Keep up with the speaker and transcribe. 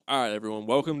All right, everyone.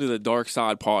 Welcome to the Dark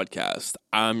Side Podcast.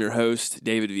 I'm your host,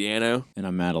 David Viano. And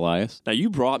I'm Matt Elias. Now, you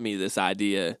brought me this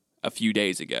idea a few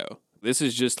days ago. This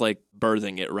is just like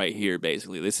birthing it right here,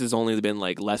 basically. This has only been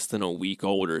like less than a week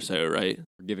old or so, right?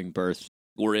 We're giving birth.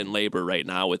 We're in labor right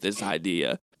now with this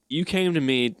idea. You came to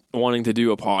me wanting to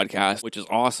do a podcast, which is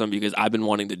awesome because I've been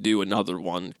wanting to do another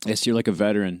one. Yes, you're like a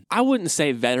veteran. I wouldn't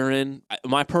say veteran.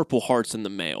 My Purple Heart's in the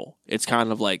mail. It's kind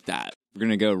of like that. We're going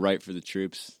to go right for the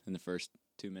troops in the first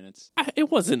 2 minutes. It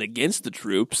wasn't against the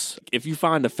troops. If you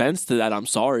find offense to that, I'm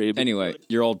sorry. Anyway,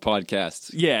 your old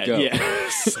podcast. Yeah, Go. yeah.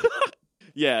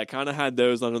 Yeah, kind of had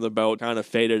those under the belt, kind of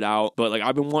faded out. But like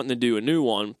I've been wanting to do a new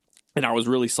one, and I was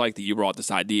really psyched that you brought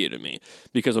this idea to me.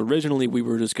 Because originally we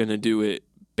were just going to do it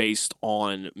based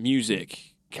on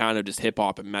music, kind of just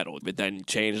hip-hop and metal. But then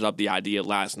changed up the idea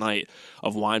last night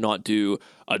of why not do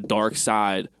a dark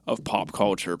side of pop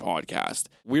culture podcast.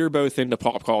 We're both into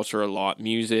pop culture a lot.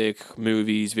 Music,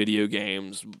 movies, video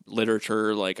games,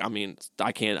 literature. Like, I mean,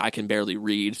 I can barely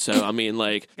read. So, I mean,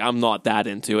 like, I'm not that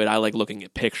into it. I like looking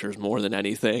at pictures more than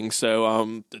anything.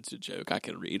 So, it's a joke. I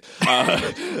can read.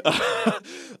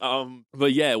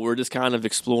 But yeah, we're just kind of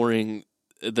exploring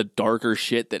the darker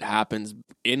shit that happens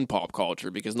in pop culture,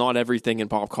 because not everything in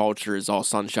pop culture is all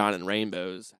sunshine and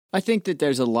rainbows. I think that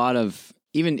there's a lot of,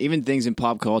 even things in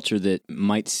pop culture that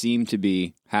might seem to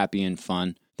be happy and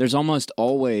fun, there's almost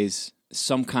always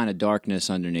some kind of darkness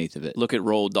underneath of it. Look at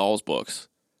Roald Dahl's books.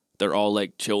 They're all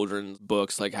like children's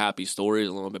books, like happy stories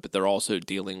a little bit, but they're also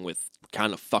dealing with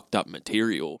kind of fucked up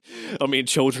material. I mean,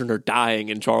 children are dying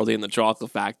in Charlie and the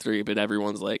Chocolate Factory, but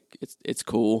everyone's like, it's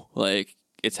cool. Like,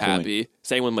 it's happy.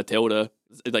 Same with Matilda.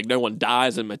 Like, no one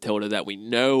dies in Matilda that we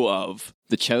know of.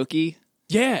 The Chokey?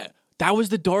 Yeah. That was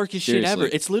the darkest Seriously. shit ever.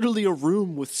 It's literally a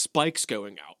room with spikes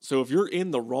going out. So if you're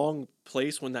in the wrong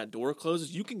place when that door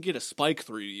closes, you can get a spike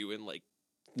through you and, like,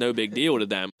 no big deal to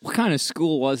them. What kind of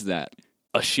school was that?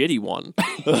 A shitty one.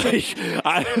 Like,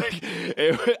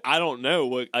 I don't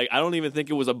know. I don't even think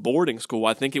it was a boarding school.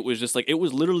 I think it was just, like, it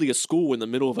was literally a school in the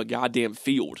middle of a goddamn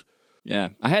field. Yeah.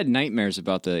 I had nightmares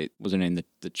about what's her name?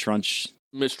 The Trunch.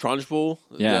 Miss Trunchbull?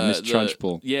 Yeah, Miss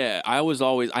Trunchbull. Yeah, I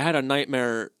had a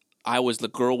nightmare. I was the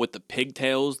girl with the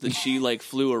pigtails that she like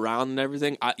flew around and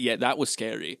everything. Yeah, that was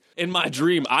scary. In my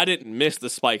dream, I didn't miss the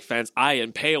spike fence. I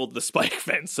impaled the spike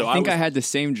fence. So I think I had the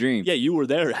same dream. Yeah, you were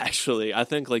there actually. I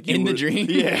think like you in were, the dream.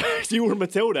 Yeah, you were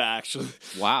Matilda actually.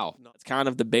 Wow. It's kind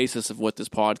of the basis of what this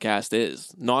podcast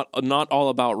is. Not all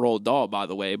about Roald Dahl, by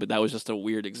the way, but that was just a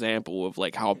weird example of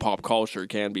like how pop culture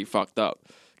can be fucked up,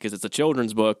 because it's a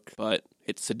children's book, but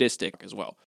it's sadistic as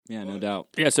well. Yeah, no doubt.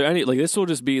 Yeah, so this will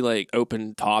just be like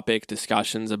open topic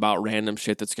discussions about random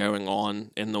shit that's going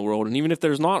on in the world. And even if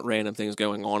there's not random things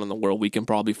going on in the world, we can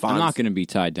probably find... I'm not going to be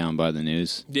tied down by the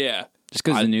news. Yeah. Just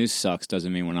because the news sucks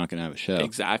doesn't mean we're not going to have a show.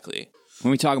 Exactly.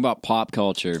 When we talk about pop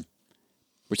culture,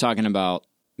 we're talking about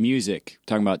music, we're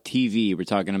talking about TV, we're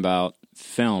talking about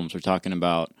films, we're talking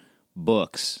about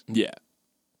books. Yeah.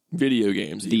 Video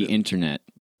games. The internet.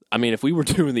 I mean, if we were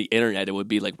doing the internet, it would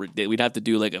be like, we'd have to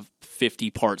do like a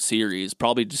 50-part series,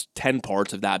 probably just 10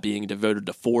 parts of that being devoted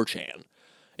to 4chan.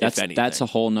 That's a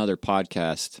whole nother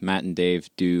podcast. Matt and Dave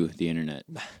do the internet.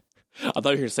 I thought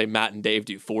you were going to say Matt and Dave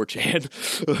do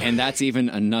 4chan. And that's even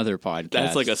another podcast.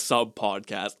 That's like a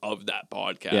sub-podcast of that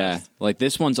podcast. Yeah. Like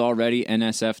this one's already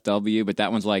NSFW, but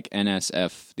that one's like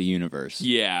NSF the universe.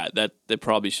 Yeah, that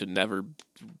probably should never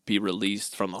be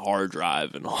released from the hard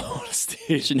drive, in all honesty.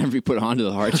 It should never be put onto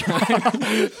the hard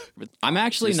drive. I'm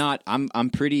actually not... I'm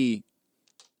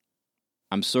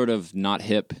sort of not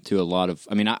hip to a lot of...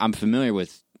 I mean, I'm familiar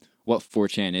with what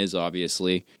 4chan is,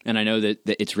 obviously, and I know that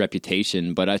its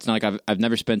reputation, but it's not like I've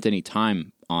never spent any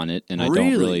time on it, and I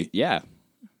don't really... Yeah.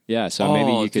 Yeah, so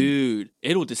maybe you could... dude,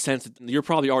 it'll You're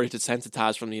probably already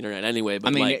desensitized from the internet anyway, but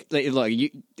I mean,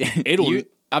 look,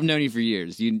 I've known you for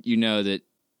years. You know that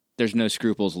there's no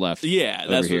scruples left. Yeah,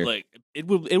 that's here. what, like, it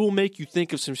will make you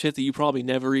think of some shit that you probably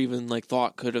never even like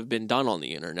thought could have been done on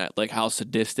the internet, like how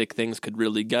sadistic things could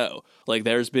really go. Like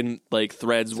there's been like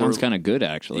threads Sounds kind of good,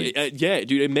 actually. Yeah,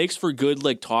 dude, it makes for good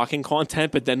like talking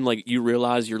content, but then like you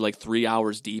realize you're like 3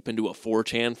 hours deep into a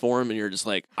 4chan forum and you're just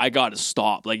like, I gotta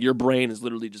stop. Like your brain is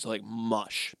literally just like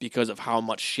mush because of how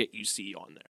much shit you see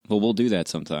on there. Well, we'll do that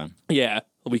sometime. Yeah,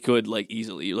 we could like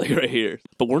easily, like right here,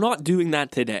 but we're not doing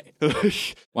that today.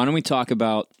 Why don't we talk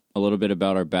about a little bit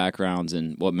about our backgrounds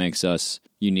and what makes us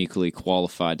uniquely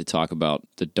qualified to talk about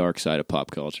the dark side of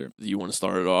pop culture? Do you want to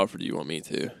start it off, or do you want me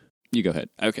to? You go ahead.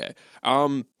 Okay.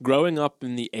 Growing up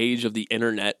in the age of the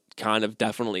internet kind of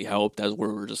definitely helped, as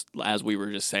we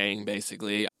were just saying,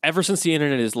 basically. Ever since the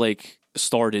internet is like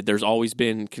started, there's always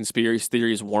been conspiracy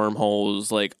theories,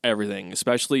 wormholes, like everything,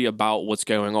 especially about what's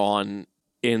going on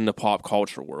in the pop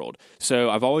culture world. So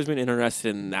I've always been interested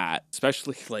in that,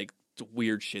 especially like the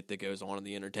weird shit that goes on in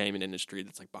the entertainment industry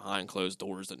that's like behind closed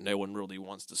doors that no one really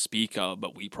wants to speak of,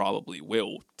 but we probably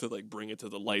will, to like bring it to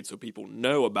the light so people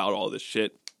know about all this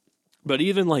shit. But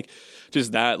even like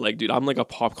just that, like, dude, I'm like a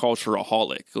pop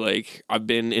culture-aholic. Like, I've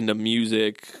been into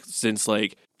music since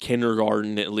like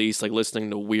kindergarten, at least, like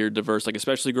listening to weird, diverse, like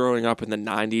especially growing up in the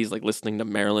 90s, like listening to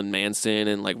Marilyn Manson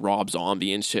and like Rob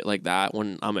Zombie and shit like that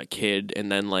when I'm a kid.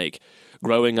 And then like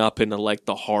growing up into like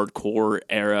the hardcore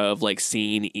era of like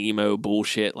scene emo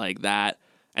bullshit like that.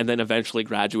 And then eventually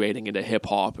graduating into hip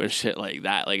hop and shit like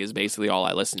that, like, is basically all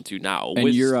I listen to now.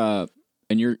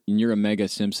 And you're a mega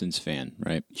Simpsons fan,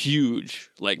 right? Huge,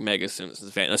 like, mega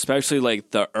Simpsons fan, especially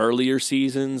like the earlier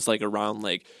seasons, like around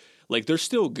like they're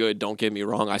still good. Don't get me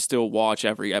wrong. I still watch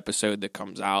every episode that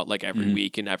comes out, like every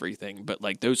week and everything. But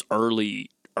like those early,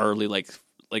 like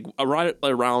right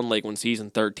around like when season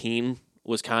 13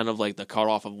 was kind of like the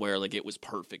cutoff of where like it was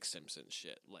perfect Simpsons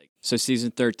shit. Like, so season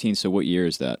 13. So what year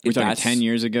is that? We're talking 10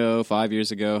 years ago, 5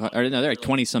 years ago. Or no, they're like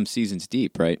 20 some seasons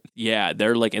deep, right? Yeah,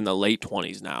 they're like in the late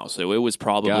 20s now. So it was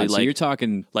probably God, so like you're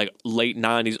talking like late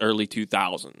 90s, early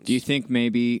 2000s. Do you think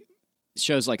maybe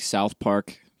shows like South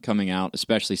Park coming out,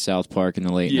 especially South Park in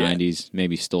the late 90s,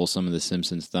 maybe stole some of the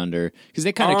Simpsons thunder? Because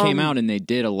they kind of came out and they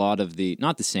did a lot of the,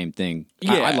 not the same thing.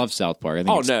 Yeah. I love South Park. I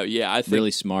think I think really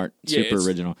smart, super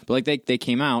original. But like they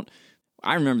came out,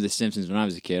 I remember the Simpsons when I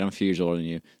was a kid. I'm a few years older than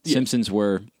you. Simpsons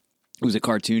it was a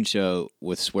cartoon show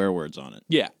with swear words on it.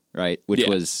 Yeah. Right? Which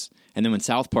was, and then when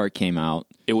South Park came out,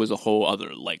 it was a whole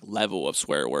other like level of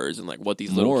swear words and like what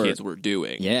these little kids were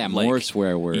doing. Yeah, like, more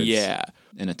swear words. Yeah.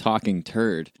 And a talking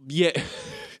turd. Yeah.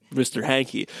 Mr.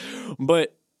 Hanky.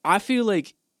 But I feel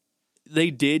like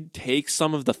they did take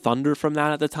some of the thunder from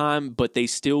that at the time, but they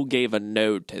still gave a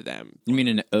nod to them. You mean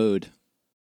an ode?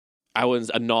 I was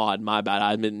a nod. My bad.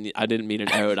 I didn't mean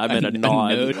an ode. I meant a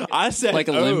nod. Node? I said like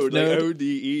a ode, lymph node? like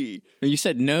ODE. You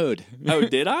said node. Oh,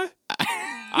 did I?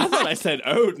 I thought I said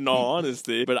ode, in all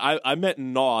honesty. But I meant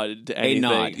nod to anything. A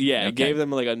nod. Yeah, Okay. gave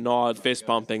them like a nod, fist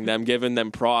bumping them, giving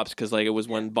them props, because like it was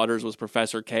when Butters was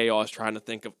Professor Chaos trying to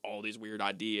think of all these weird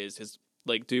ideas. His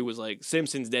like dude was like,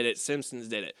 Simpsons did it, Simpsons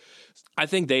did it. I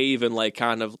think they even like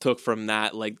kind of took from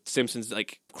that, like Simpsons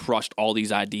like crushed all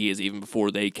these ideas even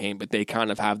before they came, but they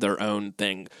kind of have their own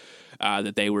thing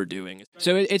that they were doing.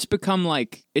 So it's become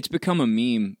a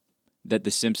meme that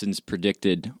the Simpsons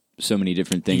predicted so many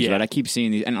different things, Yeah. right? I keep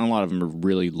seeing these, and a lot of them are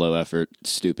really low effort,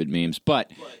 stupid memes, but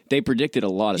they predicted a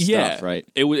lot of stuff, right?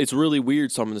 It's really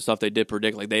weird, some of the stuff they did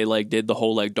predict. Like they like did the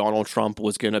whole like Donald Trump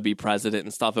was going to be president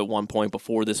and stuff at one point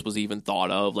before this was even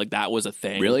thought of. Like that was a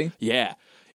thing. Really? Yeah.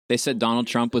 They said Donald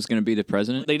Trump was going to be the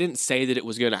president? They didn't say that it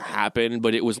was going to happen,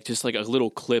 but it was just like a little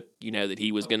clip, that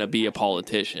he was going to be a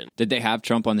politician. Did they have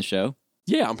Trump on the show?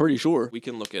 Yeah, I'm pretty sure. We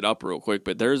can look it up real quick,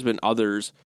 but there's been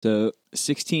others. So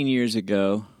 16 years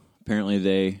ago, apparently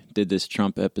they did this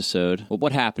Trump episode. Well,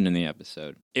 what happened in the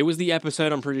episode? It was the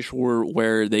episode, I'm pretty sure,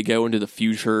 where they go into the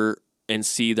future and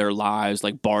see their lives.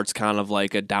 Like Bart's kind of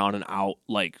like a down and out,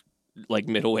 like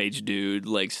middle-aged dude,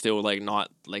 like still like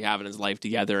not like having his life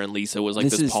together. And Lisa was like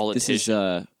this politician. This is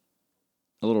a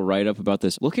little write-up about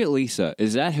this. Look at Lisa.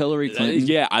 Is that Hillary Clinton?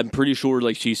 Yeah, I'm pretty sure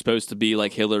like she's supposed to be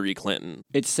like Hillary Clinton.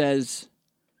 It says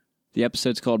the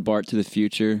episode's called Bart to the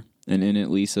Future, and in it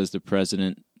Lisa's the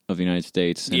president of the United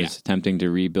States and is attempting to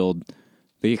rebuild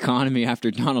the economy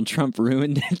after Donald Trump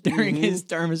ruined it during his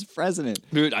term as president.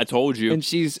 Dude, I told you. And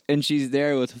she's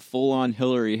there with a full-on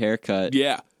Hillary haircut.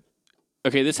 Yeah.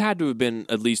 Okay, this had to have been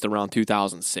at least around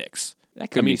 2006.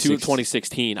 That could be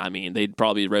 2016. I mean, they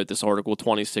probably wrote this article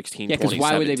 2016, yeah, because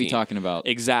why would they be talking about?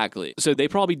 Exactly. So they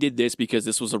probably did this because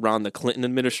this was around the Clinton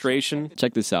administration.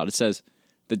 Check this out. It says,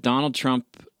 the Donald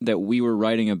Trump that we were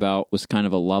writing about was kind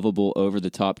of a lovable,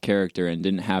 over-the-top character and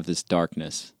didn't have this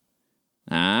darkness.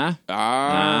 You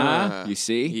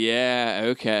see? Yeah,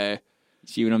 okay.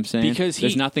 See what I'm saying? Because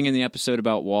there's nothing in the episode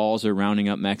about walls or rounding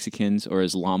up Mexicans or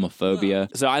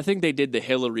Islamophobia. So I think they did the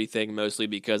Hillary thing mostly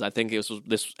because I think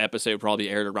this episode probably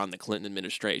aired around the Clinton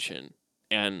administration.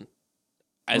 And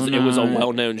as it was a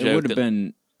well-known joke. It would have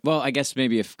been, well, I guess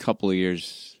maybe a couple of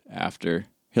years after.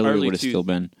 Hillary would have still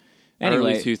been.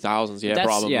 Anyway, early 2000s,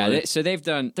 probably. Yeah, so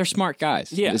they're smart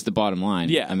guys. Yeah. Is the bottom line.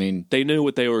 Yeah. I mean, they knew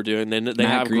what they were doing. They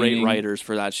have great writers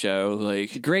for that show.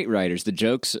 Like great writers. The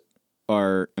jokes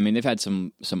are, I mean, they've had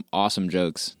some awesome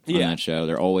jokes on that show.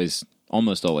 They're almost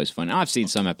always fun. I've seen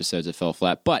some episodes that fell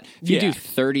flat, but if you do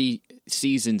 30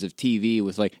 seasons of TV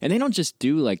with like, and they don't just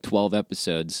do like 12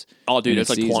 episodes. Oh, dude, in a it's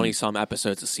like season. 20 some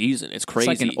episodes a season. It's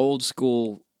crazy. It's like an old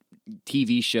school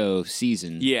TV show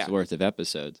season's worth of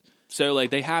episodes. So like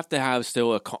they have to have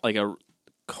still a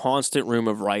constant room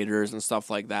of writers and stuff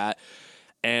like that.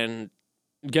 And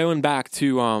going back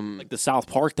to like the South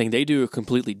Park thing, they do it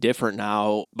completely different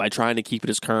now by trying to keep it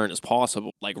as current as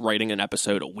possible, like writing an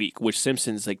episode a week, which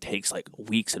Simpsons like takes like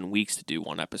weeks and weeks to do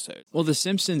one episode. Well, The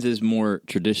Simpsons is more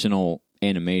traditional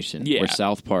animation, where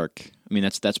South Park, I mean,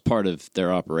 that's part of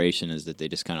their operation is that they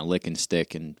just kind of lick and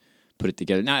stick and put it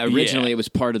together. Now, originally it was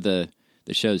part of the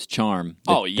show's charm.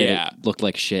 That it looked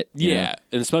like shit. Yeah,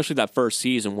 and especially that first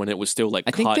season when it was still like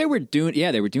I think they were doing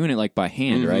it like by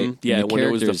hand, right? Yeah, when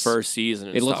it was the first season.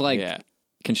 It looked like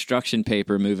construction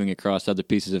paper moving across other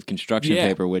pieces of construction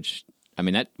paper, which, I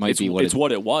mean, that might be what it's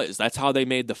what it was. That's how they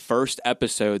made the first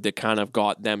episode that kind of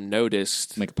got them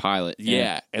noticed. Like a pilot.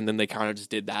 Yeah, and then they kind of just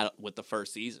did that with the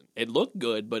first season. It looked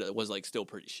good, but it was like still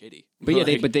pretty shitty.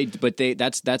 But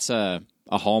that's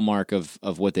a hallmark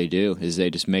of what they do is they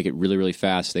just make it really, really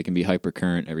fast. They can be hyper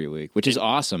current every week, which is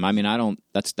awesome. I mean,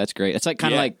 that's great. It's like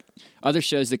kind of like other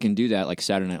shows that can do that, like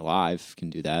Saturday Night Live can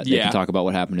do that. They can talk about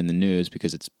what happened in the news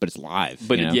because it's live.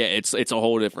 But it's a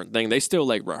whole different thing. They still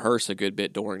like rehearse a good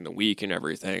bit during the week and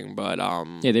everything. But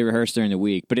they rehearse during the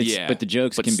week. But but the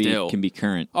jokes can be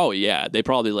current. Oh yeah, they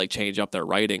probably like change up their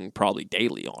writing probably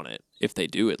daily on it if they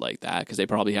do it like that because they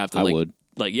probably have to. I would.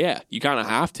 Like you kind of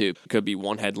have to. It could be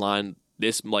one headline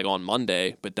this like on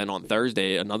Monday, but then on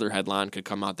Thursday another headline could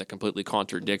come out that completely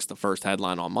contradicts the first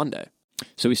headline on Monday.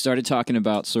 So we started talking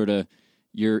about sort of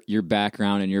your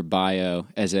background and your bio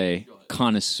as a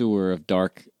connoisseur of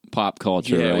dark pop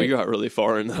culture. Yeah, right? We got really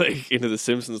far into the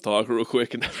Simpsons talk real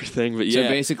quick and everything. But so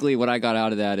basically, what I got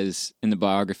out of that is in the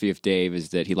biography of Dave is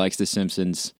that he likes The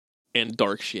Simpsons and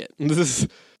dark shit. This is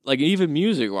like even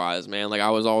music wise, man. Like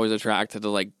I was always attracted to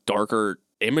like darker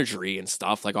imagery and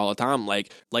stuff like all the time.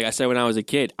 Like I said when I was a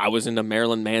kid, I was into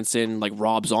Marilyn Manson, like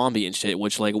Rob Zombie and shit,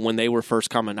 which like when they were first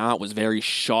coming out was very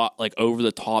like over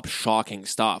the top shocking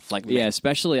stuff. Like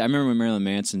especially I remember when Marilyn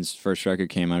Manson's first record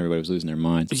came out, everybody was losing their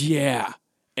minds. Yeah.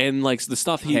 And like the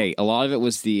stuff a lot of it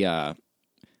was the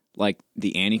like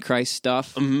the Antichrist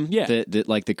stuff. The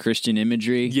like the Christian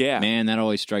imagery. Yeah. Man, that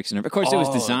always strikes a nerve. Of course, it was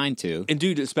designed to. And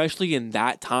dude, especially in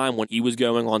that time when he was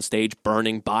going on stage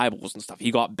burning Bibles and stuff, he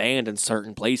got banned in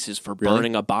certain places for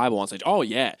burning a Bible on stage. Oh,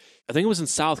 yeah. I think it was in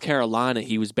South Carolina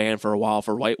he was banned for a while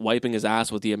for wiping his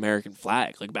ass with the American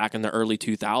flag, like back in the early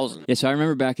 2000s. Yeah, so I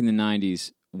remember back in the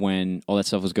 90s when all that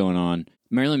stuff was going on,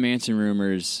 Marilyn Manson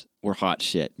rumors were hot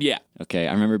shit. Yeah. Okay,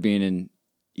 I remember being in,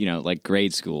 like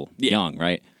grade school, young,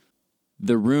 right?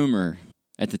 The rumor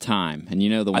at the time, and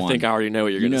the one. I think I already know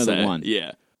what you're going to say. The one.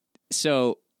 Yeah.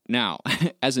 So now,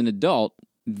 as an adult,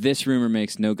 this rumor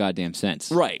makes no goddamn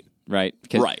sense. Right. Right?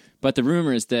 Right. But the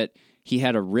rumor is that he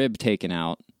had a rib taken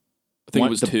out. I think it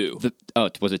was two.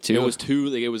 Was it two? It was two.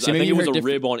 Like I think it was a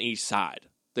rib on each side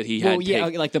that he had. Well, yeah,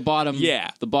 like the bottom. Yeah.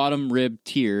 The bottom rib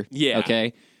tier. Yeah.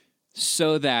 Okay.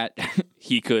 So that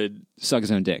he could suck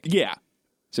his own dick. Yeah.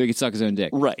 So he could suck his own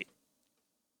dick. Right.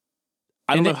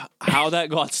 I don't know how that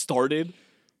got started.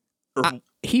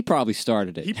 He probably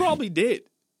started it. He probably did.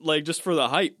 Like, just for the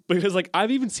hype. Because, like,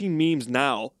 I've even seen memes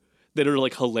now that are,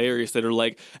 like, hilarious. That are,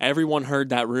 like, everyone heard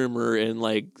that rumor in,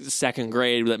 like, second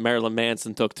grade that Marilyn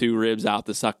Manson took two ribs out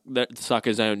to suck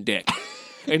his own dick.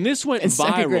 And this went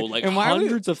viral, like,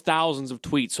 hundreds of thousands of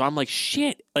tweets. So I'm like,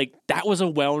 shit. Like, that was a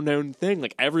well-known thing.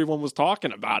 Like, everyone was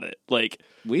talking about it. Like,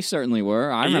 we certainly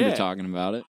were. I remember talking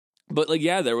about it. But, like,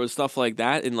 yeah, there was stuff like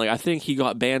that. And, like, I think he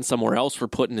got banned somewhere else for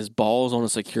putting his balls on a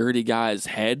security guy's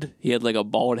head. He had, like, a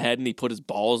bald head, and he put his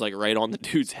balls, like, right on the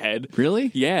dude's head.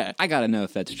 Really? Yeah. I gotta know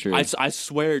if that's true. I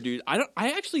swear, dude. I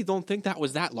actually don't think that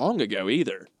was that long ago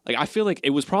either. Like, I feel like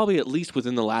it was probably at least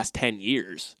within the last 10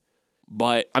 years.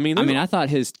 But, I mean... I thought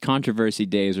his controversy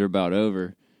days were about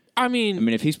over. I mean,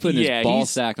 if he's putting his ball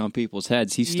sack on people's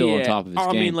heads, he's still on top of his game.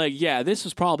 I mean, like, this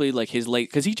was probably, like, his late...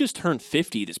 Because he just turned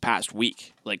 50 this past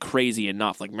week. Like, crazy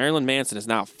enough. Like, Marilyn Manson is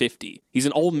now 50. He's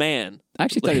an old man. I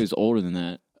actually thought he was older than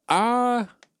that.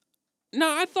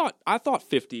 No, I thought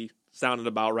 50 sounded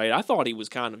about right. I thought he was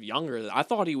kind of younger. I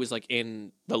thought he was, like,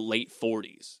 in the late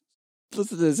 40s.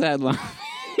 Listen to this headline.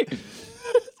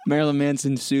 Marilyn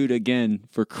Manson sued again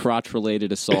for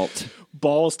crotch-related assault.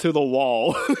 Balls to the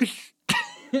wall.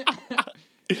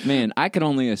 Man, I could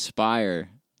only aspire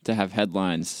to have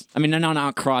headlines. I mean, no,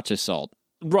 not crotch assault.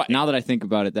 Right. Now that I think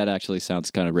about it, that actually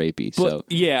sounds kind of rapey.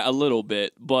 But, yeah, a little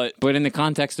bit. But in the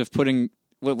context of putting...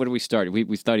 What did we start?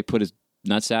 We thought he put his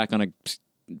nutsack on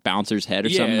bouncer's head or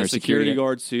Yeah, something? Or a security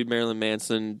guard sued Marilyn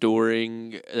Manson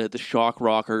during the shock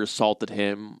rocker assaulted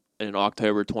him on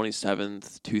October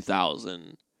 27th,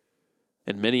 2000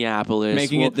 in Minneapolis.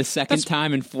 Making it the second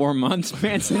time in 4 months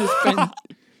Manson has been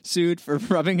sued for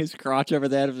rubbing his crotch over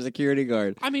the head of a security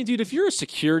guard. I mean, dude, if you're a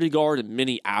security guard in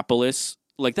Minneapolis,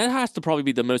 like, that has to probably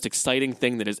be the most exciting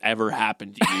thing that has ever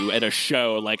happened to you at a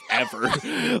show, like, ever.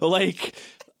 Like,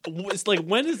 it's like,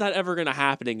 when is that ever going to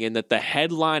happen again, that the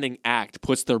headlining act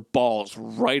puts their balls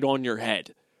right on your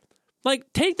head?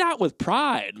 Like, take that with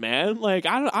pride, man. Like,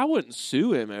 I wouldn't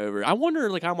sue him over. I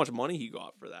wonder, like, how much money he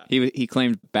got for that. He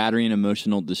claimed battery and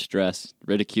emotional distress,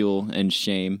 ridicule and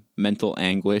shame, mental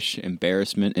anguish,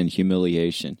 embarrassment, and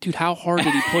humiliation. Dude, how hard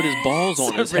did he put his balls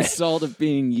on his As a head? result of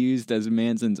being used as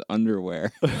Manson's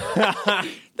underwear.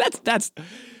 That's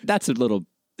a little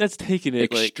That's taking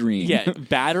it extreme. Like, yeah,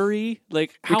 battery.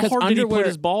 Like, how because hard did he put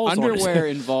his balls on his underwear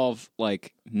head? involve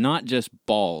like not just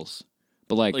balls,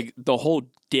 but like the whole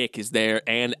dick is there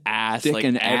and ass, dick like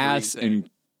and ass everything.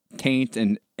 and taint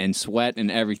and sweat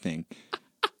and everything.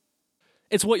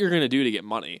 It's what you're gonna do to get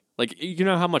money. Like, you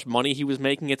know how much money he was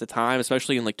making at the time,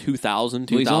 especially in like 2000,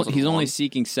 Well, 2001? he's only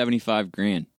seeking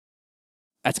 $75,000.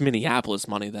 That's Minneapolis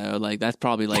money though. Like, that's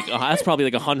probably like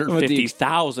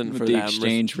 150,000 for the them.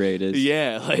 exchange rate is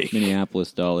Yeah, like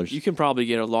Minneapolis dollars. you can probably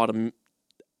get a lot of.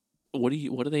 What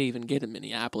do they even get in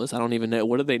Minneapolis? I don't even know.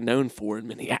 What are they known for in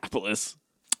Minneapolis?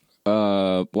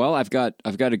 Well, I've got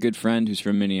a good friend who's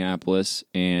from Minneapolis,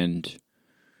 and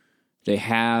they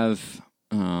have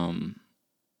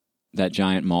that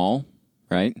giant mall,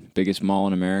 right? Biggest mall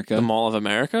in America. The Mall of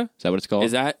America? Is that what it's called?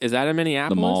 Is that in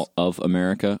Minneapolis? the Mall of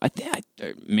America? I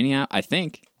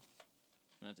think.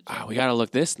 Oh, we got to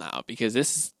look this now because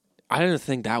this. I didn't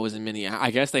think that was in Minneapolis.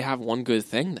 I guess they have one good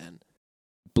thing then.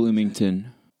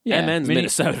 Bloomington. Yeah, MN's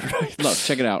Minnesota, right? Look,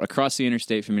 check it out. Across the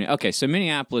interstate from Minneapolis. Okay, so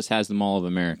Minneapolis has the Mall of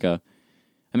America.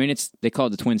 I mean, they call it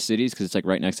the Twin Cities because it's like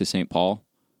right next to St. Paul.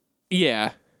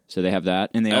 Yeah. So they have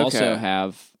that, and they also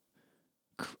have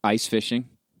ice fishing.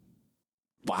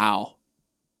 Wow.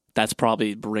 That's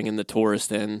probably bringing the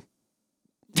tourist in.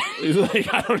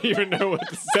 Like, I don't even know what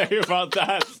to say about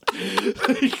that.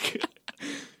 Like,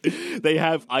 they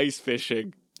have ice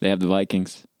fishing. They have the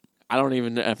Vikings. I don't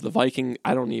even know if the Viking.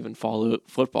 I don't even follow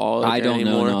football. I don't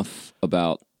anymore. know enough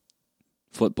about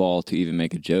football to even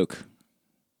make a joke.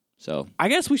 So I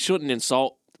guess we shouldn't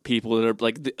insult people that are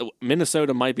like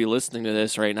Minnesota might be listening to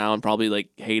this right now and probably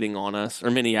like hating on us,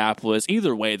 or Minneapolis.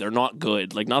 Either way, they're not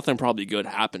good. Like, nothing probably good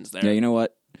happens there. yeah, you know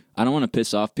what? I don't want to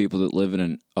piss off people that live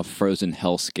in a frozen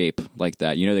hellscape like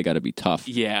that. You know they got to be tough.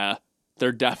 Yeah,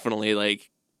 they're definitely like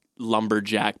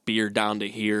lumberjack, beard down to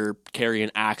here, carry an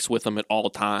axe with them at all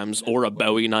times, or a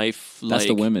Bowie knife. That's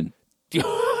the women.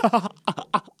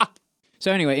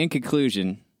 So anyway, in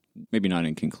conclusion, maybe not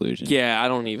in conclusion. Yeah, I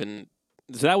don't even.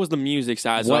 So that was the music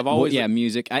side. So I've always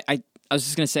music. I was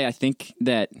just gonna say I think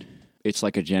that it's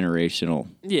like a generational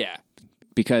yeah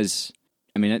because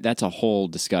I mean that's a whole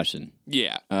discussion.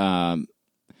 yeah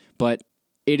But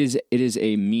it is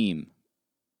a meme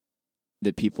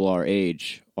that people our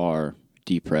age are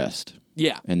depressed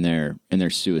yeah and they're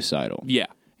suicidal yeah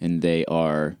and they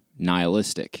are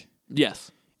nihilistic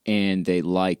yes and they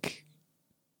like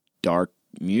dark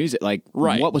music. Like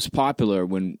Right. what was popular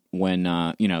when you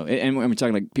know, and when we're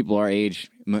talking like people our age,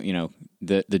 you know,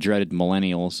 the dreaded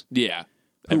millennials yeah.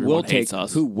 who Everyone hates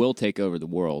us. who will take over the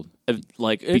world.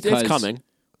 Like Because it's coming.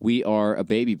 We are a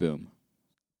baby boom.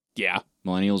 Yeah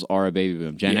Millennials are a baby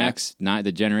boom. Gen Yeah. X, not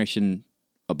the generation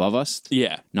above us,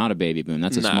 yeah not a baby boom.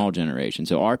 That's a No. small generation.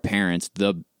 So our parents,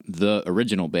 the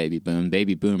original baby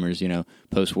boomers, you know,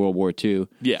 post World War II,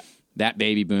 yeah that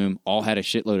baby boom all had a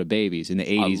shitload of babies in the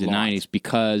 80s and lot. 90s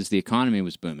because the economy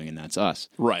was booming, and that's us.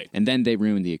 right And then they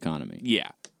ruined the economy. yeah,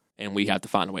 and we have to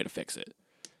find a way to fix it.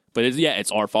 But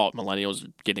it's our fault. Millennials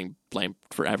are getting blamed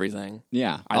for everything.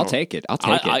 Yeah, I I'll don't- take it. I'll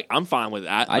take it. I'm fine with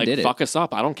that. I Like, did it. Fuck us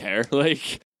up. I don't care.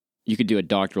 Like, You could do a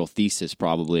doctoral thesis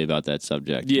probably about that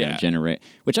subject. you Yeah. know,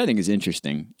 which I think is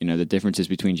interesting. You know, the differences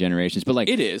between generations. But like,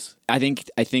 it is. I think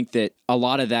that a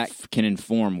lot of that can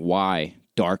inform why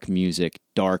dark music,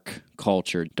 dark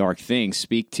culture, dark things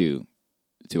speak to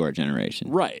our generation.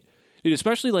 Right. Dude,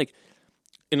 especially like,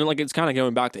 and like it's kind of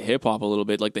going back to hip hop a little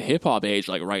bit. Like the hip hop age,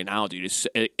 like right now, dude,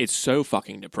 it's so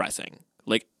fucking depressing.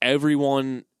 Like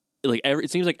everyone like it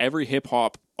seems like every hip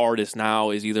hop artist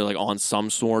now is either like on some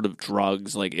sort of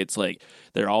drugs. Like it's like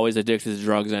they're always addicted to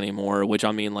drugs anymore, which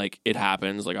I mean, like it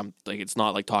happens. Like I'm like it's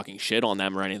not like talking shit on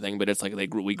them or anything, but it's like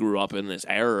we grew up in this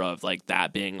era of like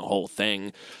that being a whole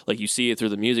thing. Like you see it through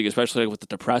the music, especially like with the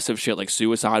depressive shit, like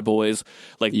Suicide Boys.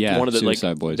 Like one of the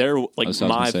Suicide Boys. They're like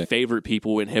my favorite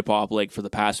people in hip hop. Like for the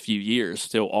past few years,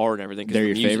 still are and everything. They're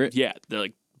your favorite? Yeah, they're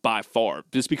like by far,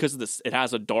 just because of this, it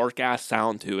has a dark ass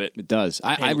sound to it. It does.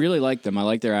 I really like them. I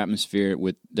like their atmosphere.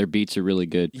 With their beats are really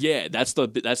good. Yeah, that's the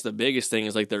biggest thing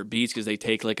is like their beats, because they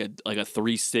take like a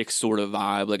 3-6 sort of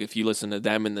vibe. Like if you listen to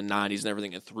them in the 90s and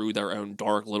everything, and threw their own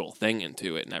dark little thing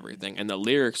into it and everything. And the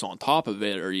lyrics on top of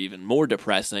it are even more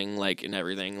depressing, like and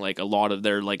everything. Like a lot of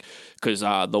their like, because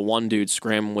the one dude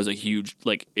Scrim was a huge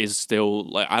like is still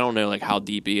like I don't know like how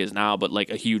deep he is now, but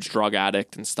like a huge drug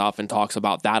addict and stuff, and talks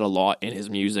about that a lot in his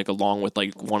music, along with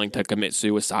like wanting to commit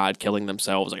suicide, killing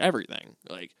themselves, like everything.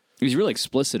 Like he's really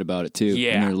explicit about it too.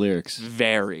 Yeah, in their lyrics,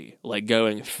 very like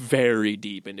going very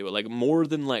deep into it, like more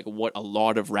than like what a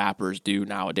lot of rappers do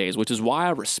nowadays, which is why I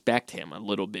respect him a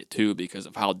little bit too, because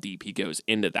of how deep he goes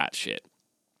into that shit.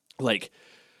 Like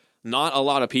not a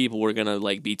lot of people are gonna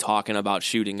like be talking about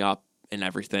shooting up and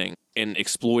everything and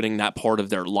exploiting that part of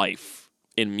their life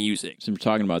in music. So we're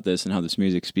talking about this and how this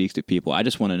music speaks to people. I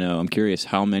just want to know, I'm curious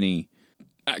how many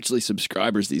actually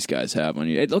subscribers these guys have on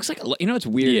you. It looks like, you know, it's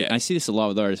weird. Yeah. I see this a lot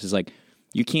with artists. Is like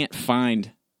you can't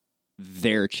find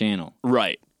their channel.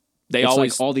 Right. It's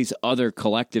always like all these other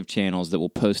collective channels that will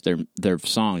post their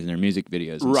songs and their music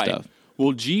videos and stuff.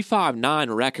 Well,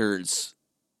 G59 Records,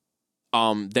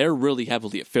 they're really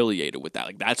heavily affiliated with that.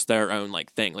 Like that's their own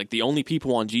like thing. Like the only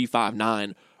people on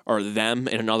G59 are them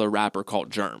and another rapper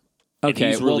called Germ. Okay,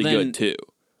 and he's really good too.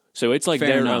 So it's like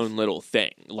their enough. own little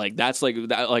thing. Like that's like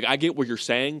that. Like I get what you're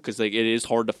saying, because like it is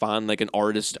hard to find like an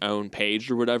artist owned page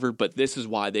or whatever. But this is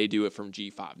why they do it from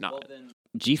G59. Well,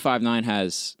 G59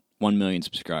 has 1 million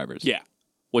subscribers. Yeah,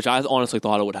 which I honestly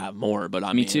thought it would have more. But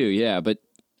I mean, me too. Yeah, but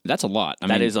that's a lot. I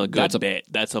that mean, is a good bit.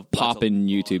 That's a poppin'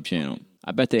 YouTube channel.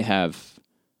 I bet they have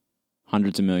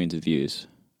hundreds of millions of views.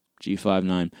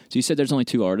 G59. So you said there's only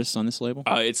 2 artists on this label?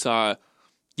 It's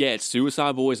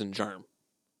Suicide Boys and Germ.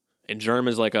 And Germ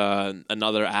is like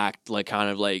another act, like kind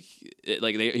of like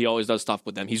he always does stuff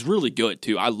with them. He's really good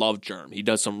too. I love Germ. He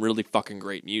does some really fucking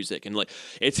great music, and like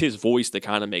it's his voice that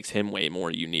kind of makes him way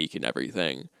more unique and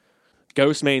everything.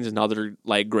 Ghostmane's another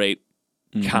like great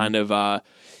kind of.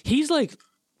 He's like,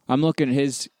 I'm looking at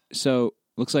his. So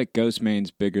looks like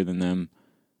Ghostmane's bigger than them,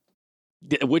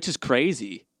 which is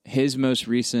crazy. His most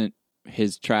recent,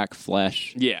 his track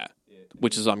Flesh. Yeah,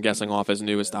 which is I'm guessing off his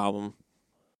newest album.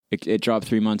 It dropped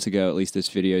 3 months ago. At least this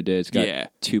video did. It's got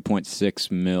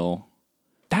 2.6 mil.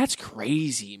 That's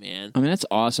crazy, man. I mean, that's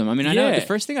awesome. I mean, I know the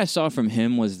first thing I saw from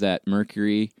him was that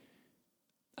Mercury,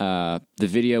 the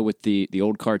video with the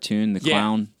old cartoon, the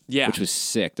clown, which was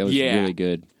sick. That was really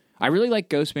good. I really like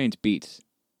Ghostmane's beats.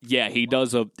 Yeah, he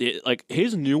does like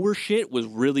his newer shit was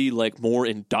really like more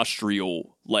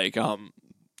industrial, like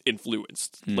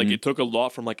influenced. Like it took a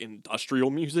lot from like industrial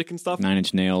music and stuff. 9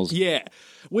 Inch Nails. Yeah,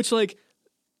 which like.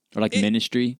 Or like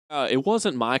Ministry. It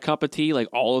wasn't my cup of tea, like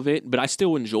all of it, but I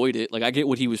still enjoyed it. Like I get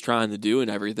what he was trying to do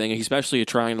and everything, especially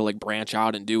trying to like branch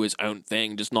out and do his own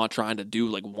thing, just not trying to do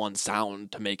like one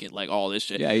sound to make it like all this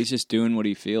shit. Yeah, he's just doing what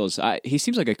he feels. He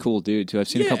seems like a cool dude too. I've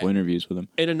seen a couple interviews with him.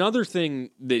 And another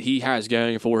thing that he has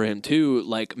going for him too,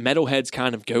 like metalheads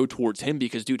kind of go towards him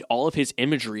because dude, all of his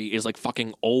imagery is like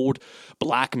fucking old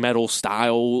black metal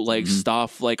style like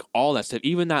stuff, like all that stuff.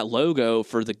 Even that logo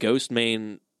for the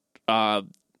Ghostmane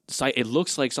site, it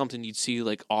looks like something you'd see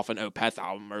like off an Opeth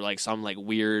album, or like some like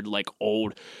weird like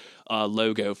old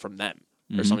logo from them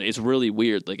or something. It's really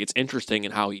weird. Like it's interesting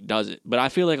in how he does it. But I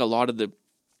feel like a lot of the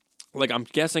I'm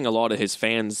guessing a lot of his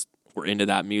fans were into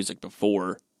that music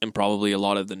before, and probably a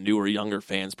lot of the newer younger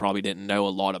fans probably didn't know a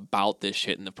lot about this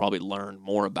shit and have probably learned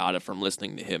more about it from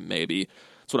listening to him. Maybe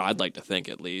that's what I'd like to think,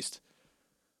 at least.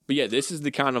 But yeah, this is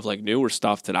the kind of like newer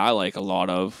stuff that I like a lot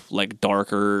of, like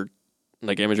darker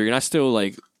like imagery, and I still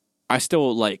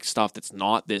like stuff that's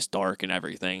not this dark and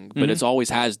everything, but it always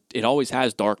has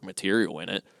dark material in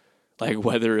it. Like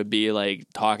whether it be like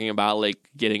talking about like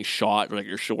getting shot, or like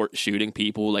you're shooting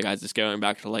people, like I was just going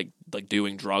back to like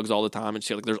doing drugs all the time and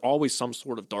shit. Like there's always some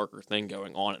sort of darker thing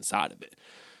going on inside of it,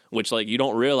 which like you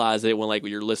don't realize it when like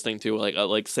you're listening to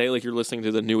like say like you're listening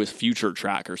to the newest Future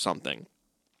track or something.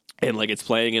 and like it's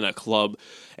playing in a club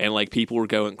and like people were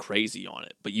going crazy on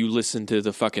it, but you listen to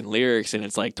the fucking lyrics and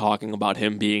it's like talking about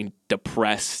him being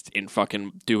depressed and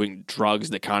fucking doing drugs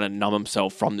that kind of numb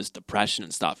himself from this depression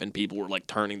and stuff, and people were like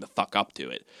turning the fuck up to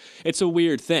it. It's a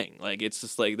weird thing. Like it's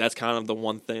just like that's kind of the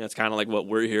one thing that's kind of like what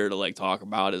we're here to like talk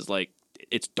about is like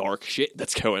it's dark shit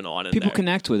that's going on in People there.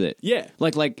 connect with it. Yeah.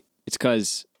 Like it's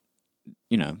because,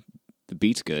 you know, the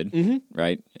beat's good,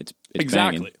 right? It's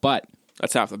Exactly. banging. But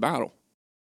That's half the battle.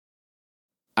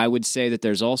 I would say that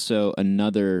there's also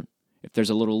another, if there's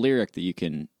a little lyric that you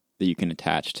can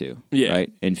attach to. Yeah.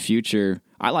 Right? And Future,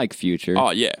 I like Future.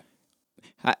 Oh, yeah.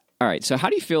 All right. So how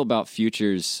do you feel about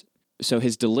Future's, so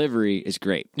his delivery is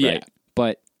great, right? Yeah.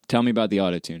 But tell me about the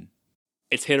auto-tune.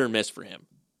 It's hit or miss for him.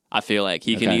 I feel like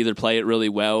he can Okay. either play it really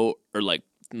well or like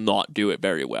not do it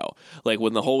very well. Like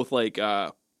when the whole like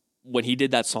when he did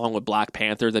that song with Black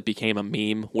Panther that became a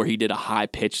meme where he did a high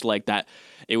pitched like that.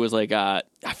 It was like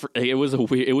it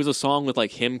was a song with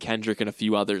like him, Kendrick, and a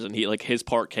few others, and he like his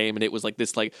part came and it was like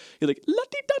this like he like la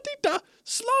di da di da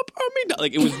slop on me,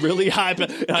 like it was really high.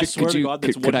 And I swear to God,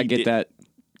 that's what could I he get did. that?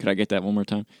 Could I get that one more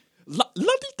time? La di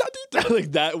da di da,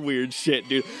 like that weird shit,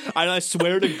 dude. And I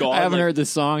swear to God, I haven't like, heard the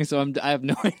song, so I have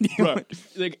no idea. Right.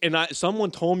 Like, and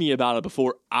someone told me about it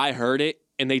before I heard it,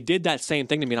 and they did that same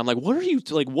thing to me. And I'm like, what are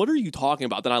you talking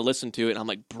about? Then I listened to it, and I'm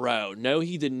like, bro, no,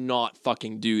 he did not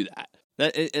fucking do that.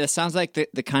 It sounds like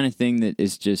the kind of thing that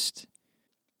is just,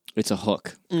 it's a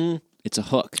hook. It's a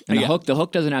hook. And Yeah. the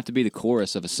hook doesn't have to be the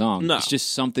chorus of a song. No. It's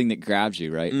just something that grabs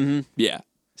you, right? Yeah.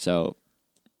 So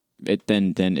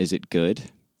then is it good?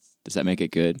 Does that make it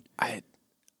good? I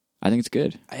think it's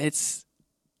good.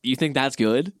 You think that's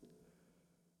good?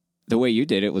 The way you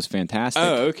did it was fantastic.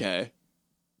 Oh, okay.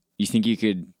 You think you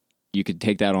could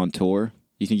take that on tour?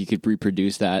 You think you could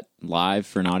reproduce that live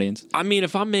for an audience? I mean,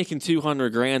 if I'm making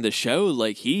 $200,000 a show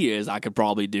like he is, I could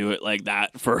probably do it like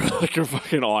that for like a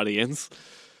fucking audience.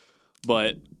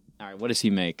 But All right, what does he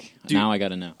make? Dude. Now I got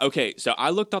to know. okay, so I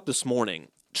looked up this morning.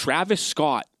 Travis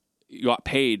Scott got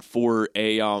paid for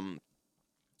a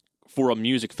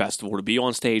music festival to be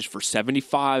on stage for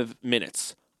 75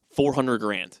 minutes,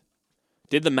 $400,000.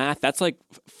 Did the math? That's like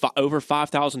over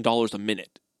 $5,000 a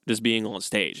minute just being on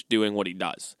stage doing what he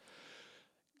does.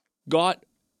 Got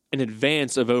an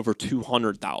advance of over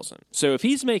 $200,000. So if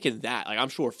he's making that, like I'm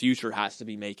sure Future has to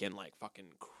be making like fucking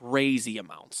crazy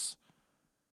amounts.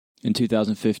 In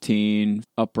 2015,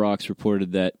 Uproxx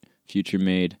reported that Future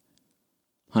made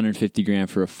 $150,000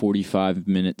 for a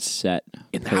 45-minute set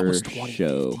And per that was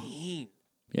show. 2015.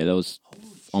 Yeah, that was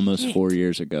almost shit. 4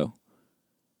 years ago.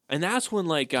 And that's when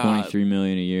like $23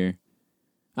 million a year.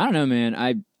 I don't know, man.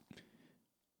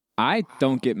 I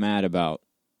don't get mad about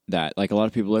that. Like a lot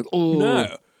of people are like, oh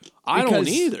no, I don't because-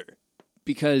 either.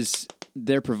 because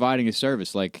they're providing a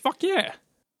service. Like Fuck yeah.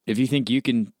 if you think you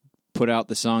can put out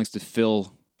the songs to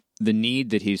fill the need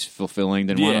that he's fulfilling,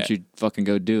 then why Yeah. don't you fucking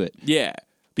go do it? Yeah,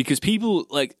 because people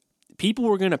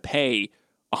were going to pay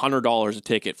 $100 a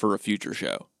ticket for a Future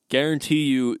show. Guarantee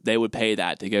you they would pay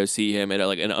that to go see him at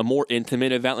a more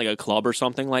intimate event, like a club or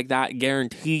something like that.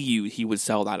 Guarantee you he would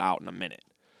sell that out in a minute.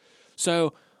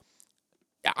 So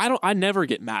I never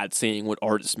get mad seeing what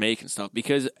artists make and stuff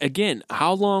because again,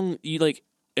 how long you like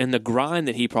and the grind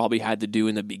that he probably had to do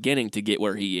in the beginning to get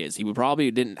where he is. He probably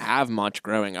didn't have much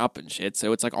growing up and shit,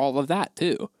 so it's like all of that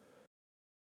too.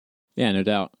 Yeah, no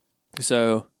doubt.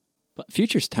 So But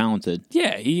Future's talented.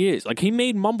 yeah, he is. Like he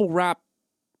made mumble rap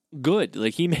good.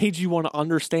 Like he made you want to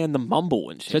understand the mumble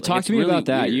and shit. So Like, talk it's to me really about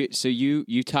that. weird.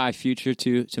 You tie Future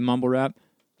to mumble rap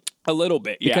A little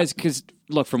bit, yeah. because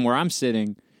look, from where I'm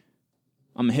sitting,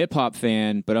 I'm a hip hop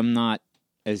fan, but I'm not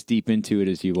as deep into it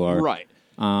as you are. Right.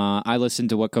 I listen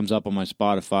to what comes up on my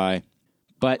Spotify,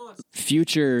 but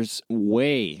Future's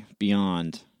way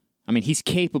beyond. I mean, he's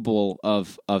capable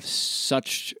of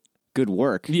such good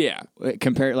work. Yeah.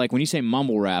 Compared, like when you say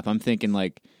mumble rap, I'm thinking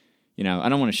like, you know, I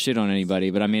don't want to shit on anybody,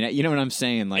 but I mean, you know what I'm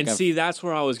saying? Like, And I've- see, that's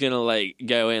where I was gonna like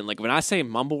go in. Like when I say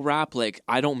mumble rap, like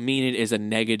I don't mean it as a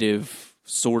negative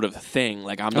sort of thing.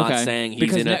 Like I'm not saying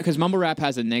he's in a because mumble rap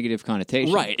has a negative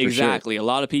connotation, right, for sure. exactly. A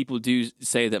lot of people do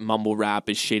say that mumble rap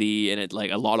is shitty, and it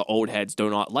like a lot of old heads do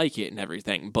not like it and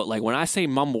everything. But like when I say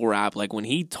mumble rap, like when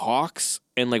he talks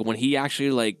and like when he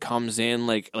actually like comes in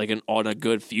on a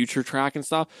good Future track and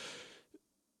stuff,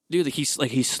 dude,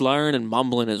 he's slurring and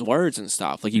mumbling his words and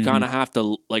stuff. Like you kind of have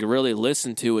to like really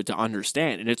listen to it to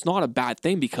understand, and it's not a bad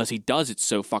thing because he does it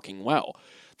so fucking well.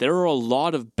 There are a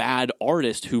lot of bad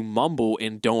artists who mumble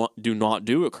and do not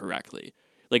do it correctly.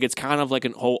 Like it's kind of like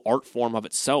an whole art form of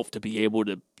itself to be able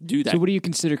to do that. So what do you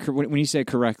consider when you say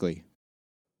correctly?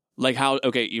 Like how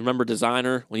you remember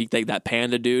Designer when he take that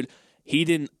Panda dude? He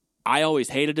didn't I always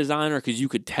hated Designer because you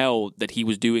could tell that he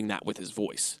was doing that with his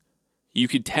voice. You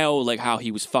could tell like how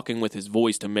he was fucking with his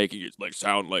voice to make it like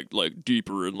sound like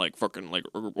deeper and like fucking like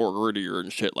or grittier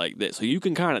and shit like this. So you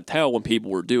can kind of tell when people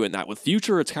were doing that. With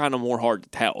Future, it's kind of more hard to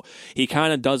tell. He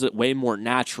kind of does it way more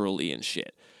naturally and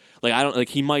shit. Like I don't like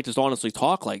he might just honestly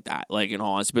talk like that, like in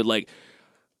honest, but like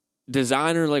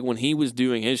Designer, like when he was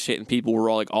doing his shit and people were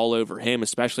all like all over him,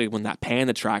 especially when that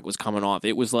Panda track was coming off,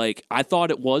 it was like I thought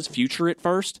it was Future at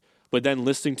first, but then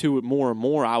listening to it more and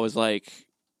more, I was like,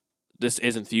 this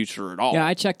isn't Future at all. Yeah,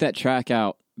 I checked that track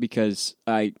out because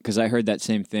I heard that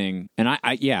same thing, and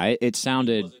it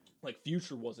sounded like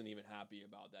Future wasn't even happy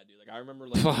about that, dude. Like I remember,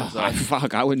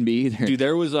 like I wouldn't be either. Dude,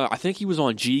 there was I think he was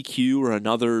on GQ or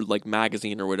another like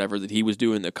magazine or whatever that he was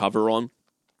doing the cover on,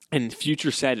 and Future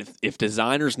said if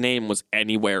Designer's name was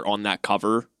anywhere on that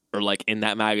cover or like in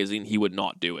that magazine, he would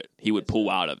not do it. He would pull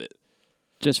out of it.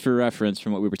 Just for reference,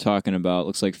 from what we were talking about,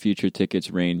 looks like Future tickets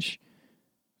range,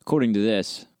 according to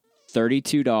this,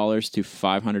 $32 to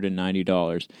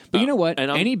 $590. But you know what?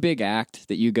 Any big act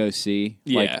that you go see,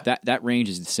 like that range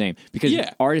is the same because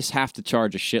artists have to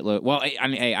charge a shitload. Well, I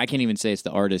mean, I can't even say it's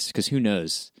the artist because who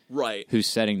knows, right? Who's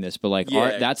setting this? But like,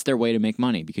 that's their way to make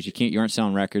money because you aren't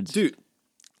selling records, dude.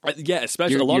 Yeah,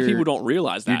 especially a lot of people don't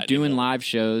realize that you're doing live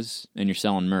shows and you're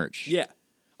selling merch. Yeah.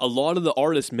 A lot of the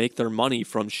artists make their money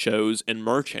from shows and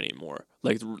merch anymore.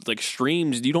 Like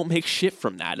streams, you don't make shit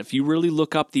from that. If you really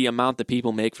look up the amount that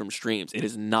people make from streams, it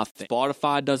is nothing.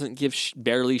 Spotify doesn't give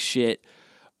barely shit.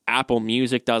 Apple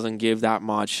Music doesn't give that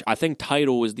much. I think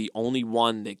Tidal is the only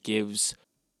one that gives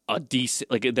a decent,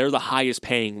 like they're the highest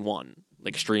paying one,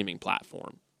 like streaming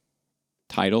platform.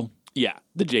 Tidal? Yeah,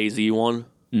 the Jay-Z one.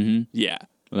 Mm-hmm. Yeah.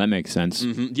 Well, that makes sense.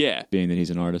 Mm-hmm. Yeah. Being that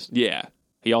he's an artist. Yeah.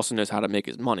 He also knows how to make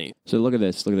his money. So look at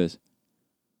this. Look at this.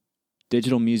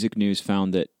 Digital Music News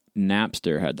found that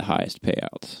Napster had the highest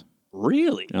payouts.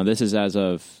 Really? Now, this is as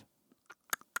of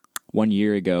 1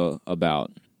 year ago,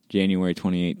 about January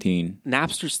 2018.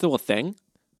 Napster's still a thing?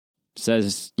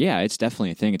 Says, yeah, it's definitely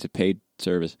a thing. It's a paid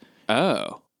service.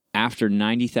 Oh. After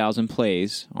 90,000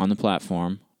 plays on the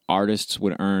platform, artists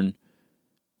would earn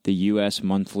the U.S.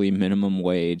 monthly minimum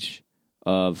wage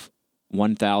of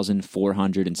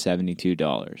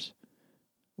 $1,472,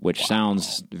 which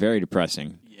sounds very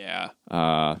depressing. Yeah.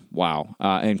 Wow.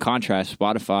 In contrast,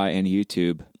 Spotify and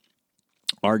YouTube,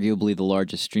 arguably the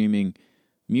largest streaming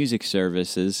music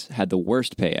services, had the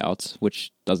worst payouts,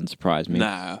 which doesn't surprise me.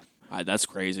 Nah, that's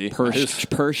crazy.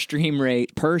 Per stream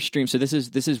rate, per stream. So this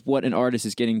is what an artist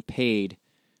is getting paid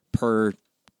per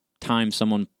time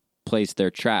someone plays their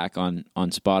track on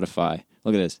Spotify.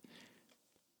 Look at this.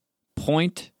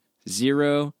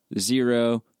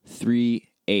 0.0038.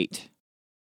 They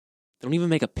don't even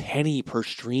make a penny per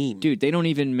stream. Dude, they don't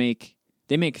even make...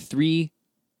 They make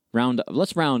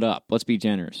let's round up. Let's be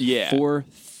generous. Yeah.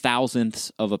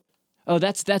 4,000ths of a... Oh,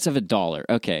 that's of $1.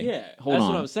 Okay. Yeah. Hold on.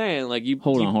 That's what I'm saying. Like, you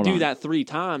hold on. that 3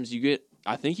 times,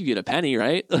 I think you get a penny,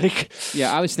 right? Like,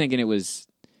 yeah, I was thinking it was...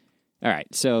 All right.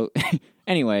 So,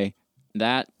 anyway,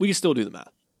 that... We can still do the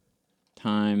math.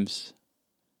 Times...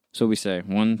 So we say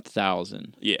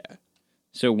 1,000. Yeah.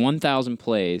 So 1,000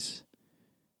 plays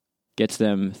gets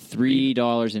them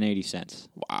 $3.80.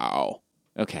 Wow.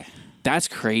 Okay. That's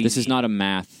crazy. This is not a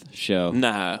math show.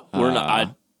 Nah, we're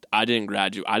not. I didn't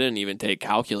graduate. I didn't even take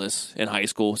calculus in high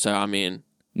school. So, I mean.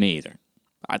 Me either.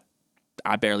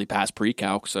 I barely passed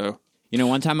pre-calc, so. You know,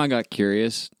 one time I got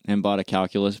curious and bought a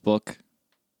calculus book.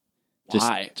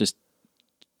 Why? Because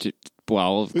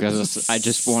I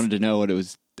just wanted to know what it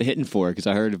was hitting for, because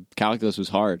I heard calculus was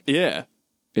hard. Yeah.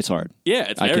 It's hard. Yeah,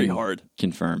 it's very hard.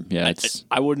 Confirm. Yeah, it's...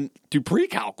 I wouldn't... Do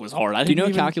pre-calc was hard. Do you know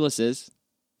what calculus is,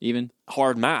 even?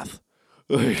 Hard math.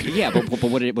 Yeah, but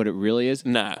what it really is?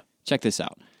 Nah. Check this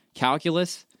out.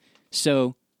 Calculus,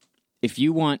 so if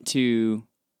you want to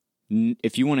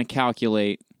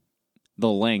calculate the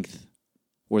length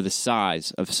or the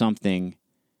size of something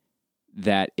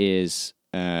that is,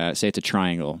 say it's a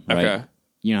triangle, right? Okay.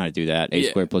 You know how to do that. A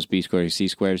squared plus B squared is C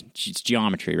squared. It's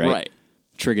geometry, right? Right.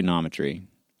 Trigonometry.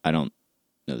 I don't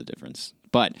know the difference.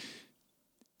 But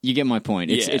you get my point.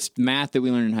 It's math that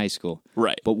we learned in high school.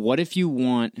 Right. But what if you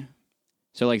want...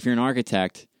 So, like, if you're an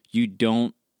architect, you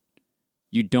don't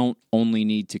only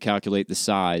need to calculate the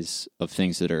size of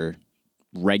things that are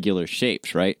regular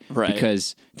shapes, right? Right.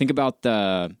 Because think about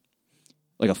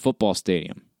like a football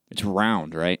stadium. It's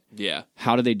round, right? Yeah.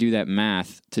 How do they do that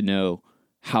math to know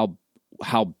how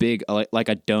big, like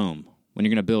a dome, when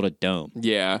you're going to build a dome?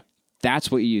 Yeah. That's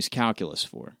what you use calculus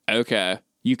for. Okay.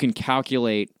 You can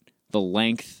calculate the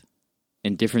length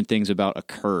and different things about a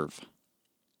curve.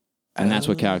 And that's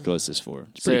what calculus is for.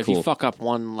 It's So pretty if cool. you fuck up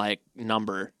one like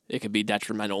number, it could be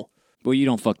detrimental. Well, you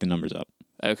don't fuck the numbers up.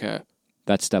 Okay.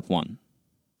 That's step one.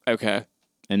 Okay.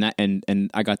 And that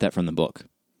and I got that from the book.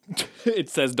 It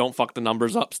says don't fuck the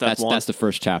numbers up. Step one. That's the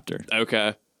first chapter.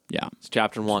 Okay. Yeah. It's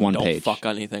chapter one. One Don't page. fuck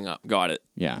anything up. Got it.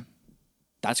 Yeah.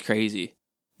 That's crazy.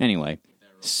 Anyway.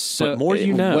 So But more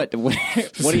you know.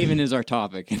 What even is our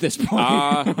topic at this point?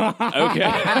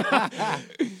 Okay.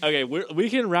 Okay, we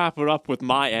can wrap it up with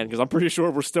my end because I'm pretty sure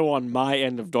we're still on my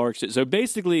end of dark shit. So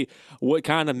basically, what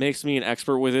kind of makes me an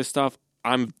expert with this stuff,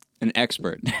 I'm An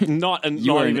expert. not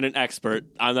even an expert.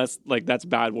 That's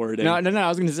bad wording. No. I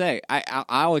was going to say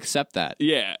I'll accept that.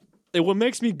 Yeah. What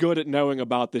makes me good at knowing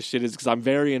about this shit is because I'm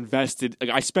very invested. Like,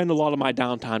 I spend a lot of my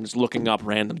downtime just looking up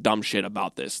random dumb shit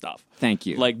about this stuff. Thank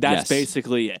you. Like, that's Yes.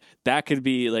 basically it. That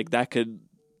could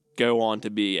go on to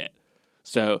be it.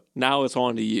 So now it's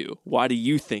on to you. Why do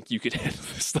you think you could handle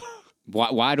this stuff?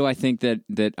 Why do I think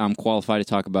that I'm qualified to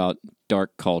talk about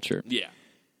dark culture? Yeah.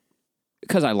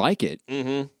 Because I like it.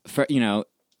 Mm-hmm. For,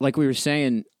 like we were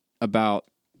saying about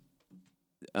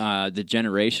the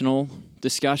generational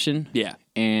discussion. Yeah.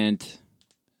 And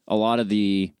a lot of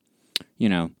the,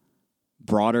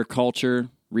 broader culture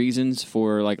reasons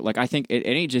for like I think it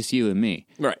ain't just you and me.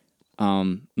 Right.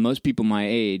 Most people my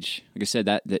age, like I said,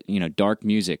 that dark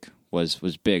music was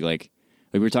big. Like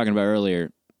we were talking about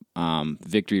earlier,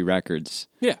 Victory Records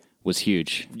Yeah. was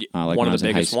huge. One Like when I of was the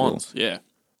in high biggest school. ones. Yeah.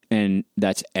 And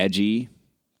that's edgy,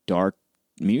 dark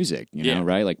music, Yeah.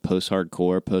 right? Like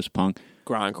post-hardcore, post-punk.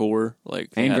 Grindcore,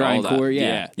 like they And had all that. grindcore,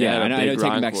 yeah. they had a I know big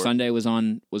Taking Back grindcore. Sunday was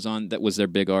on that was their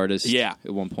big artist Yeah.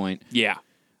 at one point. Yeah.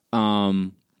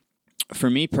 For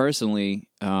me personally,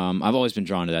 I've always been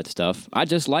drawn to that stuff. I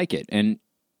just like it. And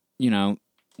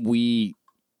we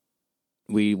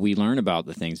learn about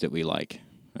the things that we like.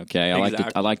 Okay?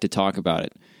 Exactly. I like to talk about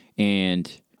it. And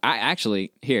I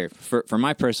actually here for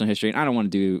my personal history, and I don't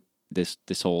want to do this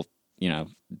whole,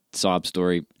 sob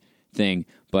story thing,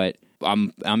 but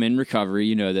I'm in recovery,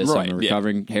 you know this. Right, I'm a yeah.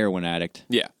 recovering heroin addict.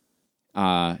 Yeah.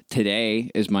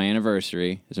 Today is my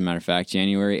anniversary, as a matter of fact,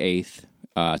 January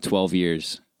 8th, 12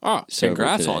 years. Oh, Sober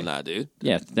congrats today. on that, dude.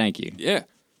 Yeah, thank you. Yeah.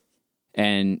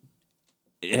 And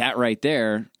that right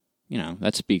there,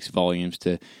 that speaks volumes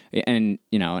to, and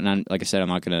like I said, I'm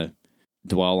not going to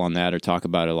dwell on that or talk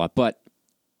about it a lot, but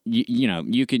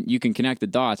you can connect the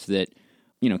dots that,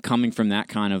 coming from that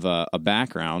kind of a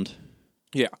background,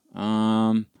 Yeah.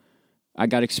 I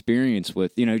got experience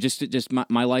with, just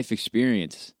my life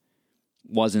experience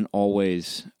wasn't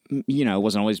always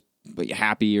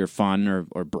happy or fun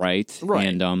or bright. Right.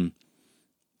 And I'm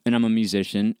a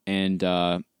musician, and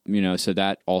so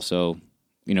that also,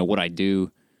 what I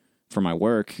do for my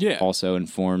work also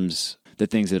informs the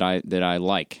things that I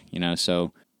like,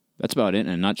 so that's about it in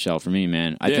a nutshell for me,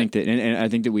 man. I think that, and I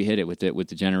think that we hit it with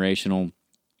the generational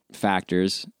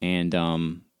factors and,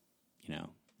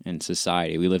 and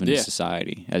society. We live in a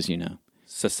society, as you know.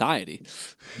 Society.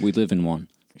 We live in one.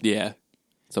 Yeah.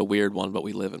 It's a weird one, but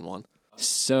we live in one.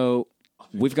 So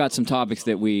we've got some topics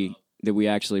that we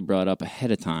actually brought up ahead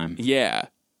of time. Yeah.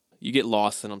 You get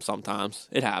lost in them sometimes.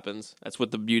 It happens. That's what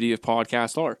the beauty of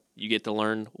podcasts are. You get to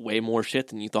learn way more shit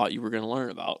than you thought you were going to learn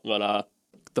about. But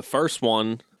the first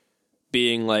one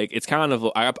being like, it's kind of,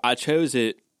 I chose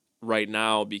it right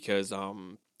now because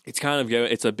it's kind of,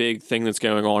 it's a big thing that's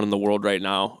going on in the world right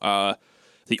now.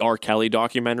 The R. Kelly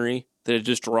documentary that had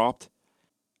just dropped.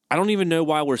 I don't even know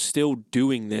why we're still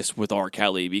doing this with R.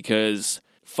 Kelly because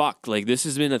fuck, like this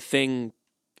has been a thing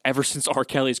ever since R.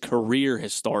 Kelly's career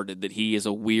has started, that he is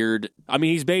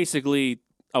he's basically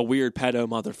a weird pedo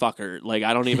motherfucker. Like,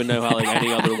 I don't even know how, like,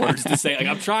 any other words to say. Like,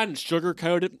 I'm trying to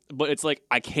sugarcoat it, but it's like,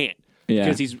 I can't. Yeah.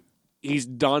 Because he's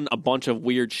done a bunch of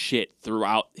weird shit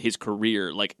throughout his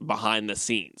career, like, behind the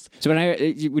scenes. So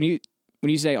when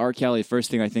you say R. Kelly, the first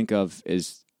thing I think of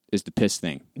is the piss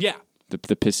thing. Yeah. The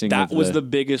pissing. That was the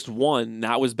biggest one.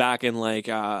 That was back in, like,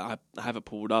 I have it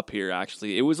pulled up here,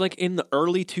 actually. It was, like, in the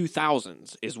early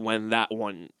 2000s is when that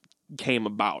one came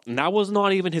about. And that was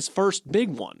not even his first big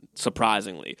one,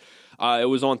 surprisingly. It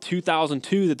was on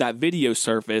 2002 that video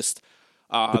surfaced.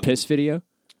 The piss video?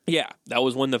 Yeah, that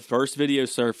was when the first video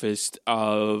surfaced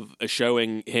of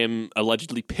showing him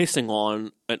allegedly pissing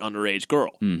on an underage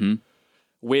girl. Mm-hmm.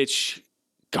 Which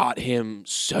got him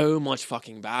so much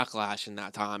fucking backlash in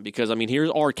that time because, I mean, here's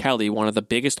R. Kelly, one of the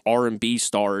biggest R&B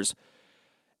stars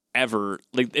ever.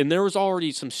 Like, and there was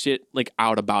already some shit, like,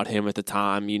 out about him at the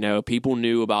time, people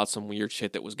knew about some weird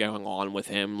shit that was going on with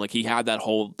him. Like, he had that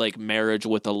whole, like, marriage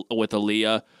with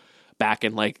Aaliyah back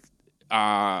in, like,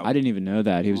 I didn't even know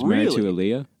that. He was married to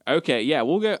Aaliyah? Okay, yeah,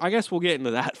 I guess we'll get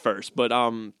into that first, but,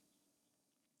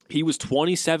 He was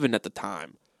 27 at the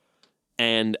time,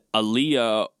 and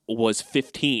Aaliyah was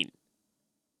 15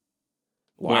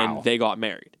 when they got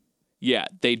married. Yeah,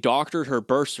 they doctored her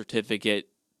birth certificate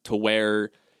to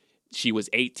where she was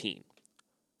 18.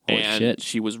 Holy and shit.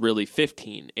 she was really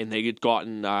 15. And they had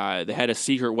gotten, they had a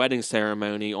secret wedding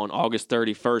ceremony on August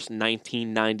 31st,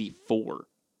 1994.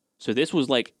 So this was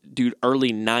like, dude,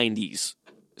 early 90s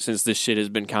since this shit has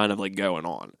been kind of like going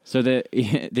on. So the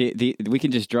we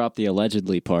can just drop the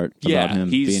allegedly part about him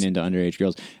being into underage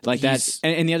girls. Like that.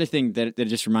 And the other thing that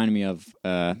just reminded me of,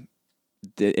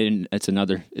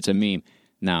 it's a meme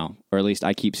now, or at least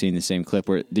I keep seeing the same clip.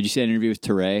 Where did you see that interview with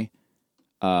Teray?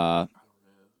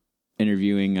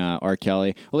 Interviewing R.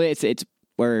 Kelly. Well, it's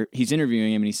where he's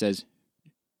interviewing him and he says,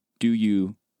 "Do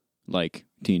you like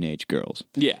teenage girls?"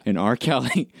 Yeah. And R.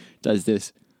 Kelly does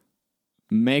this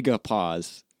mega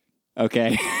pause.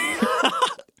 Okay.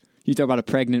 You talk about a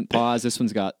pregnant pause. This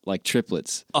one's got like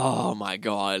triplets. Oh my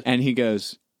God. And he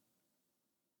goes,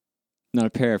 not a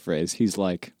paraphrase. He's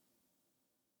like,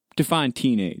 define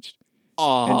teenage.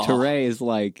 Oh. And Teray is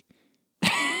like,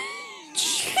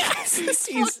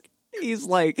 he's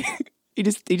like, he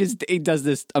does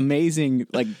this amazing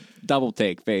like double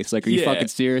take face. Like, are you fucking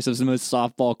serious? It was the most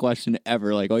softball question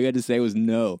ever. Like, all you had to say was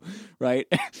no, right?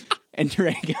 And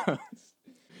Teray goes,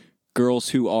 girls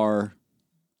who are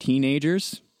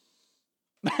teenagers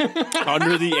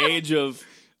under the age of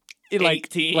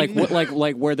 18,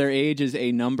 like where their age is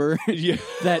a number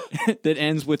that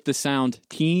ends with the sound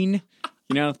teen,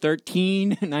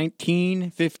 13,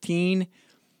 19, 15.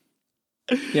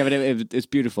 Yeah, but it's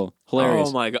beautiful, hilarious.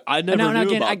 Oh my God, I never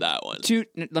knew about that one.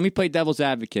 Let me play devil's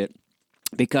advocate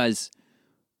because,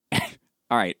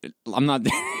 all right, I'm not.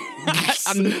 I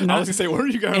was gonna say, where are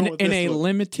you going with this? In a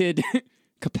limited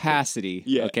capacity.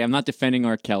 Yeah. Okay, I'm not defending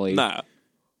R. Kelly. Nah.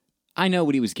 I know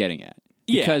what he was getting at.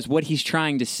 Yeah. Because what he's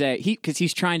trying to say, because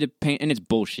he's trying to paint, and it's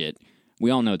bullshit. We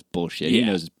all know it's bullshit. Yeah. He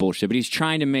knows it's bullshit, but he's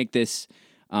trying to make this,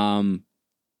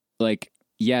 like,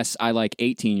 yes, I like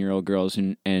 18-year-old girls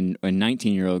and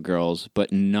 19-year-old girls,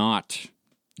 but not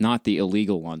the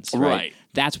illegal ones. Right.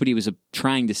 That's what he was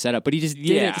trying to set up, but he just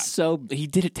did it so. He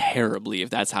did it terribly. If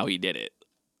that's how he did it,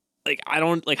 like, I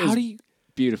don't like. How do you?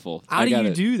 Beautiful. How do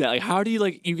you do that? Like, how do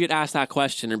you you get asked that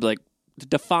question and be like,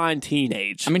 define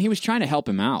teenage? I mean, he was trying to help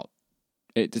him out.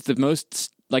 It's the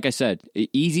most, like I said,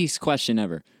 easiest question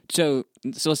ever. So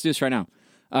let's do this right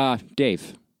now.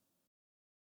 Dave.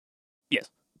 Yes.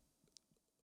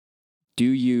 Do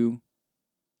you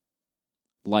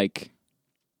like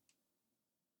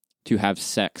to have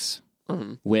sex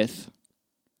with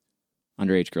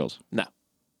underage girls? No.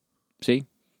 See?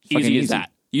 Easy as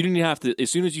that. You didn't have to,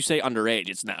 as soon as you say underage,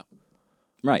 it's no.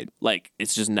 Right. Like,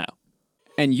 it's just no.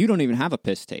 And you don't even have a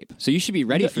piss tape. So you should be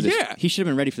ready for this. Yeah. He should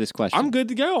have been ready for this question. I'm good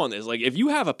to go on this. Like, if you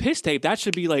have a piss tape, that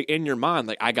should be, like, in your mind.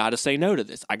 Like, I got to say no to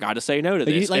this. I got to say no to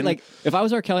this. Like, if I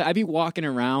was R. Kelly, I'd be walking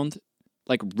around,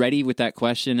 like, ready with that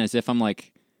question as if I'm,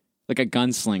 like a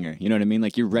gunslinger. You know what I mean?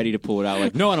 Like, you're ready to pull it out.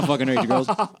 Like, no, I don't fucking underage girls.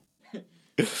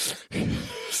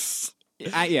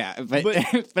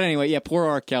 But anyway, yeah, poor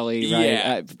R. Kelly,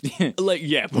 right?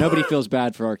 Yeah. Nobody feels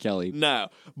bad for R. Kelly. No.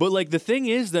 But, like, the thing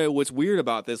is, though, what's weird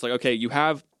about this, like, okay, you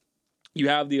have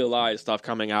the Elias stuff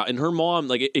coming out, and her mom,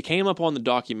 like, it came up on the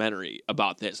documentary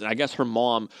about this, and I guess her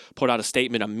mom put out a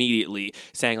statement immediately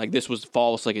saying, like, this was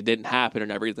false, like, it didn't happen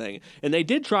and everything. And they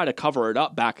did try to cover it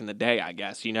up back in the day, I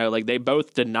guess, like, they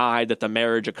both denied that the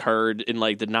marriage occurred and,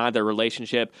 like, denied their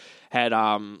relationship had,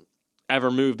 ever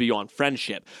moved beyond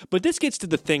friendship. But this gets to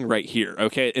the thing right here,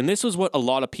 okay? And this is what a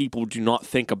lot of people do not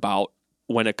think about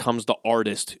when it comes to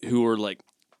artists who are, like,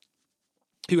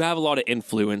 who have a lot of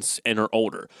influence and are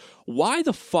older. Why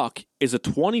the fuck is a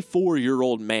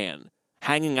 24-year-old man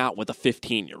hanging out with a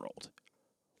 15-year-old?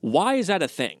 Why is that a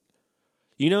thing?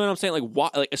 You know what I'm saying? Like, why?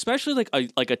 Like, especially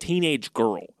like a teenage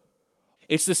girl.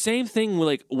 It's the same thing with,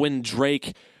 like, when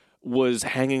Drake was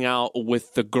hanging out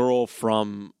with the girl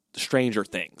from Stranger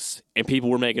Things, and people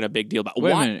were making a big deal about.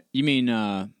 Wait a minute, you mean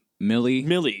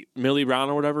Millie Brown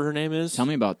or whatever her name is? Tell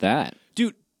me about that,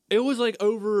 dude. It was like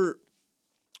over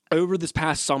this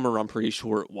past summer, I'm pretty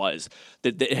sure it was,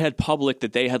 that it had public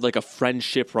that they had like a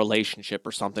friendship relationship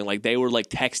or something. Like, they were like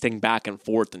texting back and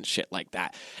forth and shit like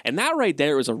that. And that right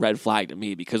there is a red flag to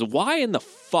me, because why in the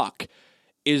fuck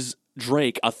is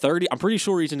Drake, I'm pretty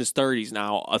sure he's in his 30s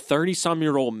now, a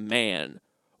 30-some-year-old man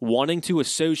wanting to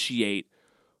associate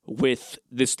with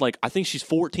this, like, I think she's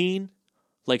 14?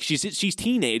 Like, she's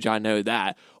teenage, I know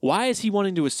that. Why is he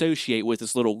wanting to associate with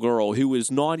this little girl who is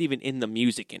not even in the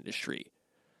music industry?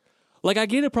 Like, I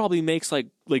get it probably makes, like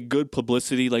good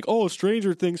publicity, like, oh,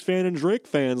 Stranger Things fan and Drake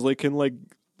fans, like, can, like,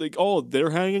 like, oh,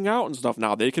 they're hanging out and stuff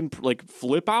now. They can like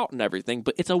flip out and everything,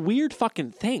 but it's a weird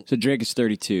fucking thing. So Drake is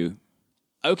 32.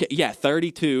 Okay, yeah,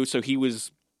 32. So he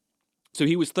was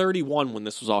 31 when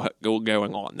this was all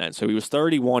going on then. So he was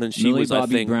 31 and she Millie was,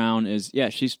 Bobby I think... Brown is,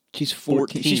 she's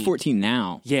 14. She's 14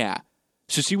 now. Yeah.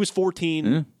 So she was 14.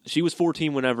 Yeah. She was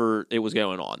 14 whenever it was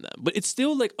going on then. But it's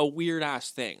still like a weird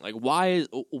ass thing. Like why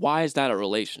is that a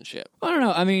relationship? I don't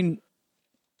know. I mean,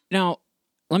 now,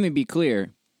 let me be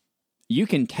clear. You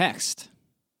can text.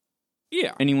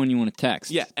 Yeah. Anyone you want to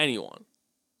text. Yeah, anyone.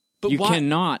 But you why?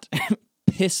 cannot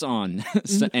piss on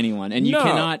anyone. And you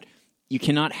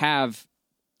can't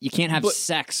have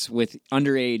sex with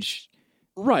underage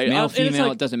right. male, And it's female,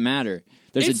 like, it doesn't matter.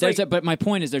 But my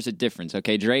point is there's a difference,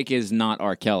 okay? Drake is not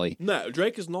R. Kelly. no,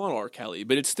 Drake is not R. Kelly,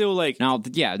 but it's still like... Now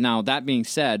that being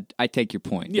said, I take your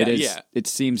point. Yeah, It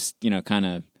seems, kind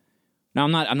of... Now,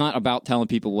 I'm not about telling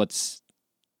people that's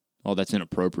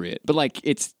inappropriate. But, like,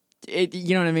 you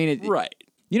know what I mean? right.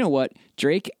 You know what?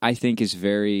 Drake, I think, is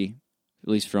very, at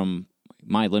least from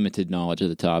my limited knowledge of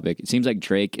the topic, it seems like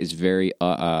Drake is very,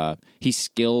 he's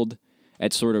skilled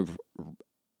at sort of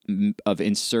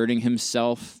inserting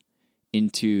himself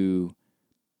into,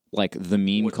 like, the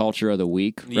meme culture of the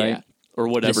week, right? Yeah. Or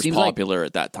whatever's popular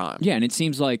at that time. Yeah, and it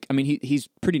seems like, I mean, he's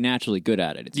pretty naturally good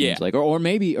at it, it seems like. Or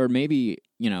maybe, maybe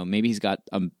he's got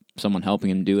someone helping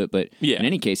him do it, but in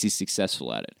any case, he's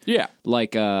successful at it. Yeah.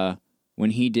 Like,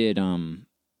 when he did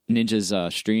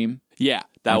Ninja's stream. Yeah,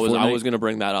 I was going to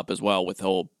bring that up as well with the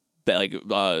whole like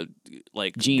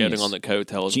Genius. getting on the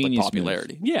coattails of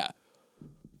popularity. Move. Yeah,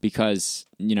 because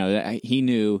he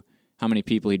knew how many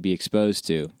people he'd be exposed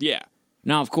to. Yeah.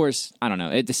 Now, of course, I don't know.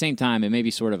 At the same time, it may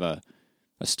be sort of a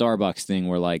Starbucks thing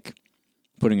where like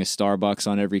putting a Starbucks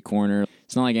on every corner.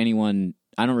 It's not like anyone.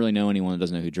 I don't really know anyone that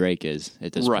doesn't know who Drake is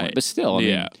at this point. But still, I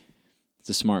mean, it's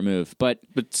a smart move. But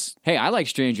hey, I like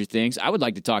Stranger Things. I would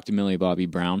like to talk to Millie Bobby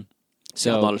Brown.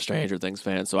 So I'm not a Stranger Things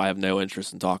fan, so I have no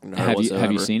interest in talking to her whatsoever.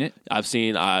 Have you seen it?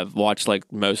 I've watched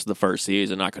like most of the first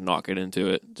season. I could not get into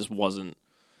it. It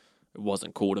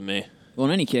wasn't cool to me. Well,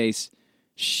 in any case,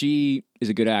 she is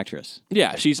a good actress.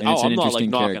 Yeah, she's. I'm not like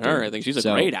knocking character. her or anything. She's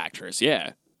a great actress.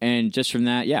 Yeah. And just from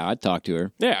that, I'd talk to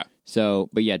her. Yeah. So,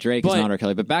 but yeah, Drake is not R.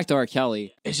 Kelly. But back to R.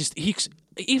 Kelly. It's just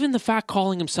even the fact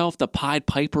calling himself the Pied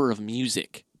Piper of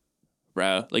music,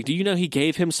 bro. Like, do you know he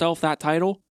gave himself that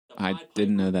title? I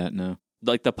didn't know that. No.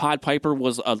 Like the Pied Piper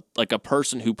was a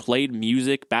person who played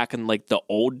music back in like the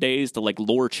old days to like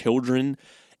lure children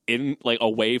in like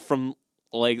away from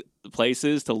like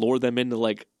places to lure them into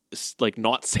like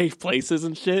not safe places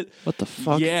and shit. What the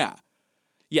fuck? Yeah,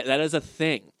 that is a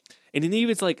thing. And then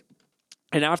even it's like,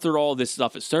 and after all this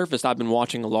stuff has surfaced, I've been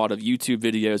watching a lot of YouTube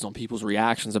videos on people's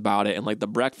reactions about it. And like the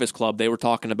Breakfast Club, they were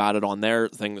talking about it on their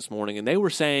thing this morning, and they were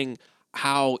saying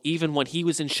how even when he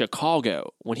was in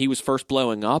Chicago, when he was first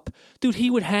blowing up, dude, he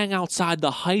would hang outside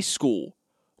the high school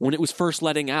when it was first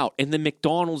letting out, in the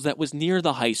McDonald's that was near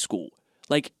the high school,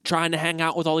 like trying to hang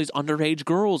out with all these underage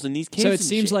girls and these kids. So it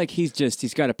seems like he's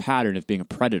got a pattern of being a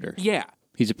predator. Yeah,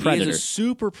 he's a predator. He's a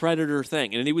super predator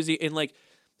thing, and it was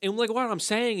and what I'm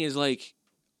saying is like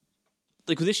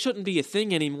this shouldn't be a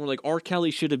thing anymore. Like R.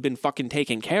 Kelly should have been fucking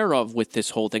taken care of with this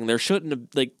whole thing. There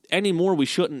shouldn't have anymore. We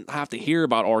shouldn't have to hear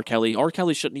about R. Kelly. R.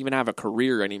 Kelly shouldn't even have a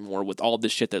career anymore with all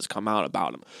this shit that's come out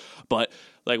about him. But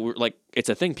it's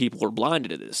a thing. People are blinded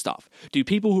to this stuff. Dude,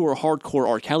 people who are hardcore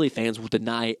R. Kelly fans will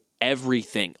deny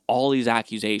everything, all these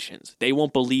accusations. They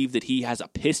won't believe that he has a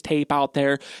piss tape out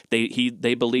there. They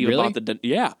believe really? about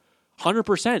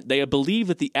 100%. They believe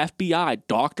that the FBI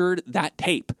doctored that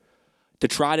tape to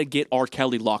try to get R.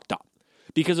 Kelly locked up.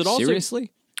 Because it also...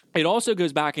 Seriously? It also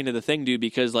goes back into the thing, dude,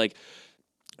 because, like,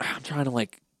 I'm trying to,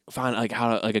 like, find, like,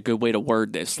 how to, like, a good way to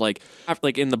word this. Like,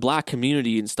 in the black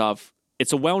community and stuff,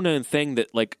 it's a well-known thing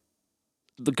that, like,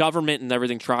 the government and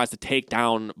everything tries to take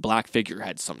down black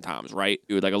figureheads sometimes, right?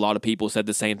 Like, a lot of people said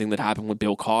the same thing that happened with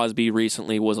Bill Cosby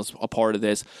recently was a part of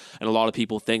this, and a lot of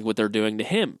people think what they're doing to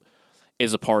him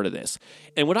is a part of this.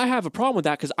 And what I have a problem with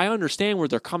that, because I understand where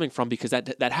they're coming from, because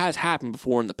that has happened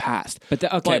before in the past.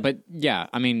 But yeah,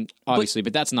 I mean, obviously,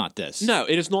 but that's not this. No,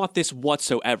 it is not this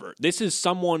whatsoever. This is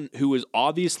someone who is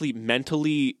obviously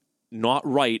mentally not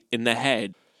right in the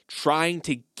head, trying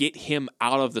to get him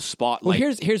out of the spotlight.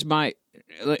 Well, here's my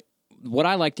what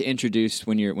I like to introduce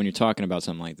when you're talking about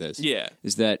something like this. Yeah,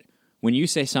 is that when you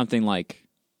say something like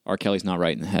R. Kelly's not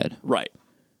right in the head, right?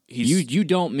 You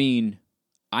don't mean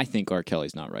I think R.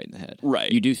 Kelly's not right in the head. Right.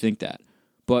 You do think that.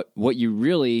 But what you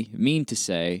really mean to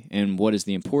say, and what is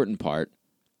the important part,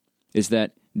 is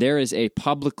that there is a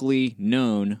publicly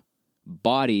known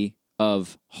body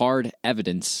of hard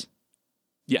evidence.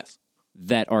 Yes.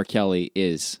 that R. Kelly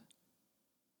is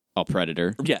a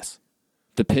predator. Yes.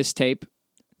 The piss tape,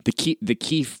 the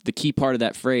key part of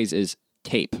that phrase is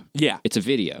tape. Yeah. It's a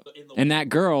video. And that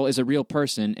girl is a real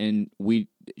person, and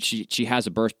she has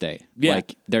a birthday. Yeah.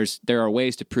 Like there are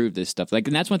ways to prove this stuff. Like,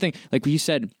 and that's one thing, like you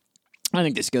said, I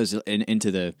think this goes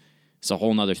into it's a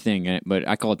whole nother thing, but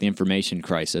I call it the information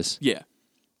crisis. Yeah.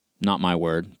 Not my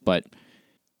word, but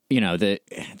the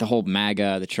whole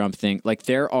MAGA, the Trump thing, like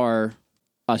there are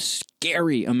a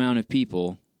scary amount of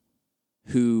people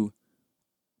who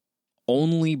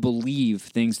only believe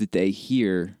things that they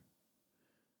hear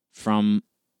from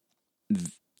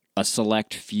a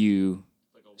select few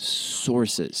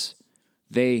sources.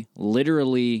 They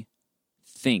literally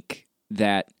think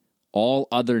that all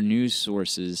other news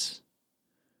sources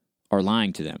are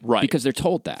lying to them. Right. Because they're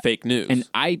told that. Fake news. And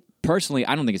I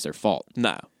don't think it's their fault.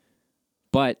 No.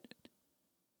 But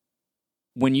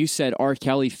when you said R.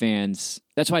 Kelly fans,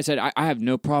 that's why I said I have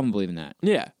no problem believing that.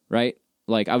 Yeah. Right?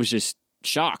 Like, I was just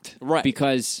shocked. Right.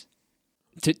 Because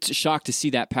shocked to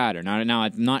see that pattern. Now,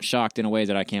 I'm not shocked in a way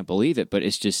that I can't believe it, but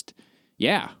it's just,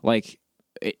 like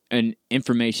an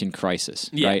information crisis.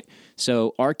 Yeah. Right?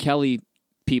 So R. Kelly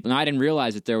people, and I didn't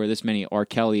realize that there were this many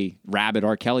rabid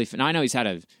R. Kelly fans. Now, I know he's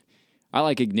had I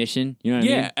like Ignition. You know what I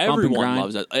mean? Yeah, everyone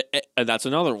loves it. And that's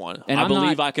another one. And I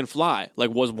Believe I Can Fly,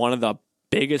 like, was one of the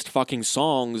biggest fucking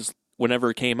songs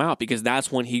whenever it came out, because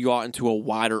that's when he got into a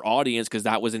wider audience, because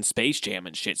that was in Space Jam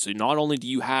and shit. So not only do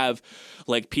you have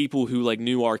like people who like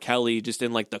knew R. Kelly just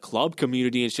in like the club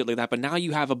community and shit like that, but now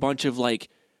you have a bunch of like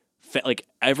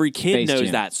every kid Space knows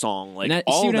Jam. that song. Like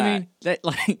all see what that. I mean? That,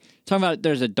 like, talking about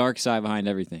there's a dark side behind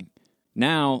everything.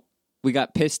 Now we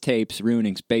got piss tapes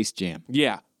ruining Space Jam.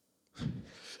 Yeah.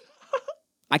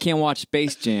 I can't watch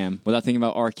Space Jam without thinking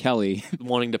about R. Kelly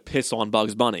Wanting to piss on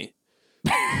Bugs Bunny.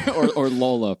 or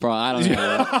Lola. Probably, I don't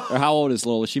know. Or how old is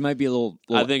Lola? She might be a little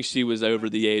I think she was over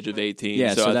the age of 18.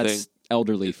 yeah. So I that's think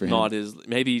elderly for him. not his.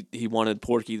 Maybe he wanted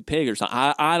Porky the Pig or something.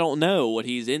 I don't know what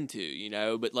he's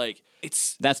into, but like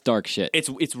That's dark shit.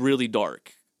 it's really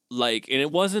dark. Like, and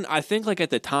it wasn't. I think like at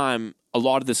the time, a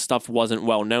lot of this stuff wasn't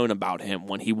well known about him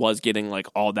when he was getting like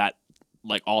all that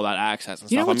access and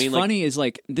stuff. You know what's I mean, funny is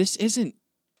like this isn't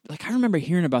like I remember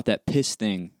hearing about that piss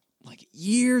thing like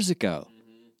years ago.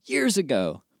 Years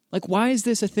ago. Like, why is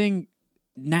this a thing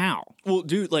now? well,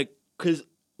 dude, like, because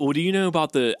do you know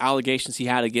about the allegations he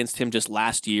had against him just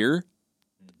last year?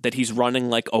 That he's running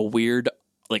like a weird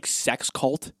like sex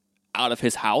cult out of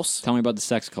his house. Tell me about the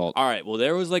sex cult. All right. Well,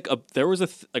 there was a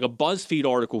BuzzFeed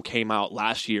article came out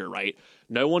last year, right?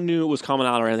 No one knew it was coming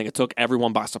out or anything. It took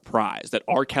everyone by surprise that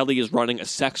R. Kelly is running a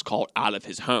sex cult out of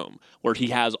his home, where he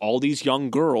has all these young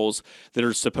girls that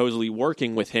are supposedly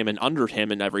working with him and under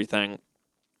him and everything,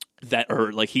 that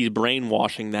are like he's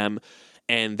brainwashing them,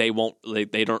 and they're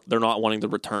not wanting to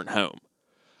return home.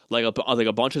 Like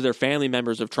a bunch of their family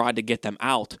members have tried to get them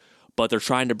out, but they're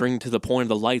trying to bring to the point of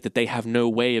the light that they have no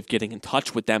way of getting in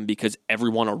touch with them because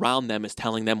everyone around them is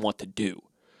telling them what to do.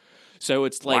 So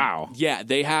it's like, Wow. Yeah,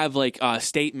 they have like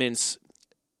statements,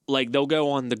 like they'll go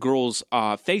on the girls'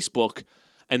 Facebook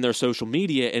and their social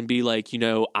media and be like,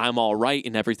 I'm all right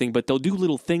and everything, but they'll do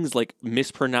little things like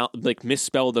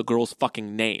misspell the girl's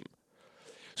fucking name.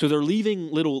 So they're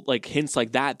leaving little like hints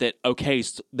like that okay,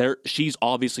 so she's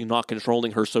obviously not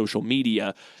controlling her social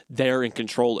media. They're in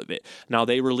control of it. Now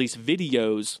they release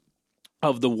videos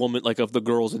of the woman, like of the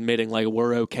girls admitting like,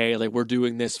 we're okay, like we're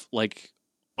doing this like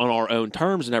on our own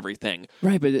terms and everything.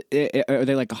 Right, but are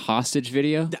they like a hostage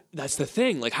video? That's the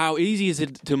thing. Like, how easy is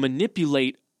it to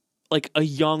manipulate like a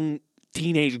young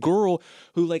teenage girl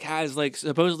who like has like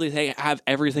supposedly they have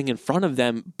everything in front of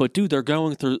them, but dude, they're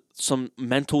going through some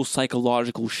mental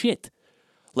psychological shit.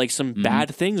 Like some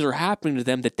bad things are happening to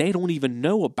them that they don't even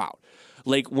know about.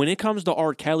 Like when it comes to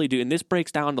R. Kelly, dude, and this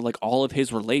breaks down to like all of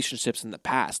his relationships in the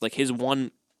past, like his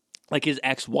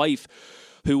ex-wife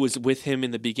who was with him in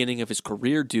the beginning of his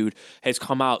career, dude, has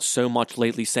come out so much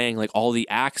lately saying like all the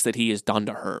acts that he has done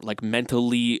to her, like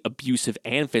mentally abusive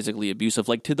and physically abusive,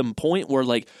 like to the point where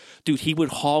like, dude, he would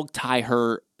hog tie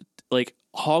her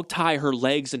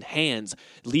legs and hands,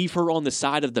 leave her on the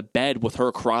side of the bed with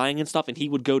her crying and stuff, and he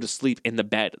would go to sleep in the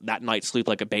bed that night, sleep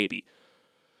like a baby.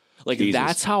 Like, Jesus.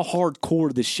 That's how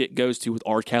hardcore this shit goes to with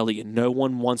R. Kelly, and no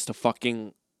one wants to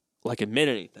fucking like admit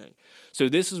anything. So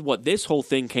this is what this whole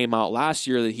thing came out last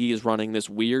year, that he is running this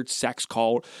weird sex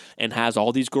cult and has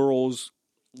all these girls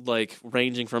like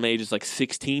ranging from ages like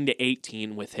 16 to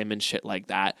 18 with him and shit like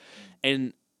that.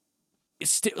 And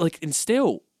it's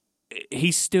still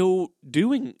he's still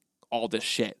doing all this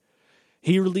shit.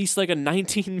 He released like a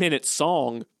 19-minute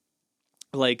song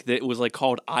like that was like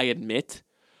called I Admit,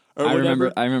 or I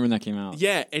whatever. remember when that came out.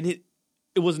 Yeah, and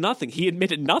it was nothing. He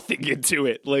admitted nothing into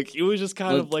it. Like, it was just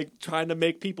kind of like trying to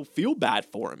make people feel bad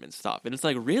for him and stuff. And it's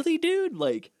like, really, dude?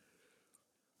 Like,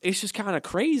 it's just kind of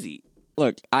crazy.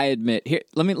 Look, I admit here.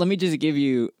 Let me just give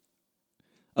you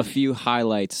a few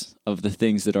highlights of the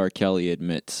things that R. Kelly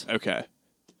admits. Okay.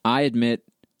 I admit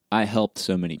I helped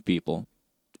so many people.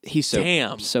 He's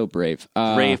so brave.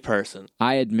 Brave person.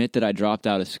 I admit that I dropped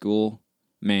out of school.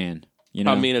 Man, you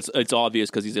know. I mean, it's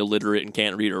obvious because he's illiterate and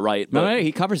can't read or write. But... No,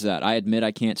 he covers that. I admit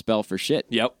I can't spell for shit.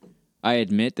 Yep. I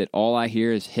admit that all I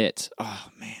hear is hits. Oh,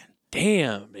 man.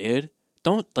 Damn, dude.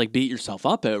 Don't, like, beat yourself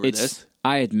up over this.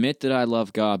 I admit that I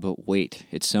love God, but wait.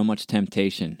 It's so much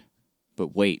temptation.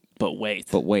 But wait. But wait.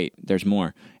 There's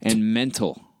more. And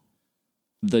mental.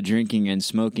 The drinking and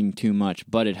smoking too much,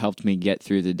 but it helped me get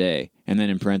through the day. And then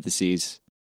in parentheses.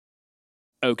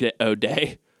 Okay.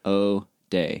 O'Day.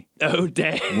 O'Day.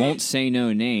 O'Day. Won't say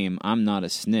no name. I'm not a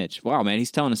snitch. Wow, man.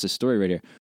 He's telling us a story right here.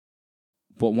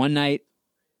 But one night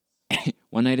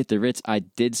at the Ritz, I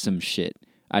did some shit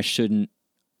I shouldn't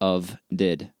have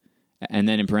did. And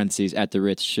then in parentheses, at the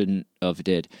Ritz, shouldn't have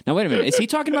did. Now, wait a minute. Is he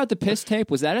talking about the piss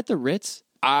tape? Was that at the Ritz?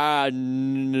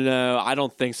 No, I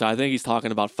don't think so. I think he's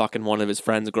talking about fucking one of his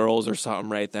friend's girls or something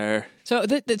right there. So,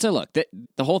 look,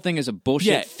 the whole thing is a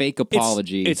bullshit fake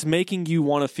apology. It's making you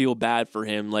want to feel bad for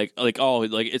him. Like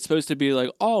it's supposed to be like,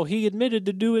 oh, he admitted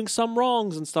to doing some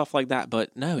wrongs and stuff like that.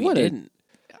 But no, he didn't.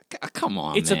 Come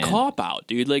on, it's man. a cop-out,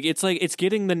 dude. Like, it's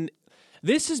getting the...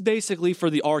 This is basically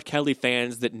for the R. Kelly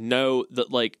fans that know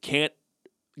that, like, can't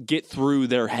get through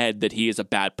their head that he is a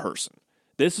bad person.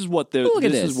 This is what they're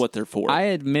for. I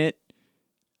admit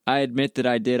that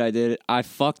I did it. I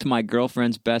fucked my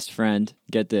girlfriend's best friend.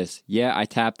 Get this. Yeah, I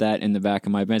tapped that in the back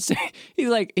of my Benz. He's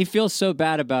like, he feels so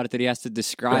bad about it that he has to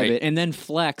describe it and then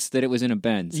flex that it was in a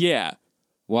Benz. Yeah.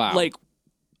 Wow. Like,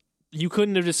 you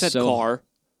couldn't have just said car.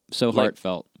 So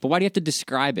heartfelt. But why do you have to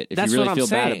describe it if you really feel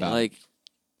bad about it?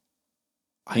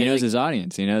 He knows his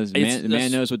audience. He knows the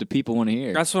man knows what the people want to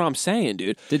hear. That's what I'm saying,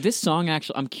 dude. Did this song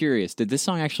actually? I'm curious. Did this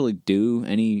song actually do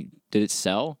any? Did it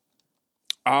sell?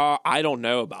 I don't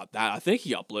know about that. I think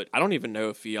he uploaded. I don't even know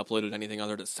if he uploaded anything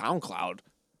other than SoundCloud.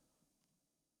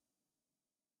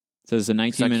 So it's a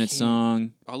 19-minute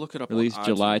song. I'll look it up. Released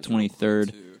July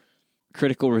 23rd.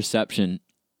 Critical reception.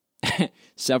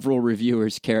 Several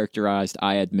reviewers characterized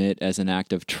I Admit as an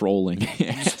act of trolling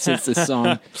since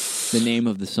the name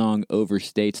of the song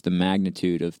overstates the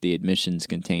magnitude of the admissions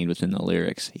contained within the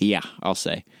lyrics. Yeah, I'll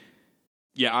say.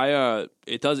 Yeah,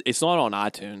 it's not on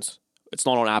iTunes. It's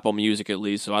not on Apple Music at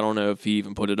least, so I don't know if he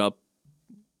even put it up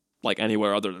like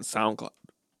anywhere other than SoundCloud.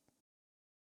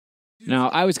 Now,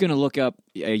 I was going to look up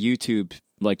a YouTube,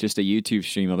 like just a YouTube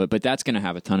stream of it, but that's going to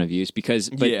have a ton of views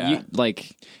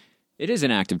it is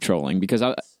an act of trolling because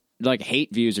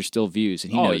hate views are still views,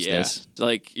 and he knows this.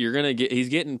 Like he's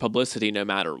getting publicity no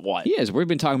matter what. He is. We've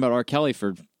been talking about R. Kelly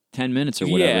for 10 minutes or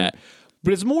whatever. Yeah,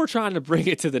 but it's more trying to bring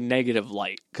it to the negative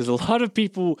light because a lot of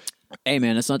people. Hey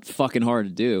man, it's not fucking hard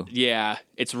to do. Yeah,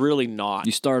 it's really not.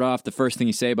 You start off, the first thing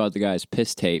you say about the guy is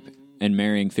piss tape and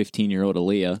marrying 15-year-old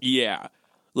Aaliyah. Yeah,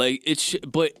 like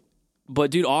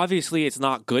but dude, obviously it's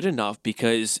not good enough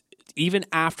because. Even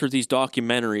after these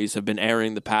documentaries have been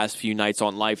airing the past few nights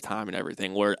on Lifetime and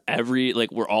everything, where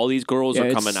all these girls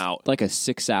are coming out, like a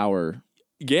 6-hour.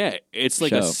 Yeah, it's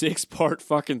like a 6-part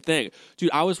fucking thing, dude.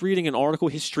 I was reading an article;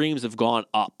 his streams have gone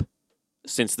up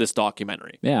since this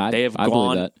documentary. Yeah, they have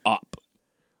gone up.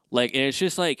 Like, and it's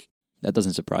just like that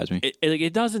doesn't surprise me.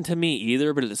 It doesn't to me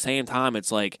either. But at the same time,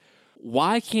 it's like,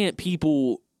 why can't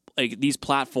people like these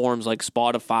platforms like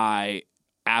Spotify?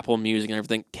 Apple Music and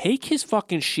everything, take his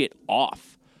fucking shit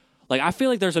off. Like, I feel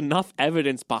like there's enough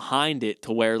evidence behind it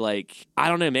to where, like, I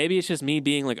don't know, maybe it's just me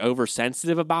being, like,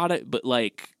 oversensitive about it, but,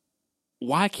 like,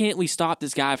 why can't we stop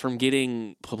this guy from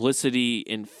getting publicity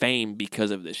and fame because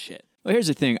of this shit? Well, here's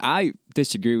the thing. I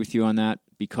disagree with you on that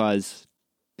because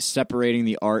separating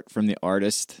the art from the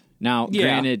artist. Now,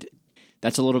 granted,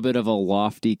 that's a little bit of a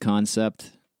lofty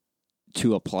concept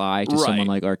to apply to someone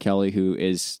like R. Kelly who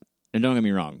is... And don't get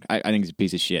me wrong, I think he's a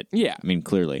piece of shit. Yeah. I mean,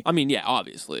 clearly. I mean, yeah,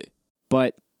 obviously.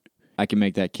 But I can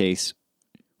make that case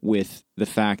with the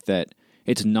fact that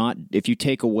it's not, if you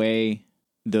take away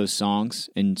those songs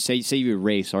and say you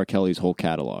erase R. Kelly's whole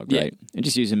catalog, right? And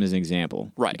just use him as an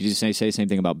example. Right. You just say the same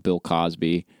thing about Bill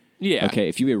Cosby. Yeah. Okay,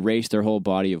 if you erase their whole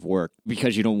body of work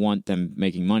because you don't want them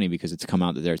making money because it's come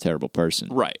out that they're a terrible person.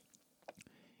 Right.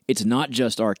 It's not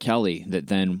just R. Kelly that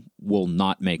then will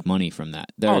not make money from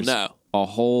that. There's a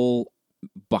whole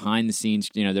behind the scenes,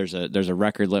 there's a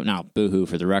record label. Now, boohoo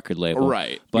for the record label.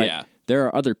 Right. But there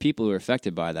are other people who are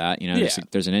affected by that. You know,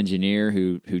 there's an engineer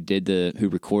who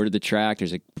recorded the track.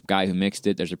 There's a guy who mixed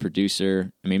it. There's a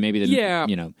producer. I mean, maybe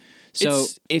you know. So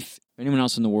if anyone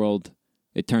else in the world,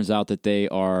 it turns out that they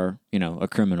are, you know, a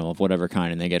criminal of whatever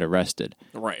kind, and they get arrested,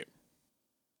 right?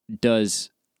 Does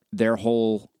their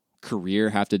whole career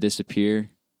have to disappear?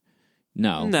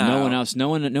 No. No one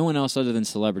else other than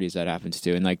celebrities that happens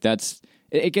to, and like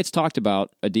it gets talked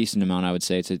about a decent amount. I would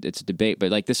say it's a debate,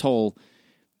 but like this whole,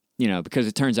 you know, because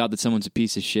it turns out that someone's a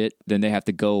piece of shit, then they have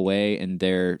to go away, and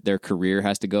their career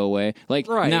has to go away. Like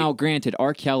now, granted,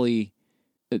 R. Kelly,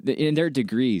 and there are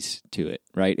degrees to it,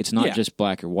 right? It's not just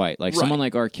black or white. Like someone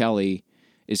like R. Kelly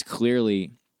is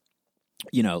clearly,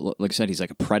 you know, like I said, he's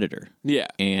like a predator. Yeah,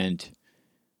 and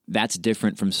that's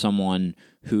different from someone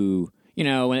who, you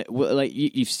know, like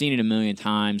you've seen it a million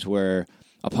times where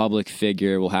a public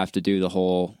figure will have to do the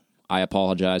whole, I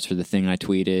apologize for the thing I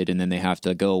tweeted, and then they have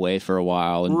to go away for a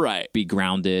while and be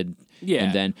grounded. Yeah.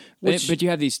 And then, but you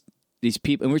have these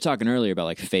people, and we were talking earlier about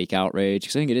like fake outrage,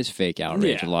 because I think it is fake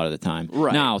outrage a lot of the time.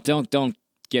 Right. Now, don't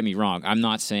get me wrong. I'm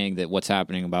not saying that what's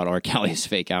happening about R. Kelly is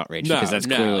fake outrage, because that's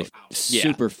clearly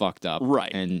super fucked up.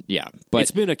 Right. And but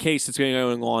it's been a case that's been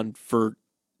going on for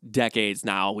decades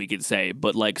now, we could say,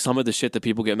 but like some of the shit that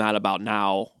people get mad about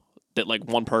now, that like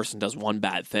one person does one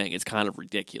bad thing, it's kind of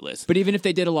ridiculous. But even if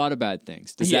they did a lot of bad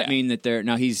things, does that mean that they're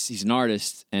now he's an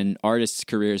artist, and artists'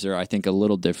 careers are, I think, a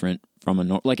little different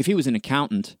from like if he was an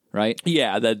accountant, right?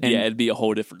 Yeah, it'd be a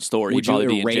whole different story. He'd probably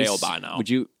be in jail by now. Would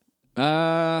you?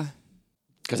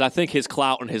 Because I think his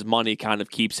clout and his money kind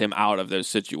of keeps him out of those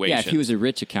situations. Yeah, if he was a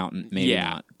rich accountant, maybe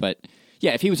not. But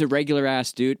yeah, if he was a regular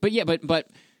ass dude, but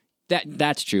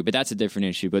that's true. But that's a different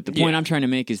issue. But the point I'm trying to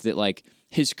make is that like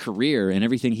his career and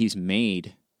everything he's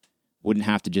made wouldn't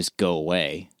have to just go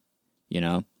away, you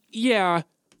know? Yeah,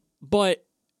 but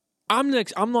I'm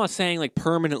not saying like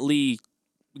permanently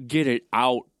get it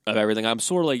out of everything. I'm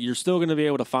sort of like, you're still going to be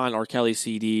able to find R. Kelly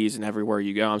CDs and everywhere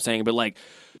you go. I'm saying, but like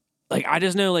I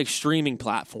just know like streaming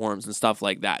platforms and stuff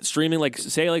like that. Streaming, like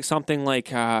say like something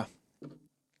like I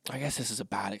guess this is a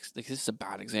bad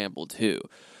example too,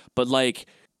 but like.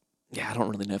 Yeah, I don't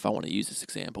really know if I want to use this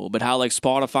example, but how like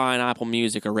Spotify and Apple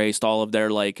Music erased all of their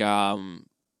like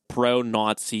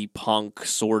pro-Nazi punk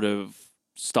sort of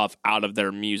stuff out of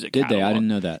their music catalog. Did they? I didn't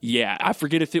know that. Yeah, I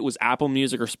forget if it was Apple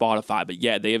Music or Spotify, but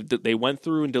yeah, they went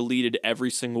through and deleted every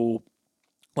single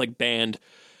like band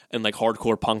and like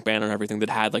hardcore punk band and everything that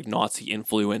had like Nazi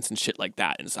influence and shit like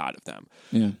that inside of them.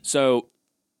 Yeah. So,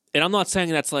 and I'm not saying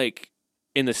that's like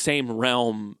in the same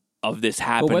realm of this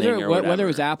happening, whether it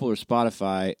was Apple or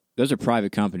Spotify, those are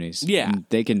private companies. Yeah. And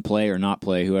they can play or not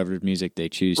play whoever music they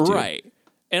choose to. Right.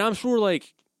 And I'm sure,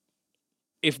 like,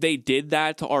 if they did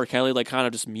that to R. Kelly, like, kind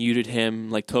of just muted him,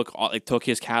 like, took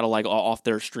his catalog off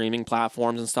their streaming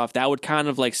platforms and stuff, that would kind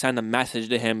of, like, send a message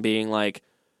to him being like,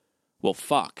 well,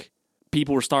 fuck.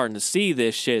 People are starting to see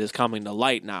this shit is coming to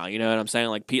light now. You know what I'm saying?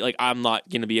 Like, I'm not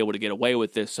going to be able to get away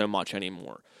with this so much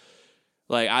anymore.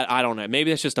 Like, I don't know.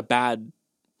 Maybe that's just a bad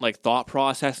like thought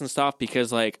process and stuff,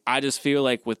 because like I just feel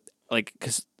like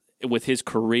with his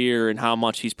career and how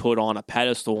much he's put on a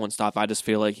pedestal and stuff, I just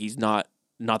feel like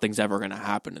nothing's ever going to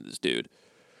happen to this dude.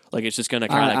 Like it's just going to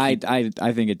kind of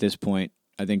I think at this point,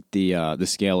 I think the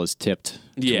scale is tipped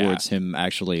towards him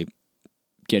actually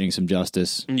getting some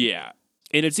justice. Yeah.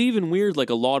 And it's even weird,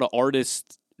 like a lot of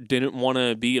artists didn't want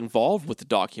to be involved with the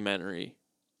documentary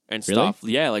and stuff.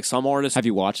 Really? Yeah, like some artists. Have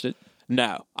you watched it?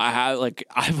 No, I have. Like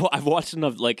I've watched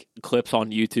enough like clips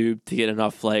on YouTube to get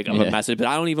enough like of a message, but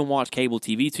I don't even watch cable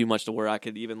TV too much to where I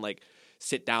could even like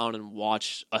sit down and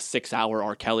watch a 6-hour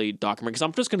R. Kelly documentary, because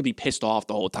I'm just going to be pissed off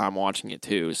the whole time watching it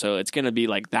too. So it's going to be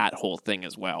like that whole thing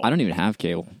as well. I don't even have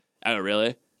cable. Oh,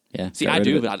 really? Yeah. See, I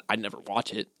do, but I never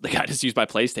watch it. Like I just use my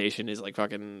PlayStation is like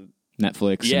fucking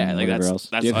Netflix. Yeah, and like else.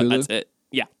 That's it.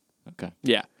 Yeah. Okay.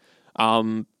 Yeah.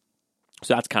 So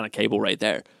that's kind of cable right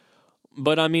there.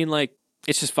 But I mean, like,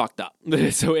 it's just fucked up.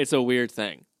 So it's a weird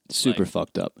thing. Super like,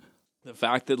 fucked up. The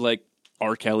fact that like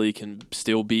R. Kelly can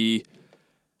still be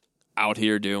out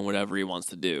here doing whatever he wants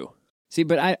to do. See,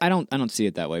 but I don't see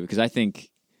it that way, because I think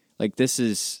like this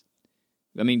is,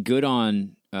 I mean, good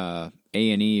on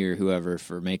A&E or whoever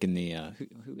for making the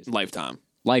who is it?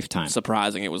 Lifetime.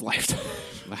 Surprising it was Lifetime.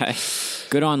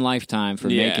 Good on Lifetime for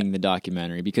making the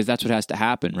documentary, because that's what has to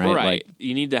happen, right? Right. Like,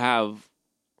 you need to have.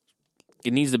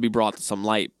 It needs to be brought to some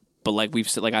light. But like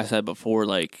I said before,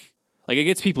 like it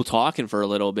gets people talking for a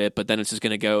little bit, but then it's just going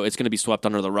to go. It's going to be swept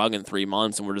under the rug in 3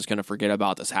 months, and we're just going to forget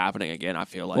about this happening again. I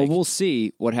feel like. Well, we'll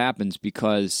see what happens,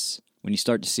 because when you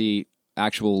start to see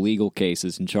actual legal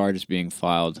cases and charges being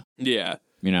filed, yeah,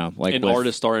 You know, like and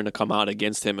artists starting to come out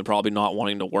against him and probably not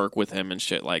wanting to work with him and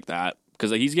shit like that.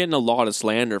 Because he's getting a lot of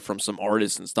slander from some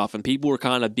artists and stuff, and people were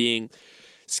kind of being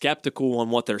skeptical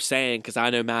on what they're saying. Because I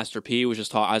know Master P was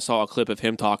just I saw a clip of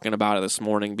him talking about it this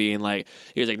morning, being like,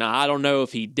 he was like, "Nah, I don't know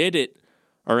if he did it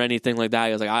or anything like that."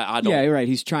 He was like, I don't. Yeah, you're right.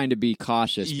 He's trying to be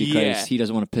cautious because he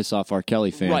doesn't want to piss off R.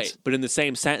 Kelly fans. Right. But in the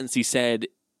same sentence, he said,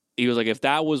 he was like, if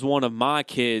that was one of my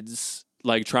kids,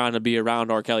 like, trying to be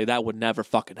around R. Kelly, that would never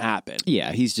fucking happen.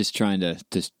 Yeah, he's just trying to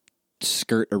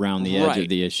skirt around the edge of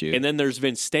the issue. And then there's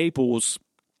Vince Staples,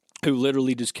 who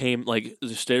literally just came, like,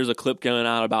 there's a clip going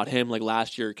out about him, like,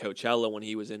 last year at Coachella when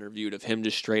he was interviewed, of him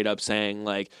just straight up saying,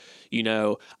 like, you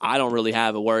know, I don't really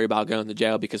have a worry about going to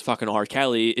jail because fucking R.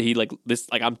 Kelly, he, like, this,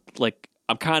 like,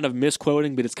 I'm kind of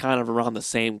misquoting, but it's kind of around the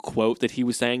same quote that he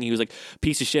was saying. He was like,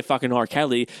 piece of shit fucking R.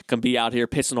 Kelly can be out here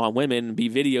pissing on women and be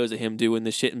videos of him doing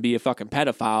this shit and be a fucking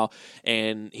pedophile,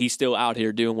 and he's still out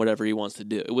here doing whatever he wants to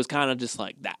do. It was kind of just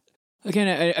like that.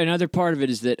 Again, another part of it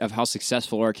is that of how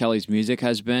successful R. Kelly's music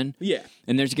has been. Yeah.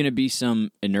 And there's going to be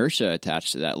some inertia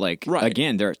attached to that. Like,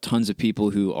 again, there are tons of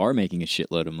people who are making a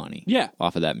shitload of money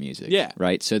off of that music. Yeah.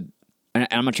 Right? So, and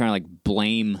I'm not trying to, like,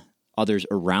 blame others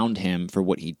around him for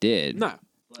what he did. No.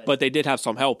 But they did have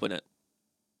some help in it.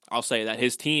 I'll say that.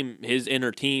 His team, his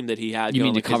inner team that he had. You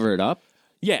mean to cover it up?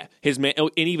 Yeah,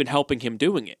 and even helping him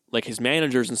doing it. Like, his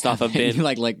managers and stuff have been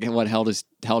like what held his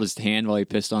hand while he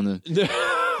pissed on the.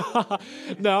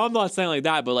 No, I'm not saying like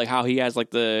that, but like how he has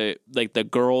like the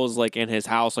girls like in his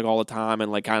house like all the time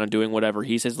and like kind of doing whatever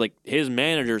he says. Like, his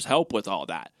managers help with all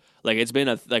that. Like, it's been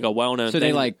a well-known. So thing.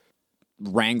 They like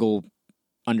wrangle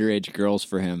underage girls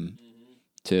for him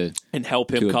and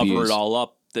help him cover it all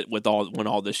up when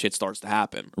all this shit starts to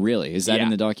happen. Really? Is that in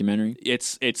the documentary?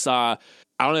 It's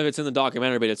I don't know if it's in the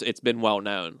documentary, but it's been well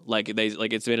known. Like,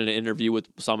 it's been in an interview with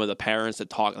some of the parents that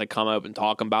come up and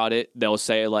talk about it. They'll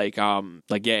say yeah,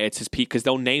 it's his peak, because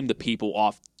they'll name the people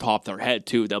off top of their head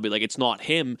too. They'll be like, it's not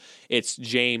him, it's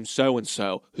James so and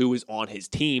so who is on his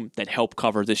team that helped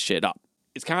cover this shit up.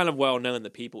 It's kind of well known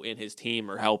that people in his team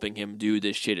are helping him do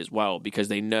this shit as well, because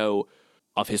they know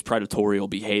of his predatorial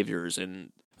behaviors.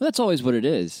 And well, that's always what it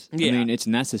is. Yeah. I mean, it's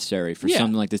necessary for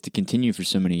something like this to continue for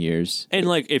so many years. And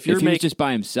like, if he was just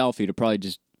by himself, he'd have probably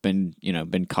just been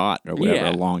caught or whatever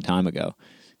a long time ago.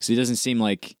 Because he doesn't seem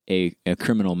like a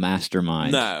criminal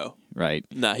mastermind. No, right?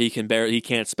 No, he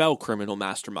can't spell criminal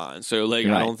mastermind. So like,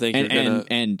 I don't think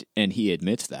and he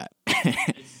admits that.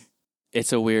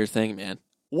 It's a weird thing, man.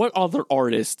 What other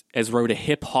artist has wrote a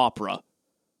hip opera?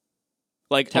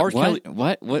 Like, R. Kelly.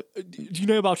 What? Do you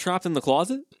know about Trapped in the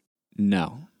Closet?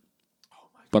 No.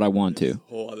 But I want to.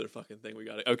 Whole other fucking thing we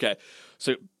got it. Okay.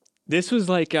 So this was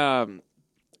like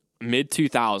mid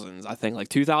 2000s, I think, like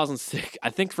 2006. I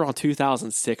think around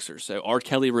 2006 or so, R.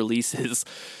 Kelly releases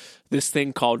this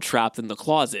thing called Trapped in the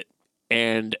Closet.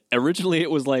 And originally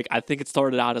it was like, I think it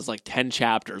started out as like 10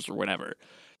 chapters or whatever.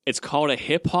 It's called a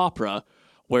hip opera,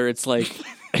 where it's like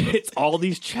it's all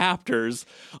these chapters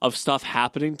of stuff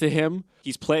happening to him.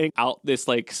 He's playing out this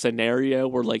like scenario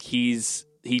where like he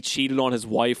cheated on his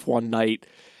wife one night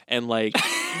and like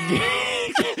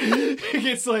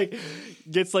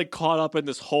gets caught up in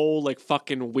this whole like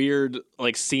fucking weird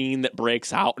like scene that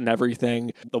breaks out and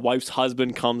everything. The wife's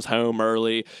husband comes home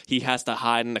early. He has to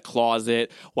hide in the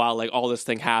closet while like all this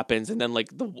thing happens, and then like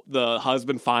the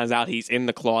husband finds out he's in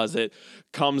the closet,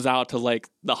 comes out to like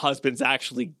the husband's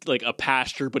actually like a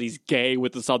pastor, but he's gay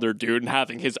with this other dude and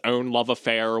having his own love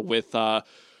affair with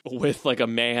like a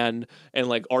man, and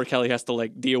like R. Kelly has to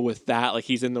like deal with that. Like,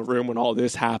 he's in the room when all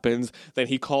this happens. Then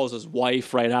he calls his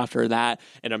wife right after that,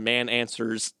 and a man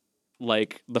answers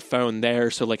like the phone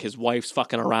there. So like his wife's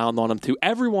fucking around on him too.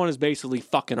 Everyone is basically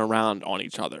fucking around on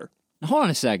each other. Hold on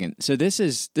a second. So this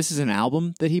is an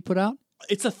album that he put out?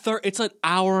 It's it's an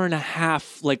hour and a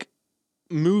half like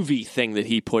movie thing that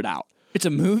he put out. It's a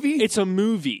movie? It's a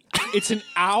movie. It's an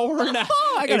hour and a half.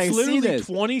 I gotta it's literally see this.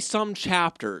 20-some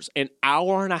chapters, an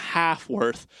hour and a half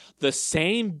worth, the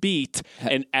same beat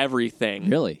and everything.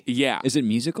 Really? Yeah. Is it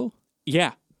musical?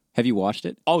 Yeah. Have you watched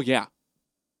it? Oh, yeah.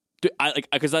 Dude, I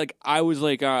was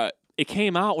like, it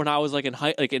came out when I was like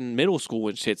in middle school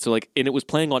and shit. So like, and it was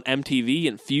playing on MTV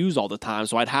and Fuse all the time.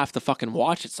 So I'd have to fucking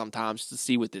watch it sometimes to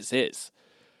see what this is.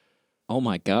 Oh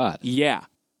my God. Yeah.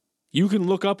 You can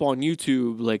look up on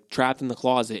YouTube, like, Trapped in the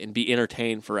Closet and be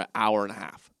entertained for an hour and a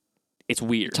half. It's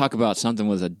weird. Talk about something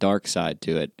with a dark side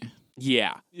to it.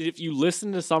 Yeah. If you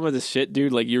listen to some of this shit,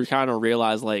 dude, like, you're kind of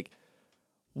realize, like,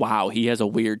 wow, he has a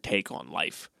weird take on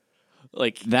life.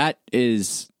 Like, that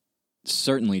is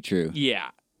certainly true. Yeah.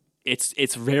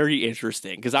 it's very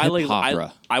interesting because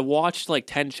I watched like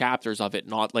 10 chapters of it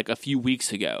not like a few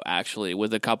weeks ago actually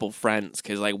with a couple friends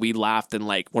because like we laughed and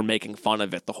like we're making fun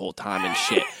of it the whole time and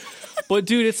shit. But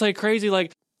dude, it's like crazy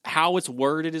like how it's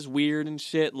worded is weird and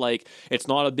shit. Like it's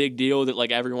not a big deal that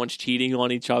like everyone's cheating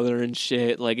on each other and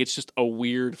shit. Like it's just a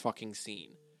weird fucking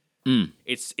scene.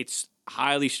 It's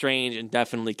highly strange and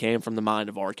definitely came from the mind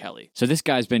of R. Kelly. So this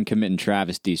guy's been committing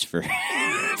travesties for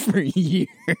for years.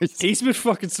 He's been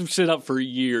fucking some shit up for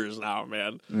years now,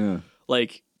 man. Yeah.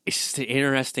 Like, it's just an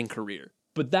interesting career.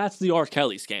 But that's the R.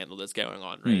 Kelly scandal that's going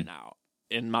on right now.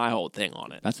 And my whole thing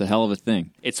on it. That's a hell of a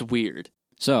thing. It's weird.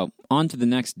 So, on to the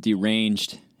next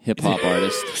deranged hip-hop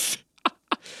artist.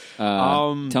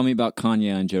 Tell me about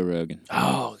Kanye and Joe Rogan.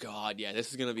 Oh, God, yeah.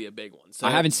 This is going to be a big one. So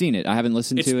I haven't seen it. I haven't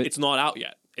listened to it. It's not out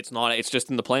yet. It's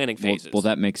just in the planning phases. Well,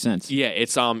 that makes sense. Yeah,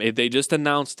 it's they just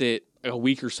announced it a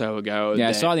week or so ago. Yeah,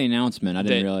 I saw the announcement. I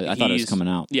didn't realize. I thought it was coming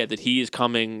out. Yeah, that he is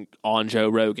coming on Joe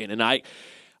Rogan, and I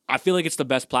feel like it's the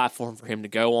best platform for him to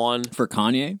go on. For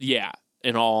Kanye? Yeah,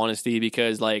 in all honesty,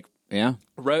 because like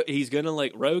he's gonna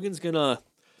like Rogan's gonna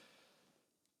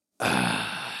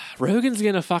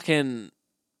fucking.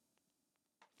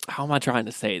 How am I trying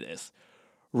to say this?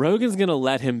 Rogan's gonna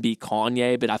let him be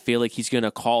Kanye, but I feel like he's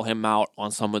gonna call him out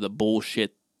on some of the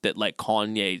bullshit that like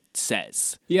Kanye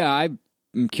says. Yeah,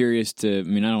 I'm curious to. I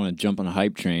mean, I don't want to jump on a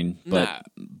hype train, but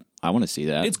I want to see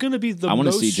that. It's gonna be the I want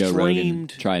to most see Joe Rogan streamed.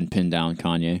 try and pin down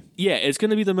Kanye. Yeah, it's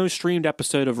gonna be the most streamed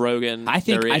episode of Rogan. I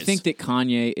think that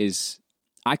Kanye is.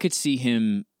 I could see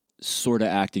him sort of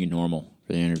acting normal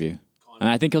for the interview, and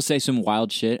I think he'll say some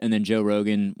wild shit, and then Joe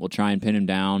Rogan will try and pin him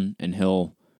down, and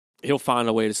he'll find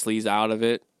a way to sleaze out of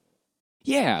it.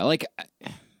 Yeah, like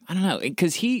I don't know,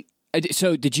 because he.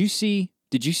 So did you see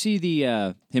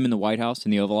the him in the White House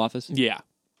in the Oval Office? Yeah.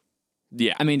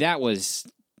 I mean, that was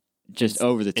just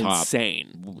over the top,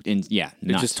 insane.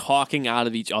 Nuts. Just talking out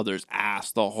of each other's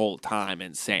ass the whole time,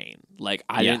 insane. Like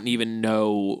I didn't even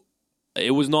know.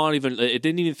 It was not even. It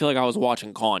didn't even feel like I was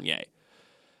watching Kanye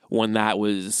when that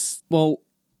was. Well,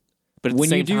 but at the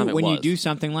same time, when you do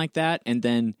something like that, and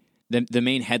then the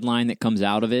main headline that comes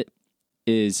out of it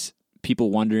is people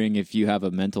wondering if you have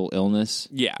a mental illness.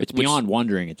 Yeah. It's beyond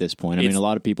wondering at this point. I mean, a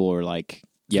lot of people are like,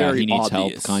 yeah, he needs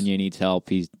help. Kanye needs help.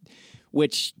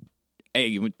 Which, hey,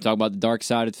 you talk about the dark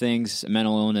side of things.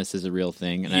 Mental illness is a real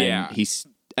thing. And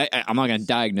I'm not going to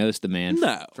diagnose the man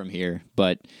from here,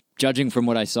 but judging from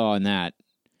what I saw in that,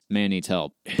 man needs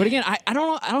help. But again, I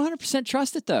don't 100%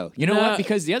 trust it though. You know what?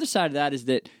 Because the other side of that is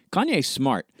that Kanye's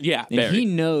smart. Yeah. And he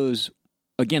knows,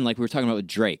 again, like we were talking about with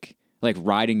Drake, like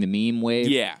riding the meme wave.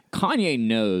 Yeah. Kanye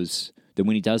knows that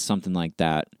when he does something like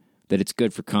that it's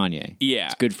good for Kanye. Yeah.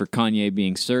 It's good for Kanye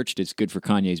being searched. It's good for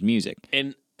Kanye's music.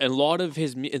 And a lot of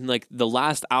his, and like the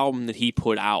last album that he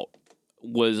put out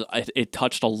it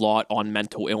touched a lot on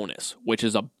mental illness, which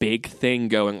is a big thing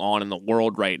going on in the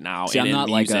world right now. See, I'm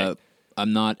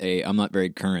not very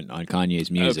current on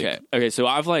Kanye's music. Okay. So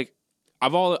I've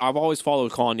always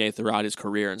followed Kanye throughout his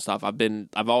career and stuff.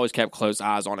 I've always kept close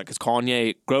eyes on it because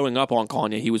Kanye, growing up on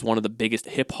Kanye, he was one of the biggest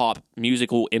hip hop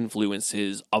musical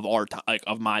influences of our time, like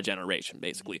of my generation,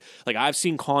 basically. Like I've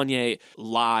seen Kanye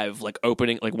live, like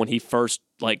opening, like when he first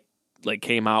like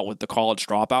came out with the College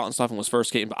Dropout and stuff and was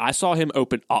first getting. I saw him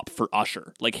open up for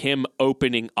Usher, like him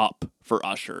opening up for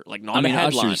Usher, like not a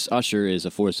headline. Usher is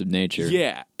a force of nature.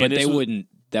 Yeah, but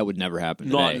that would never happen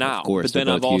today. Not now. Of course, but then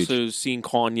I've also seen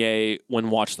Kanye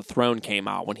when Watch the Throne came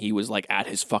out, when he was like at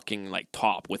his fucking like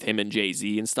top with him and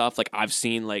Jay-Z and stuff. Like I've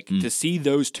seen like to see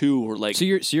those two were like. So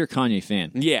you're a Kanye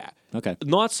fan? Yeah. Okay.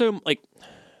 Not so like.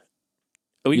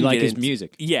 You like his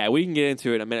music? Yeah, we can get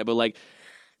into it in a minute, but like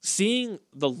seeing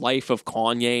the life of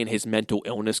Kanye and his mental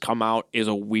illness come out is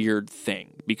a weird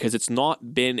thing because it's not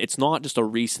just a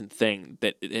recent thing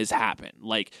that has happened.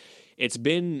 Like. It's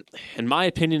been, in my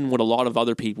opinion, what a lot of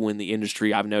other people in the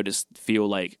industry I've noticed feel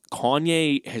like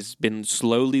Kanye has been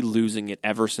slowly losing it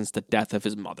ever since the death of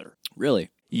his mother. Really?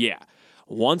 Yeah.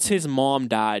 Once his mom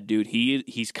died, dude,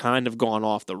 he's kind of gone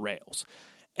off the rails.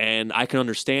 And I can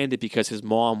understand it because his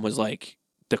mom was like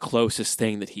the closest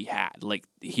thing that he had. Like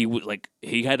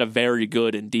he had a very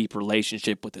good and deep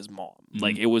relationship with his mom. Mm-hmm.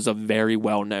 Like it was a very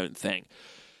well-known thing.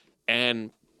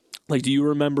 And like, do you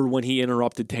remember when he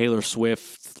interrupted Taylor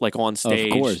Swift like on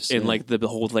stage? Of course, and like the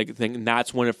whole like thing, and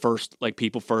that's when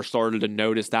people first started to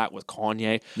notice that with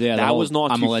Kanye. Yeah, that was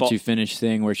not. I'm gonna let you finish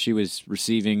thing where she was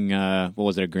receiving what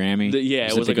was it, a Grammy?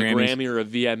 It was like a Grammy or a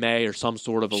VMA or some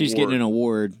sort of. She's award. Getting an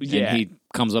award, and he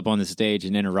comes up on the stage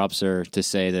and interrupts her to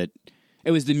say that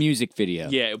it was the music video.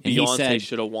 Yeah, Beyonce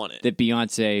should have won it. That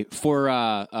Beyonce for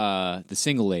the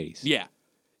single ladies. Yeah.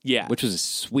 Yeah. which was a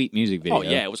sweet music video. Oh,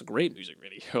 yeah, it was a great music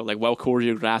video. Like, well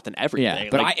choreographed and everything. Yeah,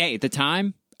 but like, at the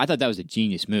time, I thought that was a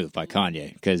genius move by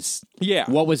Kanye because yeah.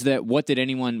 what was that? What does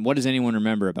anyone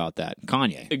remember about that?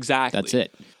 Kanye. Exactly. That's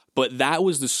it. But that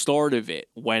was the start of it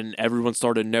when everyone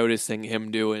started noticing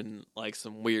him doing like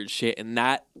some weird shit.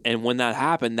 And when that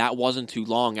happened, that wasn't too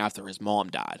long after his mom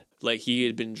died. Like he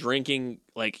had been drinking,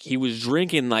 like he was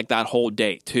drinking like that whole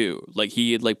day too. Like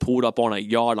he had like pulled up on a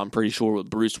yacht, I'm pretty sure, with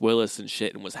Bruce Willis and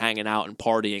shit, and was hanging out and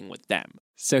partying with them.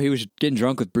 So he was getting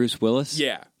drunk with Bruce Willis?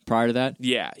 Yeah. Prior to that?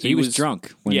 Yeah. So he was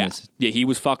drunk when this. Yeah, he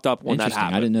was fucked up when that Interesting.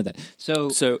 happened. I didn't know that.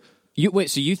 So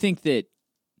you think that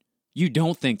you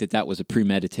don't think that that was a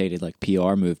premeditated like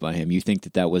PR move by him? You think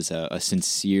that that was a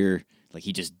sincere, like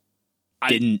he just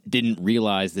didn't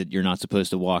realize that you're not supposed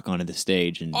to walk onto the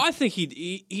stage? And I think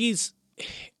he's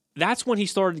that's when he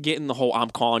started getting the whole "I'm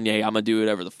Kanye, I'm gonna do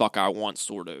whatever the fuck I want"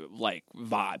 sort of like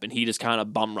vibe, and he just kind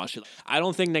of bum rushed it. I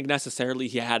don't think like necessarily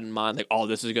he had in mind like, oh,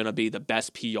 this is gonna be the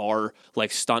best PR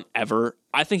like stunt ever.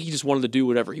 I think he just wanted to do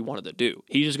whatever he wanted to do.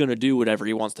 He's just gonna do whatever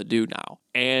he wants to do now,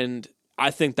 and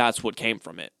I think that's what came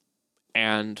from it.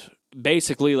 And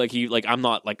basically, like I'm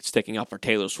not like sticking up for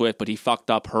Taylor Swift, but he fucked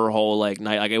up her whole like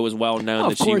night. Like it was well known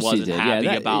that she wasn't happy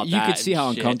about that. You could see how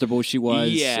uncomfortable she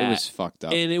was. Yeah, it was fucked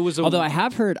up. And it was. Although I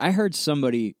heard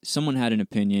someone had an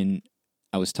opinion.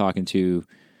 I was talking to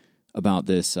about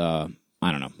this. I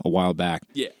don't know, a while back.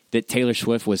 Yeah, that Taylor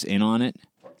Swift was in on it.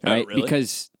 Right, oh, really?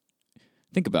 Because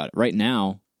think about it. Right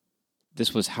now,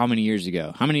 this was how many years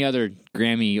ago? How many other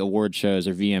Grammy award shows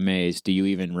or VMAs do you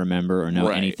even remember or know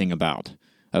anything about?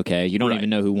 Okay, you don't even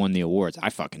know who won the awards. I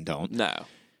fucking don't. No.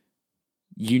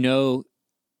 You know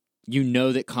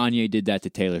that Kanye did that to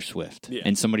Taylor Swift,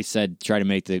 and somebody said try to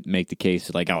make the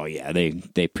case like, oh yeah,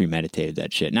 they premeditated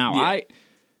that shit. Now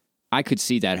I could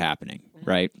see that happening,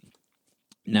 right?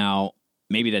 Now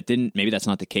maybe that's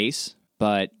not the case,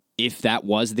 but if that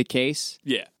was the case,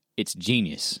 it's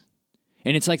genius.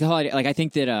 And it's like the whole idea, like I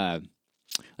think that,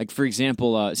 like for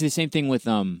example, it's the same thing with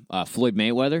Floyd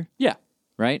Mayweather. Yeah.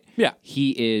 Right. Yeah.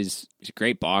 He's a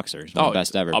great boxer. He's one of the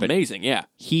best ever. Amazing. Yeah.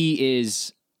 He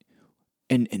is,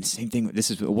 and same thing. This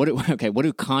is what do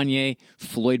Kanye,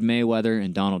 Floyd Mayweather,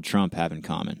 and Donald Trump have in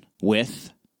common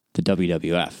with the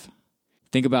WWF?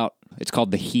 Think about it's called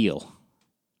the heel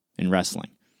in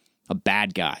wrestling, a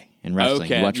bad guy in wrestling.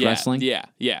 Okay. You watch wrestling? Yeah.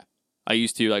 Yeah. I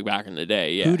used to like back in the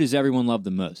day. Yeah. Who does everyone love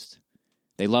the most?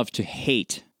 They love to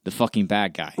hate the fucking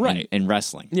bad guy in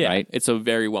wrestling, right? It's a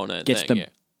very well-known Gets thing. the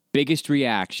biggest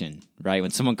reaction, right? When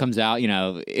someone comes out,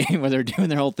 when they're doing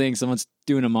their whole thing, someone's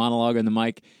doing a monologue on the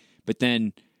mic, but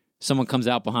then someone comes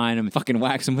out behind them and fucking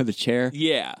whacks them with a chair.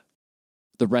 Yeah.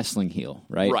 The wrestling heel,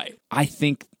 right? Right. I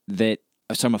think that,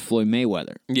 I'm talking about Floyd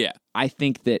Mayweather. Yeah. I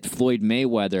think that Floyd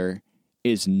Mayweather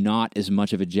is not as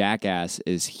much of a jackass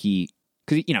as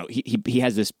because he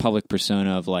has this public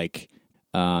persona of like,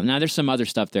 now there's some other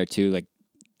stuff there too, like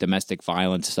domestic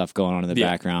violence stuff going on in the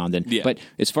background, but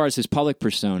as far as his public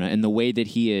persona and the way that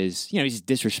he is, he's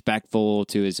disrespectful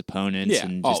to his opponents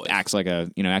and just acts like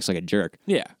a jerk.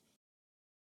 Yeah,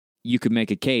 you could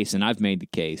make a case, and I've made the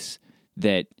case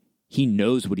that he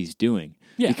knows what he's doing.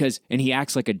 Yeah, and he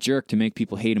acts like a jerk to make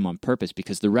people hate him on purpose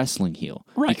because the wrestling heel.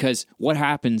 Right. Because what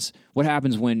happens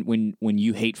when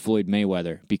you hate Floyd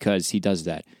Mayweather because he does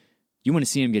that? You want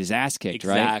to see him get his ass kicked,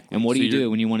 right? And what do you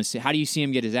do when you want to see? How do you see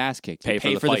him get his ass kicked? Pay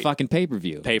for the fucking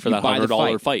pay-per-view. Pay for the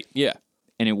 $100 fight. Yeah.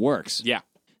 And it works. Yeah.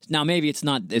 Now, maybe it's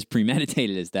not as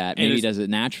premeditated as that. Maybe he does it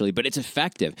naturally, but it's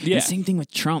effective. Yeah. And same thing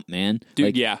with Trump, man.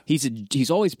 Dude, He's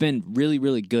always been really,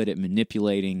 really good at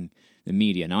manipulating the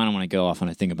media. Now, I don't want to go off on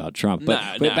a thing about Trump,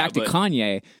 but back to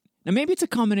Kanye. Now, maybe it's a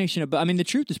combination of, the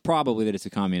truth is probably that it's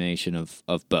a combination of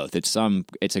both. It's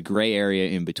a gray area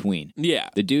in between. Yeah.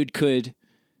 The dude could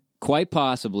quite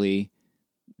possibly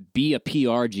be a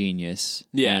PR genius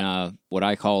and what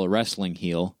I call a wrestling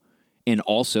heel, and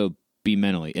also be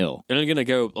mentally ill. And I'm gonna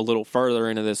go a little further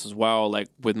into this as well, like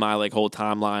with my like whole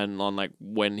timeline on like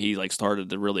when he like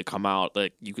started to really come out.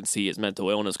 Like you can see his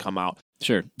mental illness come out.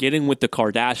 Sure, getting with the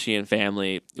Kardashian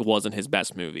family wasn't his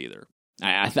best move either.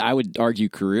 I would argue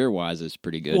career-wise is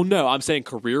pretty good. Well, no, I'm saying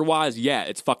career-wise, yeah,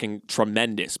 it's fucking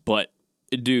tremendous. But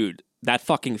dude, that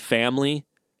fucking family.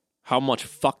 How much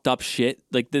fucked up shit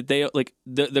like that they like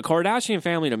the Kardashian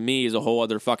family to me is a whole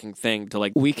other fucking thing to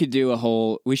like. We should do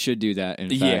that. In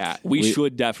fact, we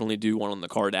should definitely do one on the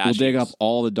Kardashians. We'll dig up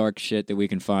all the dark shit that we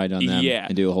can find on them,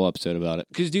 and do a whole episode about it.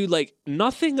 Because dude, like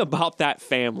nothing about that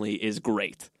family is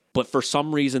great, but for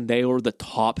some reason they are the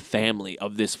top family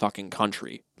of this fucking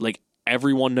country. Like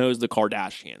everyone knows the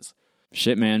Kardashians.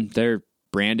 Shit, man, they're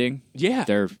branding. Yeah.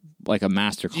 They're like a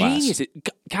masterclass. Genius.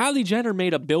 Kylie Jenner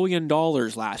made $1 billion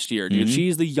last year, dude.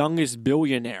 She's the youngest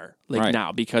billionaire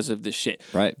now because of this shit.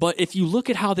 Right. But if you look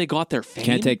at how they got their fame,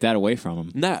 Can't take that away from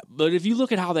them. Nah, but if you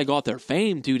look at how they got their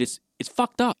fame, dude, it's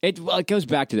fucked up. It goes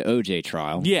back to the OJ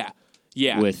trial. Yeah.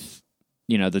 With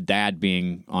the dad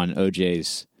being on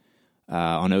OJ's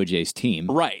team.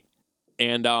 Right.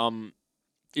 And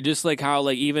just like how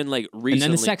even recently, and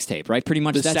then the sex tape, right? Pretty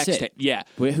much that's sex it. Tape, yeah.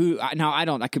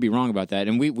 I could be wrong about that,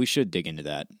 and we should dig into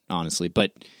that honestly.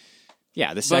 But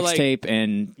yeah, the sex tape,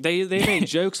 and they made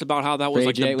jokes about how that was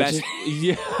Ray the J, best.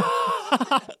 Yeah.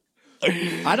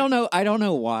 I don't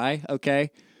know why.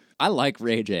 Okay, I like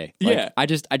Ray J. I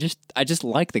just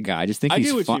like the guy. I just think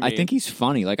he's fun. I think he's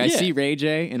funny. I see Ray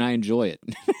J and I enjoy it.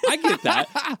 I get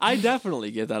that. I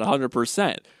definitely get that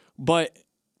 100%. But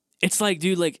it's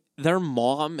dude, their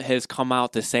mom has come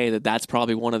out to say that that's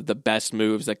probably one of the best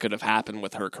moves that could have happened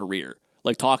with her career.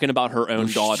 Talking about her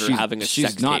own daughter having a sex tape.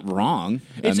 She's not wrong.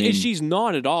 She's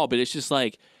not at all, but it's just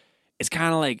it's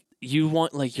kind of you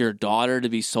want your daughter to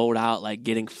be sold out,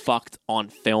 getting fucked on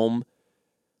film,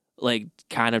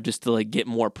 kind of just to get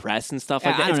more press and stuff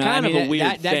like that. It's kind of a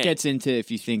weird thing. That gets into if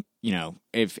you think,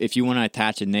 if you want to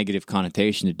attach a negative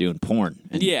connotation to doing porn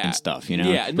and stuff,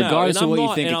 Yeah, regardless of what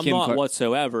you think of Kim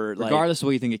whatsoever. Regardless of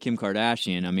what you think of Kim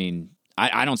Kardashian,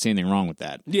 I don't see anything wrong with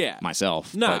that. Yeah.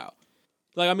 Myself. No.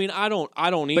 I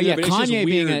don't either. But yeah, but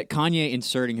Kanye Kanye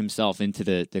inserting himself into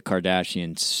the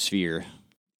Kardashian sphere.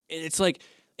 It's and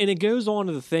it goes on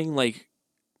to the thing,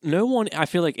 no one, I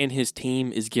feel in his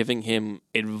team is giving him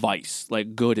advice,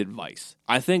 good advice.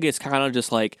 I think it's kind of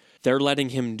just they're letting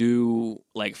him do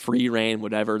free reign,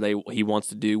 whatever he wants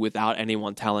to do without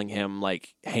anyone telling him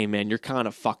hey man, you're kind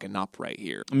of fucking up right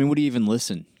here. I mean, would he even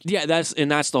listen? Yeah, that's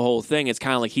the whole thing. It's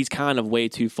kind of he's kind of way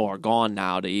too far gone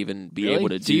now to even be able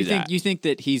to do that. You think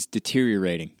that he's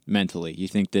deteriorating mentally? You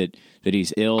think that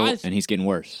he's ill and he's getting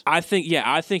worse? I think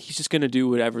he's just going to do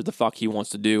whatever the fuck he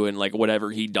wants to do, and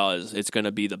whatever he does, it's going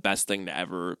to be the best thing to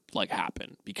ever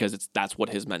happen, because that's what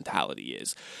his mentality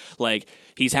is.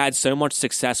 He's had so much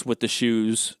success with the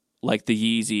shoes, the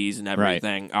Yeezys and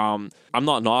everything. Right. I'm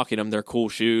not knocking them; they're cool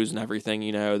shoes and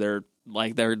everything. They're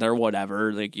they're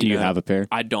whatever. Do you have a pair?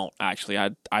 I don't actually.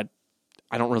 I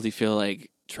don't really feel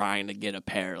like trying to get a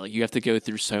pair. You have to go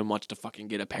through so much to fucking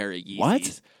get a pair of Yeezys.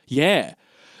 What? Yeah.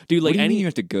 Dude, what do you mean you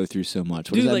have to go through so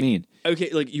much? What does that mean?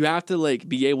 Okay, you have to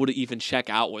be able to even check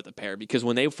out with a pair, because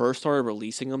when they first started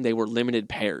releasing them, they were limited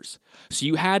pairs. So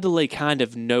you had to kind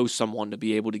of know someone to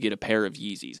be able to get a pair of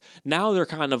Yeezys. Now they're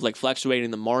kind of fluctuating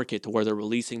the market to where they're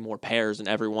releasing more pairs, and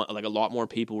everyone a lot more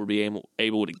people will be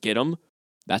able to get them.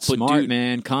 That's smart,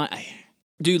 man.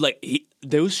 Dude,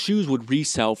 those shoes would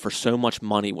resell for so much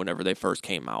money whenever they first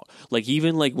came out.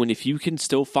 Even if you can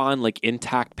still find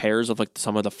intact pairs of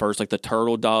some of the first, the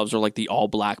Turtle Doves or the All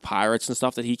Black Pirates and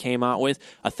stuff that he came out with,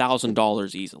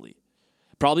 $1,000 easily.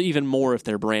 Probably even more if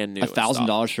they're brand new.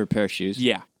 $1,000 for a pair of shoes?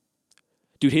 Yeah.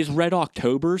 Dude, his Red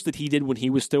Octobers that he did when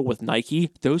he was still with Nike,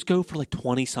 those go for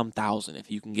 20-some thousand if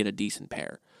you can get a decent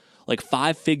pair.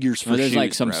 5 figures for there's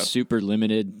shoes, some bro. Super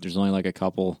limited. There's only a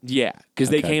couple. Yeah, because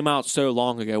they came out so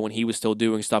long ago when he was still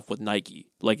doing stuff with Nike.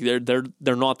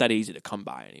 They're not that easy to come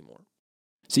by anymore.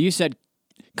 So you said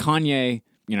Kanye,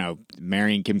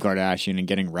 marrying Kim Kardashian and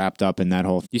getting wrapped up in that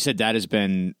whole. You said that has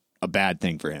been a bad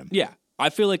thing for him. Yeah, I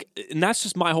feel and that's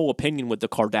just my whole opinion with the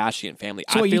Kardashian family.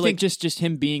 So you think just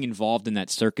him being involved in that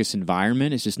circus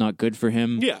environment is just not good for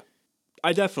him? Yeah,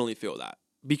 I definitely feel that,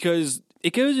 because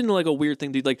it goes into a weird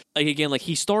thing, dude. Again,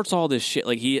 he starts all this shit.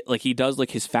 He does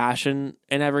his fashion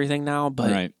and everything now,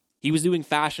 but he was doing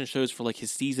fashion shows for his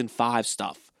season 5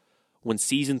 stuff when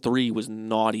season 3 was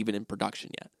not even in production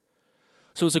yet.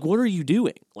 So it's what are you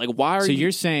doing? Why are you? So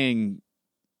you're saying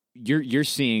you're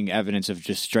seeing evidence of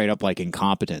just straight up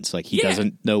incompetence. He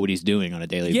doesn't know what he's doing on a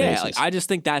daily basis. Yeah, I just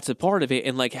think that's a part of it,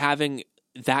 and having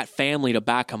that family to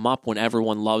back him up when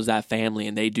everyone loves that family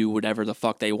and they do whatever the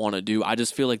fuck they want to do. I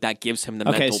just feel that gives him the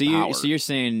mental power. So you're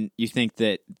saying you think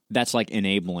that's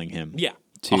enabling him? Yeah,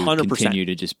 to 100%. Continue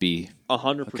to just be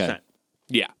 100%. Okay.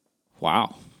 Yeah.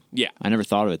 Wow. Yeah, I never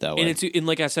thought of it that way. And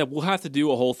like I said, we'll have to do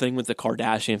a whole thing with the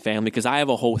Kardashian family, because I have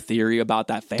a whole theory about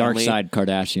that family. Dark Side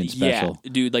Kardashian special.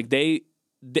 Yeah, dude.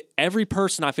 Every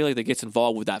person I feel that gets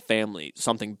involved with that family,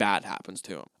 something bad happens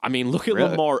to him. I mean, look at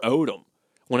Lamar Odom.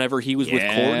 Whenever he was with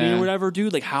Courtney or whatever,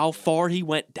 dude, how far he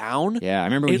went down. Yeah, I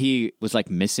remember when he was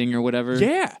missing or whatever.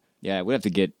 Yeah. Yeah, we have to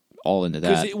get all into that.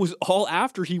 Because it was all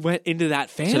after he went into that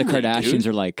family. So the Kardashians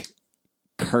are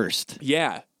cursed.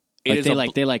 Yeah.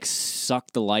 They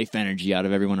suck the life energy out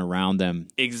of everyone around them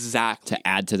exactly to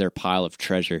add to their pile of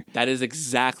treasure. That is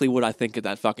exactly what I think of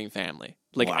that fucking family.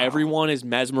 Like, Wow. everyone is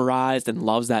mesmerized and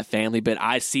loves that family, but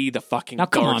I see the fucking Now,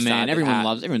 come dark on, side man. of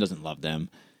Everyone doesn't love them.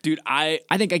 Dude, I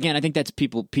think that's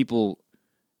people.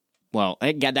 Well,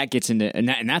 that gets into and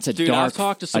that's a dude, dark. I've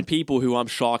talked to some people who I'm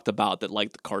shocked about that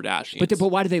like the Kardashians. But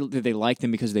why do they like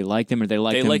them? Because they like them, or they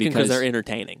like them because they're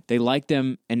entertaining. They like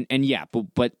them, and yeah.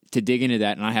 But to dig into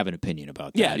that, and I have an opinion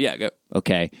about that. Yeah, go.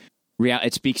 Okay,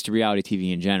 it speaks to reality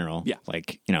TV in general. Yeah,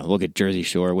 like look at Jersey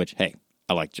Shore, which hey,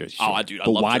 I like Jersey Shore. Oh, dude, I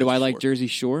but love why Jersey do I Shore. like Jersey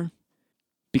Shore?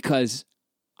 Because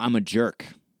I'm a jerk.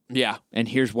 Yeah, and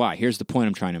here's why. Here's the point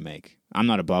I'm trying to make. I'm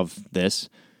not above this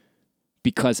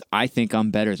because I think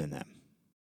I'm better than them.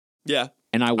 Yeah,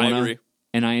 and I agree.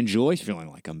 And I enjoy feeling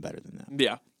like I'm better than them.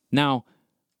 Yeah. Now,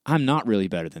 I'm not really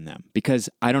better than them because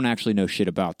I don't actually know shit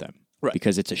about them. Right.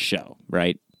 Because it's a show,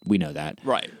 right? We know that.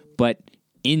 Right. But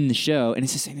in the show, and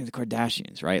it's the same thing with the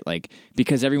Kardashians, right? Like,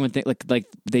 because everyone think like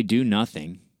they do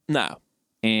nothing. No.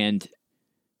 And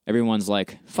everyone's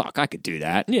like, fuck, I could do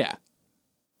that. Yeah.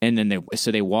 And then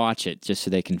they watch it just so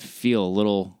they can feel a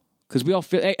little, because we all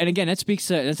feel, and again, that speaks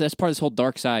to, that's part of this whole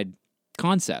dark side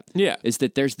concept. Yeah. Is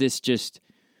that there's this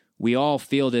we all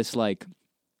feel this, like,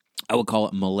 I would call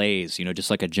it malaise,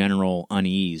 just like a general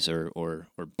unease or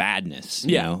badness,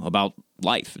 you know, about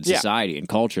life and society and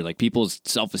culture. Like, people's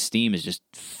self-esteem is just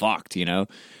fucked,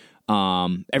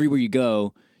 everywhere you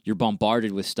go, you're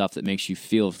bombarded with stuff that makes you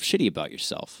feel shitty about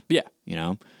yourself. Yeah.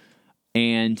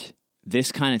 And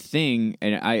this kind of thing,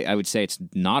 and I would say it's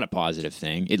not a positive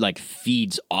thing. It like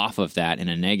feeds off of that in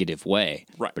a negative way,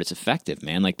 right? But it's effective,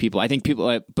 man. Like but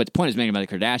the point is made about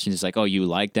the Kardashians is like, oh, you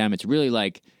like them. It's really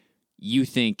like you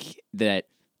think that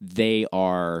they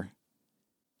are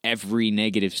every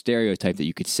negative stereotype that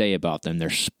you could say about them.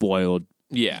 They're spoiled,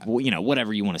 yeah.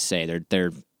 Whatever you want to say.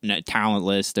 They're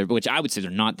talentless. Which I would say they're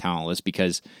not talentless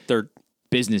because they're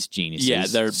business geniuses. Yeah,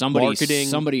 they're marketing.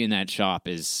 Somebody in that shop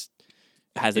has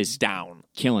it down,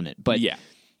 killing it. But yeah,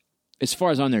 as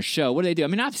far as on their show, what do they do? I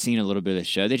mean, I've seen a little bit of the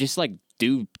show. They just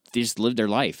they just live their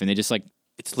life, and they just talk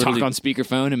on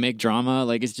speakerphone and make drama.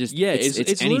 Like, it's just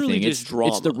it's anything. Just drama.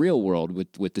 It's the real world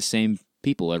with the same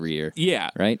people every year.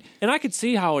 Yeah, right. And I could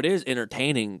see how it is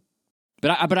entertaining,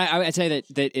 but I'd say that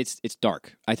it's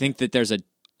dark. I think that there's a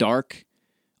dark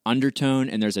undertone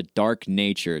and there's a dark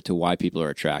nature to why people are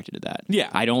attracted to that. Yeah,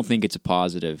 I don't think it's a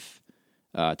positive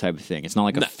type of thing. It's not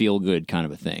like a feel-good kind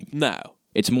of a thing. No.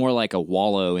 It's more like a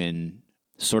wallow in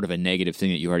sort of a negative thing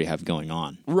that you already have going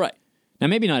on. Right. Now,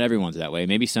 maybe not everyone's that way.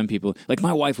 Maybe some people, like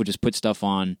my wife would just put stuff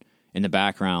on in the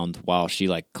background while she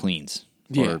like cleans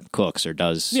or cooks or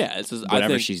does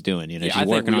whatever she's doing. She's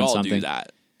working on something. Do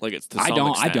that. Like, it's to some I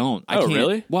extent. don't. I oh, can't.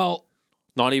 Really? Well,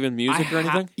 not even music or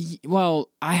anything? Well,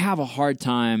 I have a hard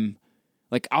time.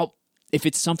 Like, if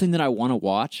it's something that I want to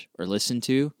watch or listen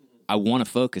to, I want to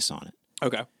focus on it.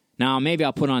 Okay. Now, maybe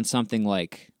I'll put on something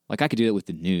like I could do it with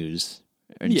the news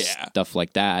and stuff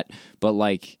like that. But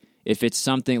like, if it's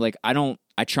something like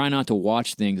I try not to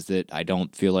watch things that I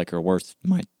don't feel like are worth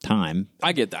my time.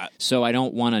 I get that. So I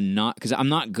don't want to because I'm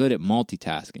not good at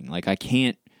multitasking. Like, I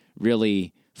can't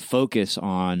really focus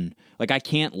on, like, I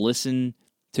can't listen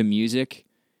to music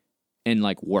and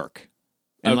like work.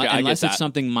 Unless it's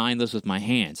something mindless with my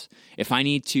hands. If I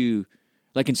need to,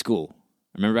 like in school,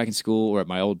 I remember back in school or at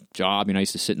my old job, I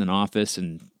used to sit in an office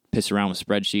and piss around with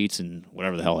spreadsheets and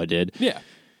whatever the hell I did. Yeah.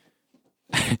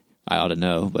 I ought to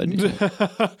know, but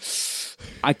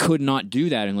I could not do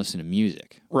that and listen to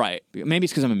music. Right. Maybe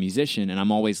it's because I'm a musician and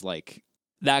I'm always like...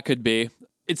 That could be.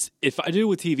 If I do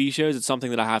with TV shows, it's something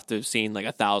that I have to have seen like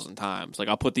 1,000 times. Like,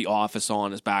 I'll put The Office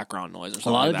on as background noise or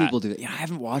something like that. A lot of people do that. Yeah, I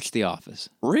haven't watched The Office.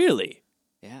 Really?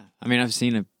 Yeah. I mean, I've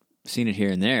seen it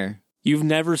here and there. You've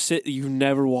never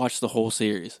watched the whole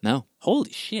series? No.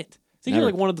 Holy shit. I think you're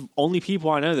like one of the only people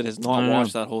I know that has not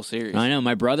watched that whole series. I know.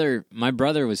 My brother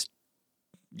was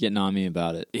getting on me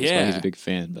about it. That's why he's a big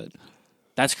fan, but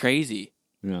that's crazy.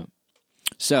 Yeah.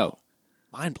 So,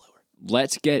 mind blower.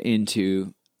 Let's get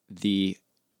into the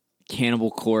Cannibal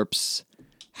Corpse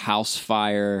house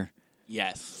fire.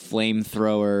 Yes.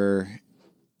 Flamethrower.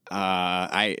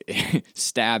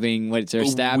 Stabbing. What is there?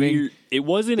 Stabbing? It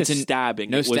wasn't a stabbing.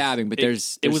 No stabbing, but it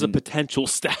was a potential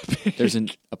stabbing. There's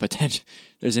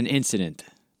an incident.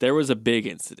 There was a big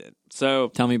incident. So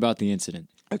tell me about the incident.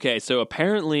 Okay, so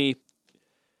apparently,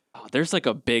 there's like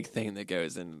a big thing that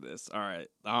goes into this. All right,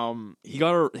 he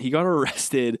got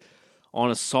arrested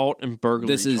on assault and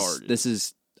burglary charges. This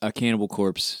is a Cannibal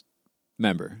Corpse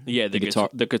member. Yeah, the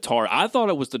guitar. I thought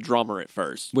it was the drummer at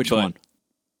first. Which one?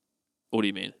 What do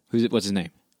you mean? What's his name?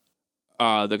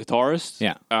 The guitarist?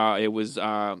 Yeah. It was,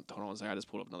 hold on a second, I just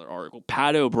pulled up another article.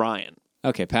 Pat O'Brien.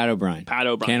 Okay, Pat O'Brien.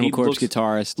 Cannibal Corpse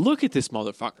guitarist. Look at this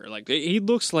motherfucker. Like, he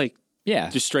looks like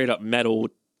just straight up metal,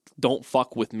 don't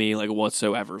fuck with me, like,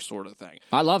 whatsoever sort of thing.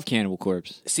 I love Cannibal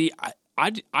Corpse. See,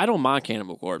 I don't mind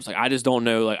Cannibal Corpse. Like, I just don't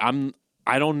know, like,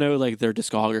 I don't know, like, their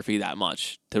discography that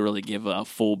much to really give a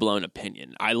full-blown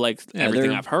opinion. I like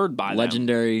everything I've heard by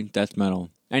legendary death metal.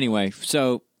 Anyway,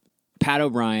 so Pat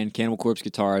O'Brien, Cannibal Corpse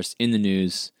guitarist, in the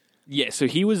news. Yeah, so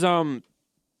he was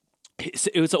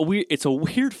it's a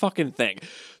weird fucking thing.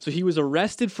 So he was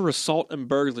arrested for assault and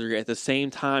burglary at the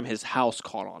same time his house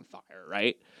caught on fire,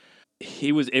 right?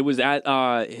 It was at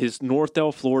his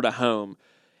Northdale, Florida home.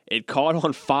 It caught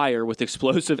on fire with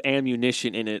explosive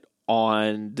ammunition in it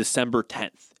on December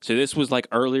 10th. So this was like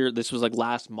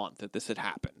last month that this had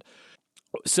happened.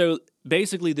 So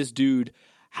basically this dude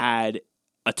had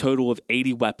a total of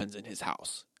 80 weapons in his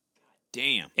house.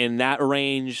 Damn. And that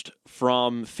ranged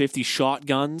from 50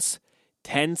 shotguns,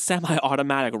 10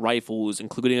 semi-automatic rifles,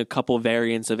 including a couple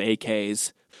variants of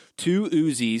AKs, 2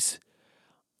 Uzis,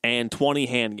 and 20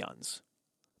 handguns.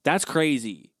 That's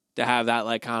crazy to have that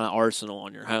like kind of arsenal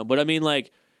on your home. But I mean,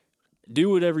 like,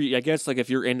 do whatever I guess, like, if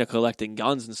you're into collecting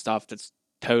guns and stuff, that's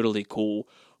totally cool.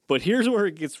 But here's where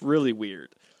it gets really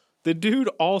weird. The dude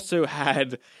also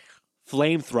had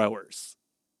flamethrowers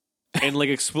and like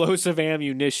explosive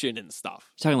ammunition and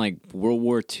stuff. You're talking like World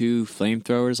War II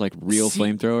flamethrowers, like real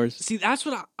flamethrowers? See, that's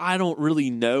what I don't really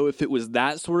know if it was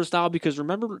that sort of style, because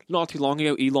remember not too long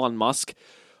ago, Elon Musk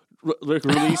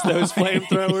released those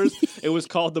flamethrowers. It was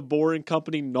called the Boring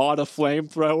Company, not a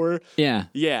flamethrower. Yeah.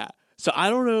 Yeah. So I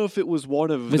don't know if it was one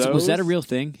of those. Was that a real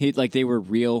thing? They were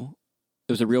real.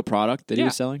 It was a real product that he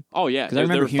was selling? Oh, yeah. Because I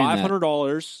remember they were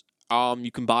 $500.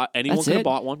 You can buy, anyone could have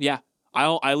bought one. Yeah.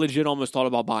 I legit almost thought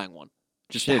about buying one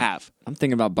just to have. I'm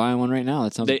thinking about buying one right now.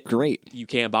 That sounds great. You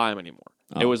can't buy them anymore.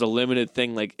 Oh. It was a limited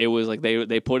thing. Like, it was like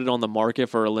they put it on the market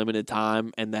for a limited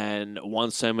time, and then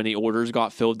once so many orders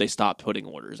got filled, they stopped putting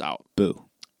orders out. Boo.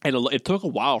 And it took a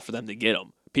while for them to get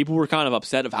them. People were kind of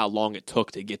upset of how long it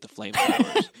took to get the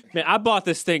flamethrowers. Man, I bought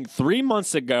this thing 3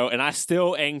 months ago, and I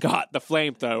still ain't got the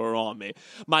flamethrower on me.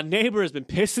 My neighbor has been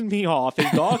pissing me off. His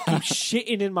dog keeps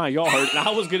shitting in my yard, and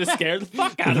I was going to scare the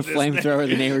fuck out of this flamethrower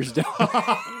the neighbor's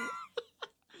dog.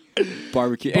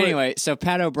 Barbecue. Anyway, so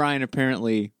Pat O'Brien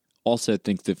apparently also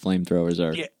thinks that flamethrowers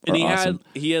are and awesome.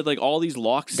 he had like all these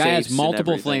lock safes. Guy has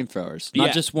multiple flamethrowers,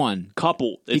 not just one.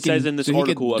 Couple. It says in this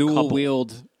article, he could dual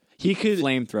wield. He could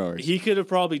flamethrowers. He could have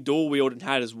probably dual wielded and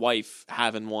had his wife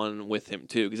having one with him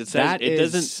too, because it says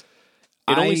it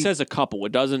only says a couple.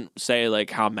 It doesn't say like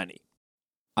how many.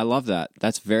 I love that.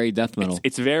 That's very death metal.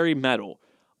 It's very metal.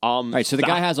 All right, so the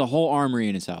guy has a whole armory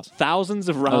in his house. Thousands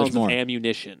of rounds of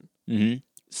ammunition. Mm-hmm.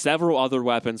 Several other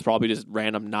weapons, probably just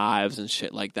random knives and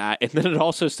shit like that. And then it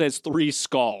also says 3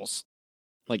 skulls.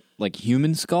 Like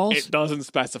human skulls? It doesn't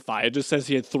specify. It just says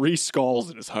he had 3 skulls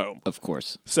in his home. Of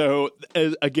course. So,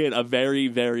 again, a very,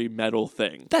 very metal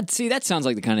thing. That sounds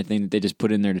like the kind of thing that they just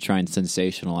put in there to try and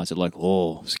sensationalize it. Like,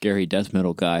 oh, scary death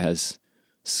metal guy has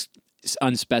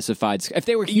unspecified. If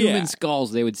they were human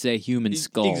skulls, they would say human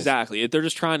skulls. Exactly. They're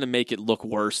just trying to make it look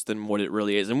worse than what it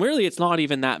really is. And really, it's not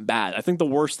even that bad. I think the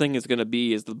worst thing is going to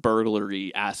be the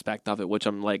burglary aspect of it, which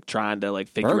I'm like trying to like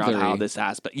figure out how this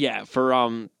aspect. Yeah,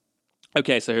 for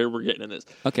Okay, so here we're getting in this.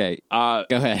 Okay, go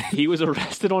ahead. He was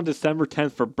arrested on December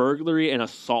 10th for burglary and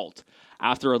assault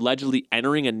after allegedly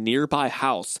entering a nearby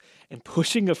house and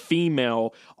pushing a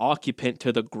female occupant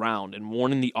to the ground and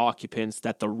warning the occupants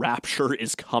that the rapture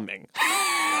is coming.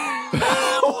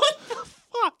 What the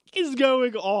fuck is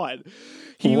going on?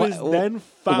 He was then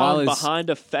found behind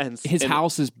a fence. His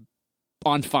house is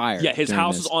on fire. Yeah, his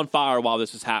house is on fire while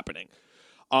this is happening.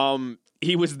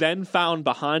 He was then found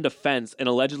behind a fence and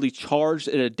allegedly charged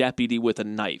at a deputy with a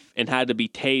knife and had to be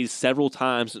tased several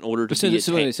times in order to be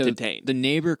detained. The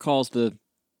neighbor calls the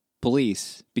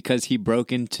police because he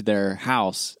broke into their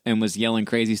house and was yelling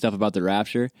crazy stuff about the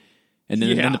rapture, and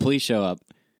then the police show up.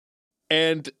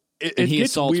 And it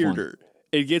gets weirder.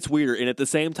 It gets weirder, and at the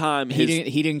same time,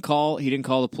 he didn't call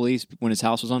the police when his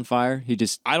house was on fire.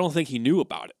 I don't think he knew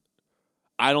about it.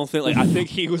 I think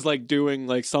he was like doing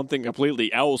like something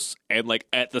completely else, and like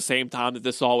at the same time that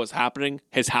this all was happening,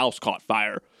 his house caught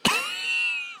fire.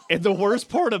 And the worst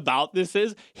part about this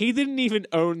is he didn't even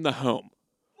own the home.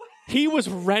 He was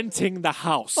renting the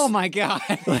house. Oh my God.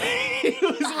 He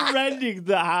was renting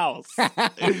the house.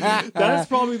 That's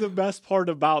probably the best part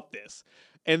about this.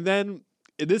 And then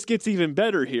this gets even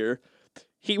better here.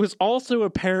 He was also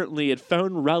apparently had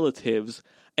phoned relatives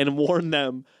and warned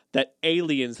them that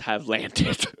aliens have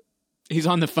landed. He's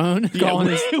on the phone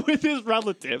calling with his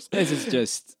relatives. This is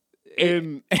just...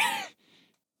 And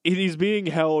he's being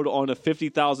held on a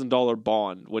 $50,000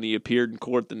 bond when he appeared in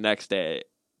court the next day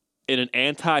in an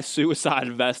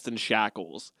anti-suicide vest and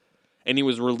shackles. And he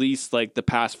was released like the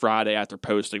past Friday after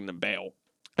posting the bail.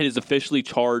 And is officially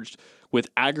charged with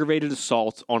aggravated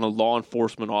assault on a law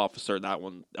enforcement officer. That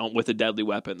one with a deadly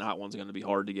weapon. That one's going to be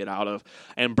hard to get out of.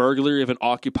 And burglary of an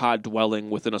occupied dwelling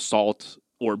with an assault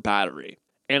or battery.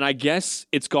 And I guess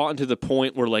it's gotten to the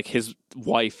point where like his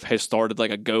wife has started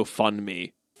like a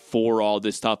GoFundMe for all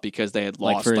this stuff because they had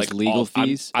lost for his legal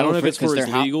fees. I don't know if it's for his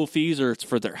legal fees or it's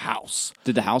for their house.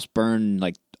 Did the house burn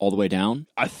like all the way down?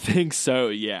 I think so.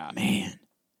 Yeah, man.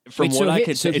 From what I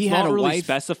could say, it's not really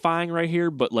specifying right here,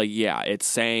 but like, yeah, it's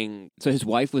saying. So his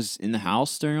wife was in the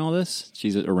house during all this.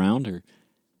 She's around, or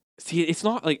see, it's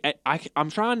not like I'm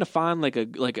trying to find like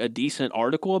a decent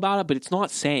article about it, but it's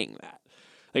not saying that.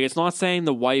 Like, it's not saying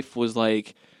the wife was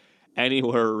like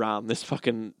anywhere around this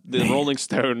fucking the Rolling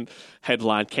Stone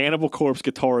headline: Cannibal Corpse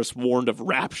guitarist warned of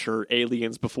rapture,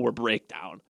 aliens before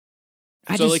breakdown.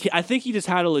 I think he just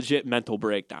had a legit mental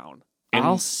breakdown.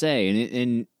 I'll say,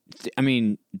 and I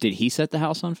mean, did he set the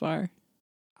house on fire?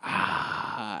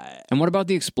 And what about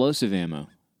the explosive ammo?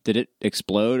 Did it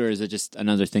explode, or is it just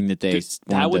another thing that they?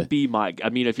 That would be my. I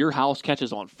mean, if your house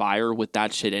catches on fire with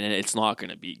that shit in it, it's not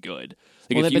going to be good.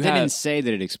 Like, well, but they didn't say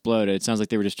that it exploded. It sounds like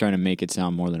they were just trying to make it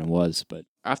sound more than it was. But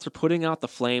after putting out the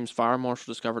flames, fire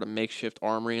marshal discovered a makeshift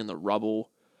armory in the rubble.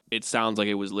 It sounds like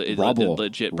it was legit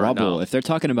rubble. If they're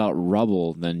talking about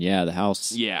rubble, then yeah, the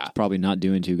house is probably not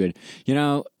doing too good. You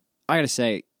know, I got to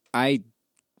say, I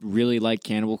really like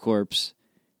Cannibal Corpse,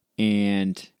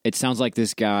 and it sounds like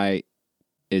this guy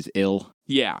is ill.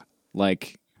 Yeah.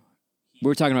 Like,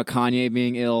 we're talking about Kanye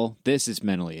being ill. This is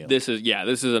mentally ill. This is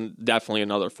definitely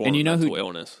another form of mental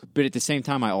illness. But at the same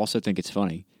time, I also think it's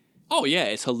funny. Oh, yeah,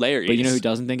 it's hilarious. But you know who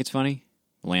doesn't think it's funny?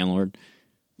 Landlord.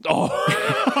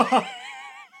 Oh.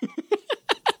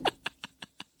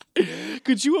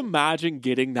 Could you imagine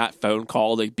getting that phone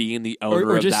call, like being the owner of that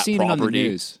property? Or just seeing it on the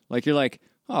news. Like, you're like,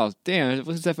 oh, damn,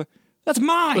 what's that for? That's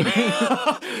mine!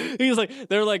 He's like,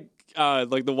 they're like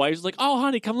the wife's like, oh,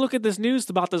 honey, come look at this news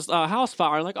about this house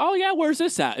fire. I'm like, oh, yeah, where's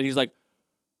this at? And he's like,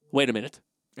 wait a minute.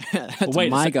 That's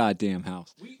my goddamn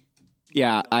house.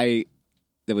 Yeah, that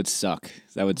would suck.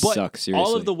 That would suck, seriously.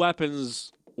 All of the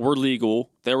weapons were legal.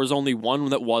 There was only one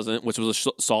that wasn't, which was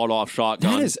a sawed-off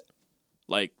shotgun. That is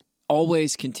like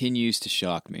always continues to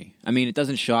shock me. I mean, it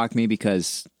doesn't shock me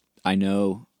because I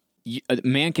know a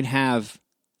man can have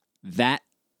that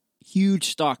huge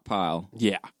stockpile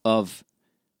of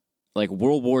like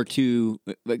World War II,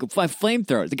 like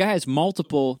flamethrower. The guy has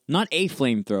multiple, not a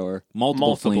flamethrower,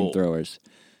 multiple flamethrowers,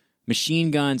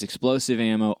 machine guns, explosive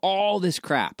ammo, all this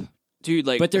crap. Dude,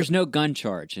 like, but there's no gun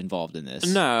charge involved in this.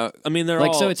 No, I mean, they're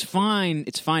like, all... so it's fine.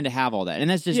 It's fine to have all that, and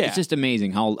that's just it's just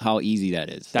amazing how easy that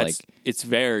is. That's like, it's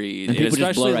very, and people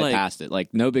just blow right past it.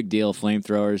 Like, no big deal.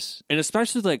 Flamethrowers, and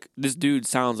especially like this dude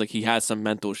sounds like he has some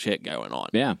mental shit going on.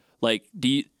 Yeah, like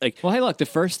well, hey, look, the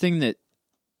first thing that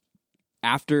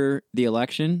after the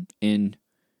election in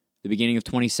the beginning of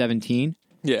 2017,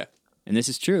 and this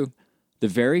is true. The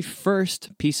very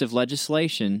first piece of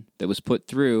legislation that was put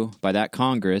through by that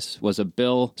Congress was a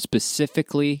bill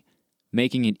specifically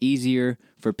making it easier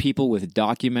for people with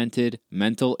documented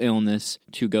mental illness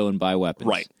to go and buy weapons.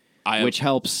 Right. Which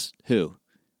helps who?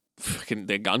 Fucking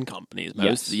the gun companies.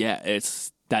 Most.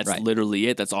 Yes. Yeah, that's literally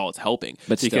it. That's all it's helping.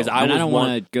 But because still, I don't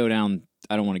want to go down.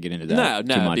 I don't want to get into that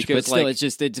too much. But still,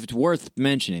 it's worth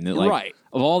mentioning that, like,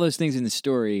 of all those things in the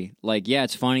story, like, yeah,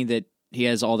 it's funny that he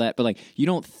has all that, but like, you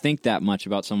don't think that much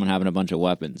about someone having a bunch of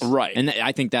weapons, right? And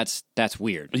I think that's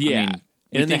weird. Yeah, I mean,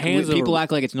 and in the hands of people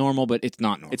act like it's normal, but it's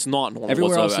not normal. It's not normal.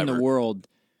 Everywhere else in the world,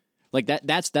 like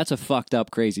that's a fucked up,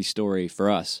 crazy story for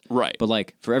us, right? But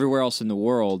like for everywhere else in the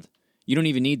world, you don't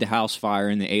even need the house fire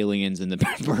and the aliens and the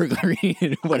burglary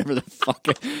and whatever the fuck.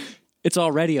 It's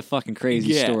already a fucking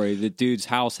crazy story. The dude's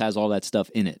house has all that stuff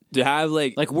in it. To have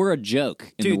like we're a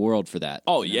joke in the world for that.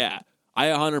 Oh yeah. I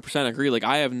 100% agree. Like,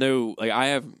 I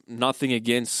have nothing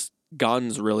against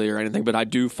guns really or anything, but I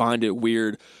do find it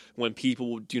weird when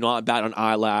people do not bat an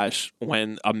eyelash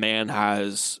when a man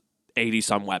has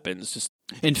 80-some weapons. Just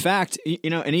in fact, you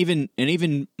know, and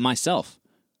even myself,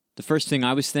 the first thing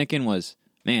I was thinking was,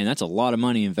 man, that's a lot of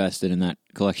money invested in that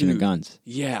collection of guns.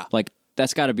 Yeah, like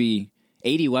that's got to be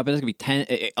 80 weapons. That's gonna be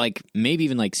 10, like maybe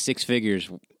even like six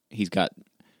figures. He's got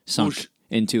sunk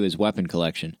into his weapon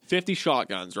collection. 50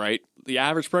 shotguns, right? The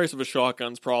average price of a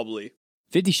shotgun's probably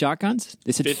 50 shotguns?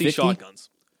 They said 50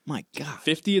 shotguns. My God.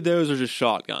 50 of those are just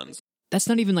shotguns. that's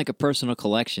not even like a personal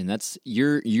collection.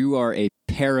 You are a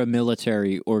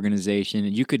paramilitary organization,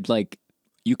 and you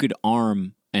could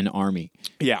arm an army.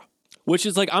 Yeah. Which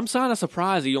is like, I'm kind of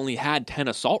surprised he only had 10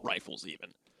 assault rifles even.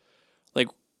 Like,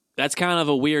 that's kind of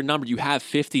a weird number. You have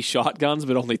 50 shotguns,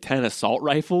 but only 10 assault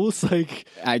rifles? Like,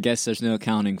 I guess there's no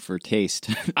accounting for taste.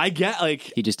 I get,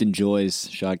 like... He just enjoys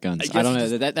shotguns. I don't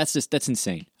know. That's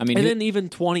insane. I mean... And then even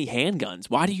 20 handguns.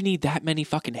 Why do you need that many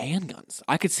fucking handguns?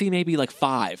 I could see maybe like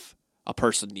 5 a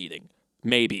person needing.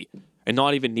 Maybe. And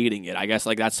not even needing it. I guess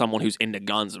like that's someone who's into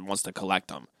guns and wants to collect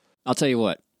them. I'll tell you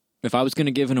what. If I was going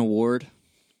to give an award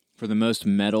for the most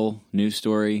metal news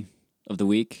story of the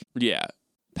week... Yeah.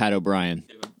 Pat O'Brien.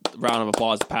 Round of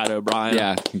applause to Pat O'Brien.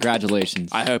 Yeah,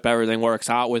 congratulations. I hope everything works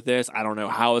out with this. I don't know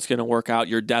how it's going to work out.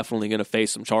 You're definitely going to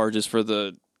face some charges for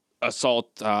the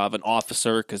assault of an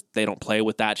officer because they don't play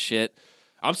with that shit.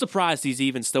 I'm surprised he's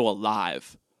even still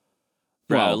alive.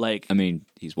 Bro, well, like... I mean,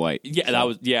 he's white. Yeah,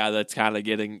 so. That's kind of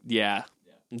getting... Yeah.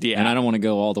 And I don't want to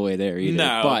go all the way there either.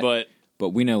 No, but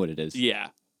we know what it is. Yeah.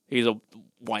 He's a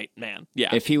white man.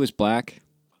 Yeah. If he was black,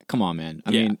 come on, man.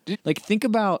 I mean, like, think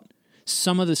about...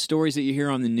 some of the stories that you hear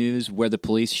on the news where the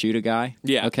police shoot a guy,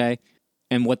 okay,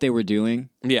 and what they were doing,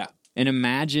 and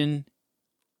imagine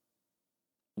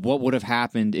what would have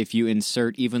happened if you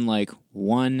insert even like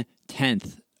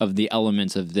 1/10 of the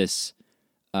elements of this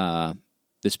Pat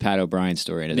O'Brien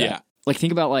story into that. Like,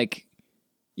 think about like,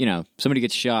 you know, somebody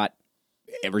gets shot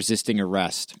resisting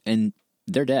arrest and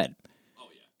they're dead. Oh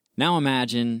yeah. Now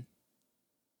imagine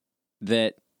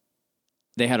that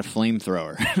they had a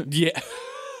flamethrower. Yeah.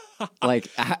 Like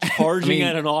charging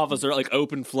at an officer, like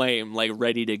open flame, like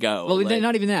ready to go. Well, like,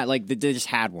 not even that. Like they just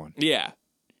had one. Yeah.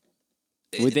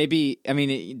 Would they be? I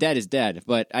mean, dead is dead,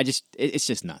 but it's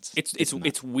just nuts. It's nuts.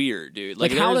 It's weird, dude.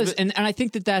 Like how does and I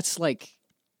think that's like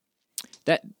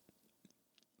that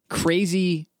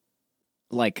crazy.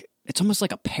 Like it's almost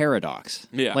like a paradox.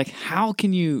 Yeah. Like how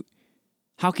can you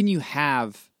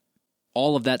have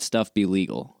all of that stuff be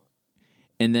legal,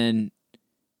 and then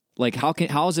like how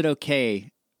is it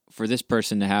okay for this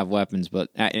person to have weapons, but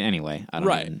anyway, I don't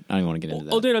even want to get into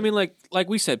that. Oh, dude, I mean, like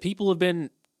we said, people have been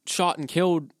shot and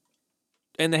killed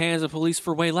in the hands of police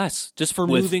for way less, just for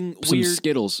moving some weird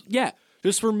Skittles. Yeah,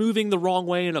 just for moving the wrong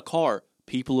way in a car.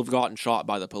 People have gotten shot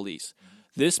by the police.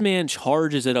 This man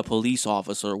charges at a police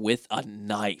officer with a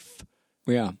knife.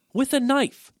 Yeah, with a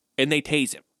knife, and they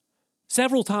tase him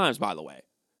several times. By the way.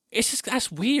 It's just, that's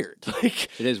weird. Like,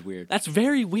 it is weird. That's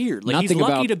very weird. Like, he's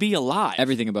lucky to be alive.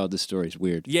 Everything about this story is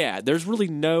weird. Yeah, there's really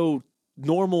no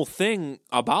normal thing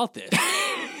about this.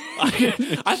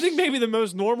 I think maybe the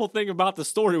most normal thing about the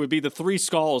story would be the 3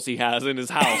 skulls he has in his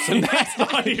house, and that's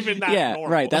not even that normal.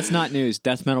 Right. That's not news.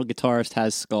 Death metal guitarist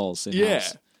has skulls in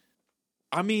house.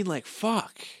 I mean, like,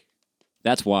 fuck.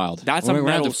 That's wild. That's a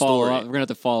metal story. We're going to have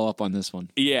to follow up on this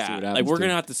one. Yeah. Like, we're going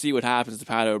to have to see what happens to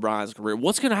Pat O'Brien's career.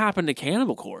 What's going to happen to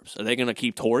Cannibal Corpse? Are they going to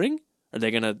keep touring? Are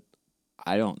they going to...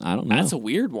 I don't know. That's a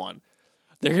weird one.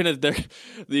 They're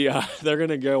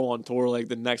gonna go on tour like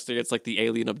the next day. It's like the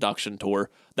Alien Abduction tour,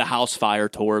 the House Fire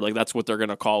tour. Like that's what they're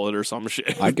gonna call it or some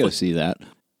shit. I'd go see that.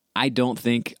 I don't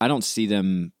see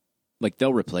them. Like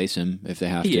they'll replace him if they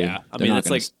have to. Yeah, I mean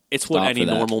it's what any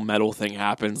normal metal thing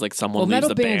happens. Like someone leaves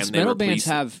the band, metal bands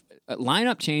have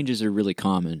lineup changes are really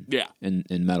common. Yeah, in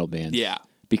metal bands. Yeah,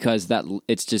 because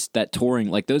it's just that touring.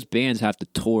 Like those bands have to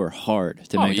tour hard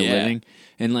to make a living,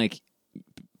 and like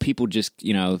people just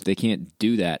they can't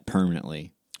do that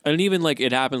permanently. And even like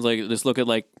it happens. Like just look at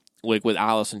like with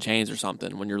Alice in Chains or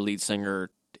something when your lead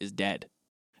singer is dead.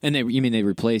 And they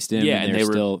replaced him? Yeah, and they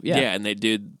were still and they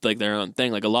did like their own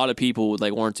thing. Like a lot of people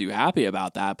like weren't too happy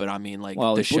about that, but I mean, like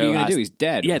the show. What are you gonna do? He's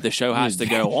dead. Yeah, the show has to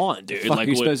go on, dude. What are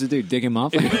you supposed to do? Dig him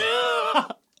up?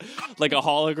 Like a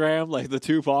hologram, like the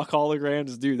Tupac hologram,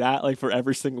 just do that like for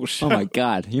every single show. Oh my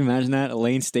god, can you imagine that?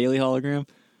 Elaine Staley hologram?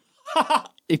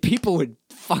 If people would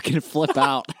fucking flip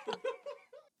out.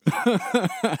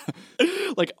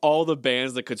 Like all the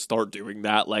bands that could start doing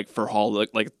that, like for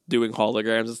like doing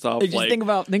holograms and stuff. Just think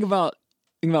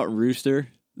about Rooster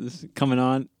this coming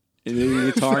on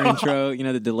the guitar intro.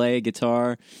 The delay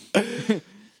guitar, and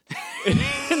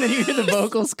then you hear the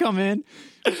vocals come in,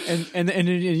 and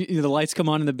the lights come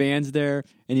on and the band's there,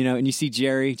 and and you see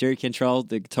Jerry Cantrell,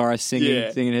 the guitarist,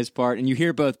 singing his part, and you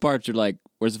hear both parts. You're like,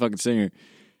 "Where's the fucking singer?"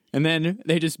 And then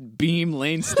they just beam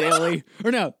Lane Staley,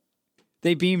 or no.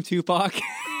 They beam Tupac.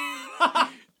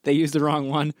 They used the wrong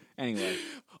one. Anyway.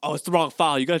 Oh, it's the wrong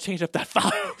file. You got to change up that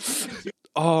file.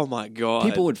 Oh, my God.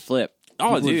 People would flip.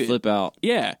 Dude. Would flip out.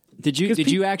 Yeah. Did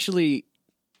you actually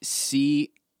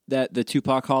see the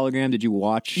Tupac hologram? Did you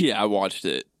watch? Yeah, I watched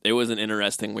it. It was an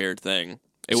interesting, weird thing.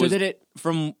 Did it,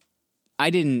 from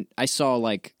I saw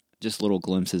like just little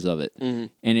glimpses of it, and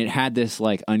it had this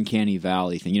like uncanny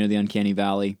valley thing. You know the uncanny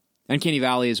valley. Uncanny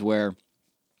valley is where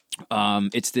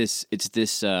it's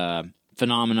this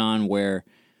phenomenon where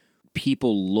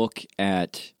people look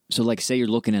at, so like say you're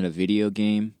looking at a video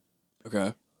game,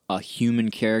 Okay. a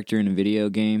human character in a video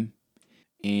game,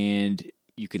 and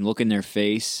you can look in their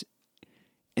face,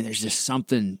 and there's just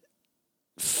something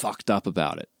fucked up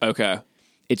about it. Okay.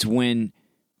 It's when,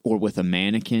 or with a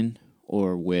mannequin,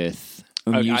 or with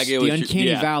I get the what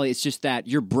uncanny valley. It's just that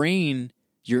your brain,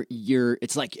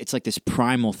 it's like this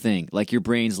primal thing. Like your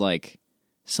brain's like,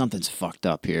 something's fucked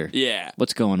up here. Yeah.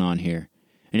 What's going on here?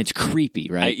 And it's creepy,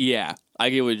 right? I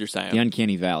get what you're saying. The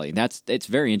uncanny valley. It's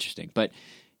very interesting. But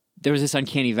there was this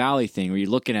uncanny valley thing where you're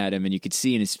looking at him and you could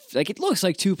see, and it's like, it looks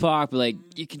like Tupac, but like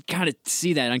you can kind of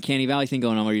see that uncanny valley thing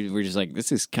going on where we're just like,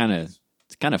 this is kind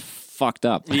of fucked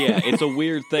up. Yeah, it's a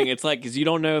weird thing. It's like, because you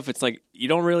don't know if it's like, you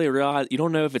don't really realize, you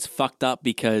don't know if it's fucked up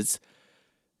because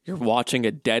you're watching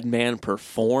a dead man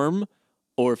perform,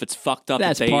 or if it's fucked up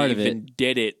That's that they part of even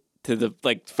did it to the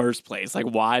like first place. Like,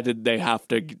 why did they have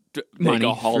to make Money,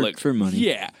 a holic for money?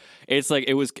 Yeah, it's like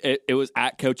it was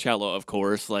at Coachella, of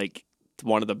course, like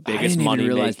one of the I biggest didn't money.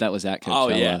 even realize that was at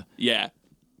Coachella. Oh yeah.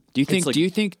 Do you think? like- do you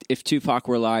think if Tupac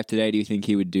were alive today, do you think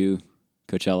he would do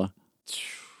Coachella?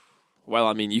 Well,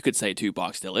 I mean, you could say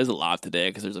Tupac still is alive today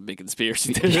because there's a big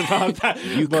conspiracy theory about that.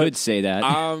 You could say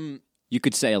that. You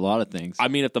could say a lot of things. I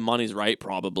mean, if the money's right,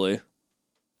 probably.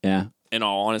 Yeah. In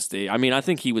all honesty, I mean, I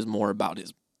think he was more about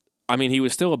his. I mean, he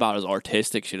was still about his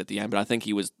artistic shit at the end, but I think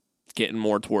he was getting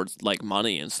more towards like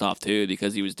money and stuff too,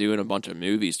 because he was doing a bunch of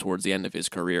movies towards the end of his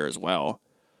career as well.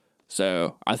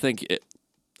 So I think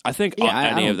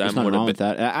any of them would have been.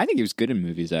 That. I think he was good in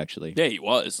movies, actually. Yeah, he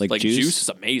was. Like Juice? Juice is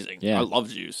amazing. Yeah. I love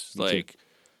Juice. Me too.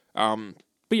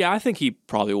 But yeah, I think he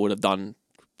probably would have done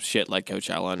shit like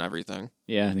Coachella and everything.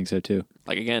 Yeah, I think so too.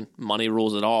 Like again, money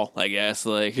rules it all, I guess.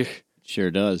 Like,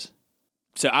 Sure does.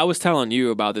 so I was telling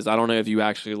you about this. I don't know if you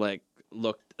actually like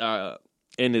looked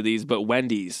into these, but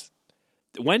Wendy's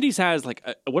has like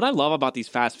what I love about these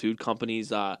fast food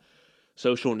companies,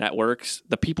 social networks.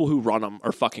 The people who run them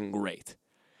are fucking great.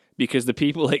 Because the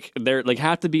people like they're like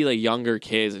have to be like younger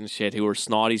kids and shit who are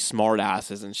snotty smart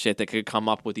asses and shit that could come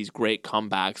up with these great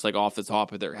comebacks like off the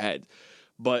top of their head.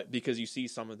 But because you see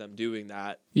some of them doing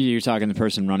that, You're talking the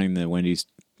person running the Wendy's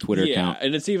Twitter account.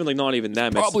 and it's even like not even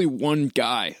them. Probably one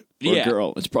guy or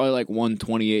girl. It's probably like one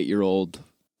 28-year-old.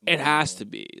 It has to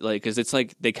be like because it's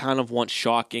like they kind of want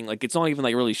shocking, like it's not even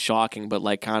like really shocking, but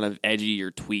like kind of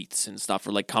edgier tweets and stuff,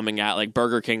 or like coming at like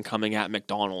Burger King coming at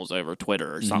McDonald's over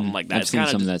Twitter or something like that. I've It's seen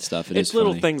kinda some of just- that stuff. It's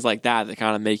little things like that that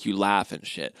kind of make you laugh and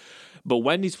shit. But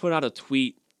Wendy's put out a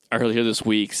tweet earlier this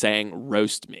week saying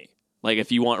roast me, like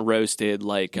if you want roasted,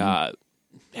 like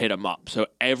hit them up. So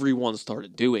everyone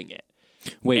started doing it.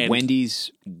 Wait, And-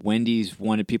 Wendy's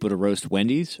wanted people to roast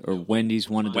Wendy's, or Wendy's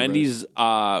wanted to Wendy's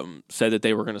roast? said that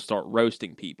they were going to start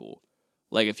roasting people.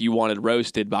 Like if you wanted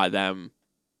roasted by them,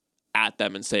 at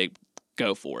them and say,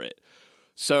 go for it.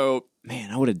 So Man,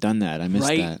 I would have done that. I missed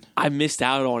that. I missed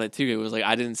out on it too. It was like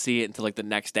I didn't see it until like the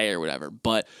next day or whatever.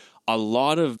 But a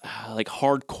lot of like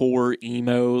hardcore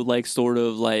emo, like sort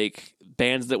of like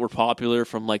bands that were popular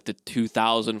from like the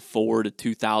 2004 to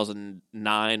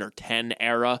 2009 or 10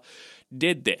 era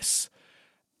did this.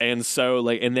 And so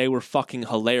like, and they were fucking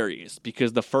hilarious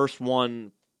because the first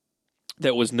one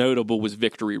that was notable was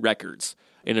Victory Records.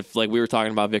 And if like we were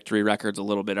talking about Victory Records a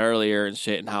little bit earlier and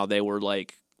shit and how they were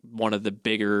like one of the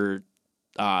bigger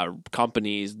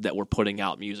companies that were putting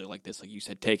out music like this, like you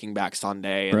said, Taking Back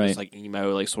Sunday and just like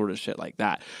emo, like sort of shit like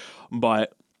that.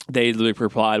 But they literally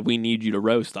replied, "We need you to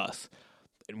roast us."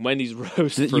 And Wendy's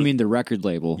roast. You mean the record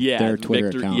label? Yeah, their Twitter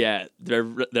Victor, account. Yeah,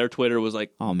 their Twitter was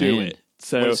like, Oh "Do man." it."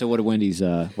 So what did Wendy's?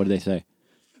 What did they say?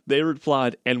 they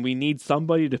replied, "And we need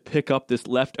somebody to pick up this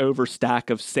leftover stack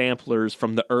of samplers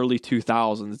from the early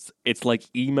 2000s. It's like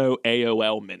emo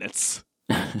AOL minutes."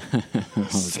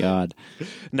 Oh God!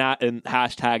 And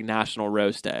hashtag National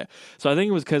Roast Day. So I think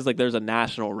it was because like there's a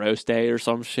National Roast Day or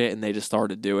some shit, and they just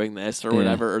started doing this or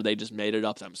whatever, or they just made it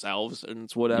up themselves and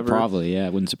it's whatever. Probably, yeah.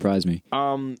 It wouldn't surprise me.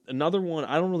 Another one,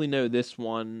 I don't really know this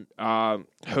one.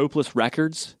 Hopeless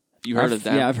Records. You heard of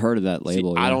that? Yeah, I've heard of that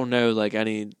label. I don't know like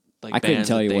any. Like I couldn't bands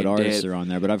tell that you they what artists did. are on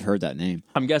there, but I've heard that name.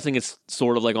 I'm guessing it's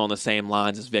sort of like on the same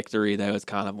lines as Victory, though. It's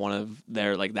kind of one of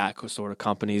their like that sort of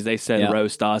companies. They said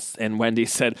roast us, and Wendy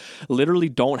said, "Literally,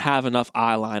 don't have enough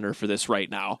eyeliner for this right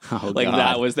now." Oh, like God.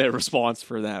 that was their response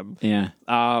for them. Yeah.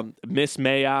 Miss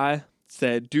May I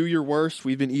said, "Do your worst.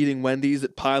 We've been eating Wendy's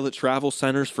at pilot travel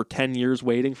centers for 10 years,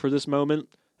 waiting for this moment."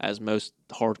 as most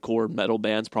hardcore metal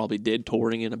bands probably did,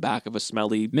 touring in the back of a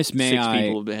smelly Miss May I,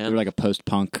 people band. they were like a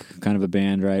post-punk kind of a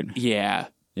band, right? Yeah.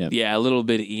 Yep. Yeah, a little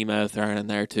bit of emo thrown in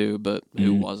there too, but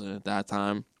who wasn't at that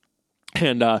time?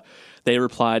 And they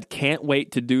replied, "Can't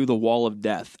wait to do the Wall of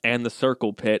Death and the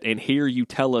Circle Pit and hear you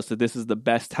tell us that this is the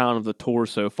best town of the tour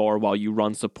so far while you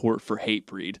run support for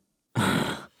Hatebreed."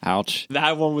 Ouch.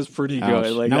 That one was pretty Ouch.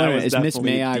 good. Like, no, that no, was is Miss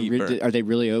definitely May I deeper. are they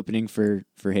really opening for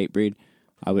Hatebreed?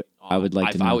 I would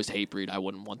like to If know. I was Hatebreed, I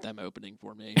wouldn't want them opening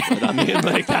for me. But I mean,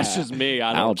 like, that's just me.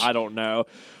 Ouch. I don't know.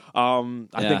 I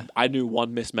think I knew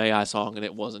one Miss May I song, and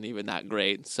it wasn't even that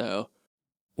great. So,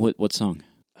 What song?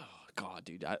 oh God,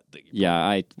 dude.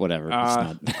 Whatever. It's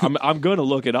not. I'm going to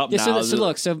look it up Yeah, now. so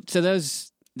look, so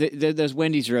those those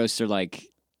Wendy's roasts are like,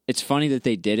 it's funny that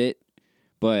they did it,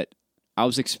 but I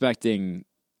was expecting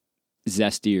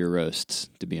zestier roasts,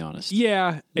 to be honest.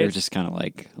 Yeah, They're just kind of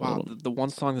like wow. The one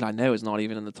song that I know is not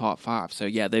even in the top 5. So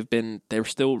yeah, they're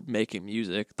still making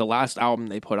music. The last album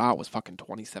they put out was fucking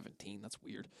 2017. That's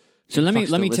weird. So let me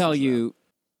Still tell listen to you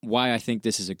why I think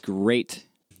this is a great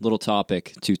little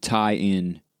topic to tie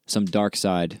in some dark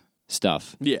side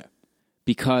stuff. that. Yeah,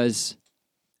 Because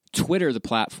Twitter, the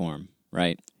platform,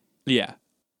 right? yeah,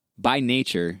 By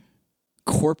nature,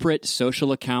 corporate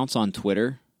social accounts on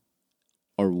Twitter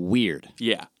are weird.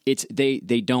 yeah. It's they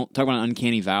don't talk about an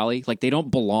uncanny valley, like they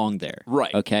don't belong there.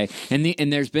 Right. Okay. And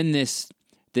there's been this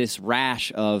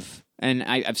rash of, and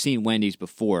I've seen Wendy's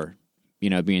before,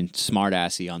 being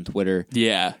smartassy on Twitter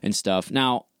Yeah. and stuff.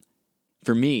 Now,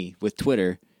 for me with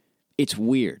Twitter, it's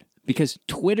weird because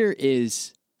Twitter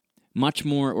is much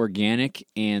more organic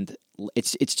and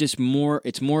it's just more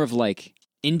of like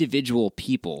individual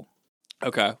people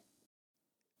Okay.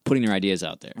 putting their ideas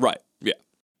out there. Right. Yeah.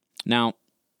 Now,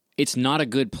 it's not a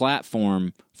good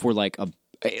platform for like on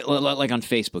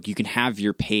Facebook. You can have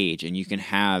your page and you can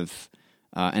have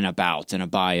an about and a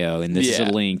bio, and this is a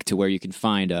link to where you can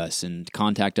find us and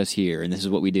contact us here, and this is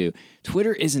what we do.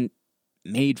 Twitter isn't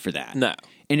made for that. No.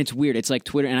 And it's weird. It's like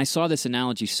Twitter, and I saw this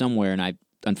analogy somewhere, and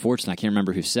unfortunately I can't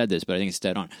remember who said this, but I think it's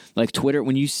dead on. Like Twitter,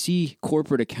 when you see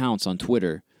corporate accounts on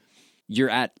Twitter, you're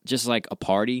at just like a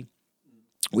party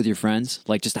with your friends,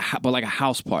 like just but like a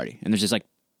house party, and there's just like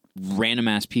random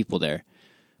ass people there.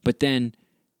 But then,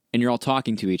 and you're all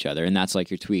talking to each other, and that's like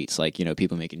your tweets, like,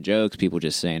 people making jokes, people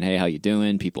just saying, "Hey, how you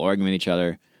doing?" People arguing with each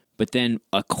other. But then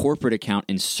a corporate account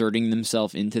inserting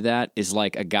themselves into that is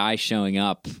like a guy showing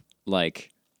up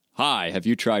like, "Hi, have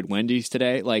you tried Wendy's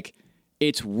today?" Like,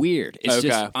 it's weird. It's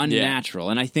just unnatural.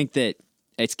 And I think that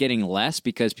it's getting less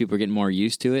because people are getting more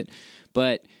used to it.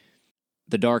 But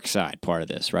the dark side part of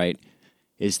this, right,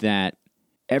 is that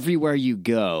everywhere you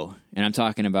go, and I'm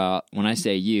talking about, when I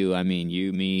say you, I mean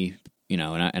you, me,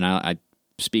 and I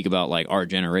speak about like our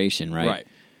generation, right? Right.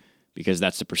 Because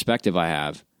that's the perspective I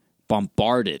have.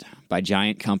 Bombarded by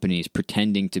giant companies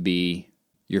pretending to be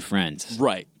your friends,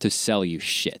 Right. to sell you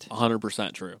shit.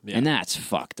 100% true. Yeah. And that's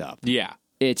fucked up. Yeah.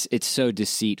 It's so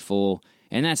deceitful,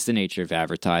 and that's the nature of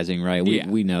advertising, right?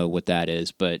 We know what that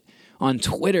is, but on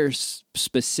Twitter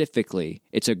specifically,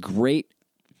 that's a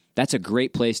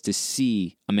great place to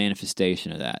see a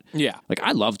manifestation of that. Yeah. Like,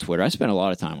 I love Twitter. I spend a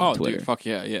lot of time on Twitter. Dude, fuck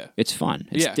yeah, yeah. It's fun.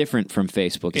 It's different from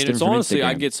Facebook. And it's honestly,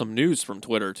 I get some news from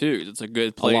Twitter too. It's a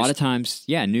good place. A lot of times,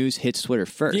 news hits Twitter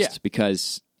first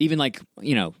because even like,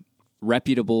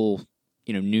 reputable,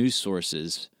 news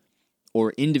sources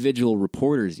or individual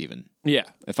reporters even. Yeah.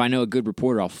 If I know a good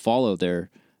reporter, I'll follow them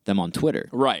on Twitter.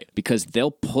 Right. Because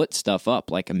they'll put stuff up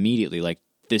like immediately, like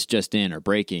this just in or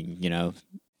breaking,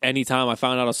 Anytime I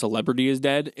found out a celebrity is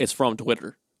dead, it's from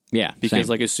Twitter. Yeah. Because same.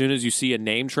 like as soon as you see a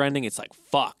name trending, it's like,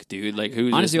 fuck, dude. Like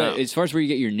who's Honestly, this now? as far as where you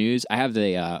get your news, I have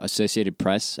the Associated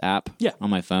Press app on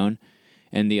my phone,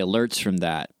 and the alerts from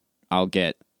that I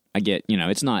get,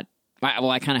 it's not,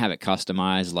 I kind of have it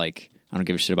customized. Like, I don't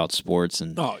give a shit about sports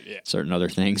and certain other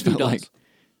things, but like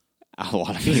a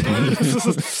lot of people.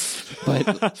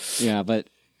 but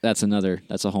that's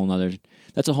a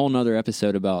whole nother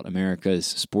episode about America's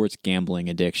sports gambling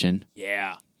addiction.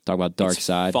 Yeah. Talk about dark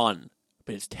side. Fun,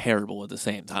 but it's terrible at the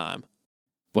same time.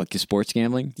 What, sports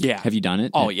gambling? Yeah. Have you done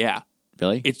it? Oh yeah.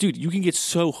 Really? It's, dude, you can get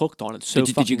so hooked on it. So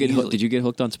did you get hooked? Did you get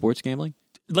hooked on sports gambling?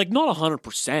 Like, not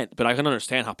 100%, but I can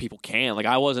understand how people can. Like,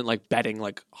 I wasn't like betting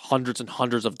like hundreds and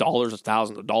hundreds of dollars,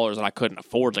 thousands of dollars that I couldn't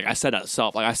afford. Like, I set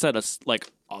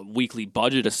a weekly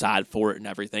budget aside for it and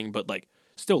everything, but like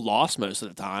still lost most of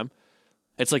the time.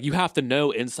 It's like you have to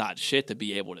know inside shit to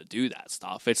be able to do that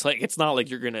stuff. It's like, it's not like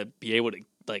you're gonna be able to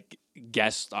like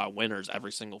guess winners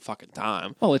every single fucking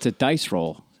time. Oh, it's a dice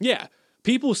roll. Yeah,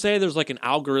 people say there's like an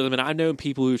algorithm, and I know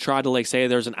people who try to like say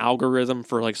there's an algorithm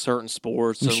for like certain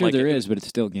sports. I'm and, sure like, there is, but it's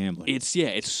still gambling.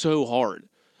 It's so hard.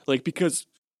 Like, because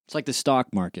It's like the stock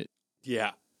market.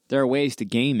 yeah, There are ways to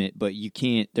game it, but you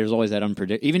can't. There's always that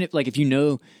unpredictable. Even if, like, if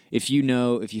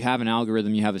you have an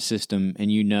algorithm, you have a system,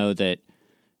 and you know that,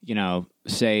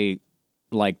 say,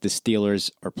 like the Steelers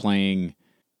are playing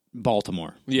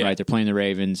Baltimore, Yeah. right? They're playing the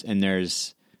Ravens, and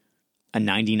there's a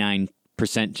 99%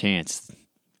 chance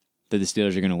that the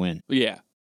Steelers are going to win. yeah,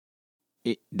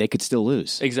 They could still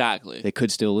lose. exactly. They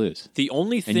could still lose, The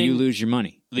only thing and you lose your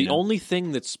money. The you know? only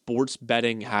thing that sports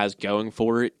betting has going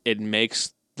for it, it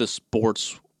makes the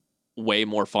sports way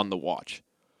more fun to watch.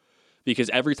 Because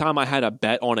every time I had a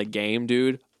bet on a game,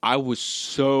 dude, I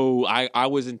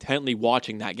was intently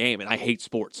watching that game, and I hate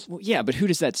sports. Well, yeah, but who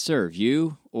does that serve?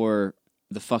 You or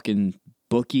the fucking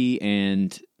bookie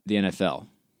and the NFL?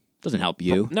 Doesn't help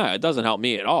you. No, it doesn't help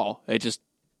me at all. It just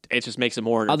makes it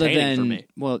more Other entertaining than, for me.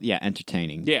 well, yeah,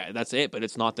 entertaining. Yeah, that's it. But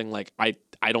it's nothing like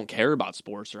I don't care about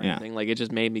sports or Yeah. anything. Like, it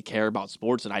just made me care about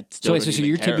sports, and I still So don't even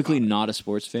you're care typically about it. not a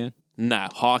sports fan? No,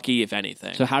 hockey, if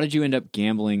anything. So how did you end up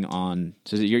gambling on?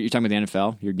 So you're talking about the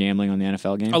NFL? You're gambling on the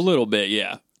NFL games? A little bit,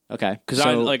 yeah. Okay, Because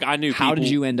so I knew how did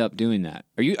people- you end up doing that?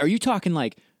 Are you talking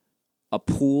like a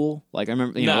pool? Like I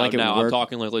remember, like no, at I'm work,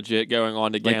 talking like legit going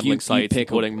on to like gambling sites and pick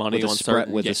putting money with a on spread,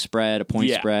 certain with yeah. a spread, a point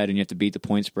Yeah. spread, and you have to beat the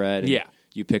point spread. And Yeah.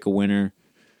 you pick a winner.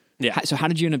 Yeah. So how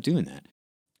did you end up doing that?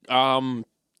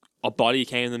 A buddy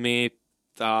came to me,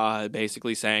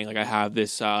 basically saying like I have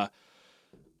this.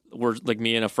 We're like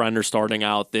me and a friend are starting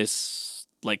out this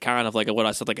like kind of like what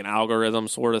I said like an algorithm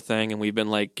sort of thing, and we've been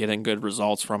like getting good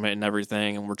results from it and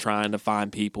everything, and we're trying to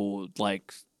find people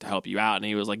like to help you out. And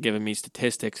he was like giving me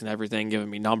statistics and everything, giving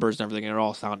me numbers and everything, and it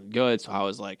all sounded good. So I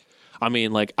was like, I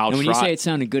mean, like I'll And when try. you say it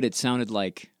sounded good, it sounded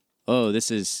like, oh,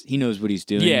 he knows what he's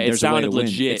doing. Yeah, it There's a way sounded to win.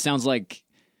 legit. It sounds like,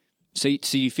 so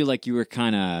you feel like you were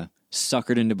kind of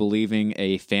suckered into believing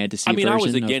a fantasy I mean, I was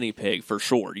version a of- guinea pig for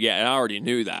sure. Yeah, and I already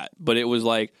knew that. But it was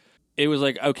like,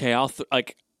 okay,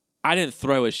 I didn't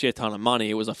throw a shit ton of money.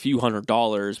 It was a few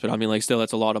 $100s, but I mean, like, still,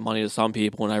 that's a lot of money to some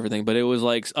people and everything. But it was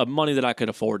like money that I could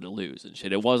afford to lose and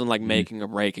shit. It wasn't like making or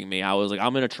breaking me. I was like,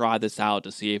 I'm going to try this out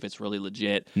to see if it's really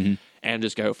legit and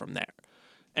just go from there.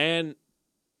 And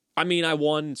I mean, I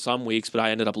won some weeks, but I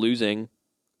ended up losing.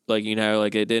 Like,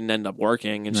 like it didn't end up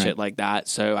working and Right. shit like that.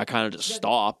 So I kind of just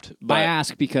stopped. But I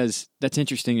ask because that's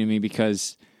interesting to me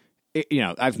because,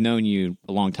 I've known you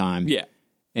a long time. yeah.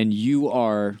 And you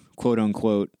are, quote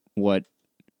unquote, what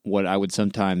I would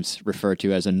sometimes refer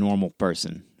to as a normal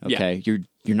person. Okay. You're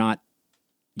not,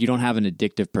 you don't have an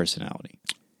addictive personality.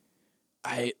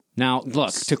 Now,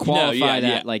 look, to qualify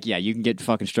you can get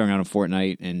fucking strung out on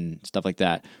Fortnite and stuff like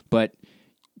that, but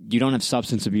you don't have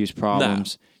substance abuse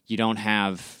problems. You're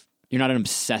not an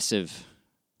obsessive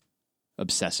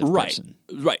person.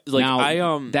 Right. Like,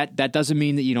 now, that doesn't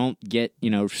mean that you don't get,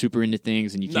 super into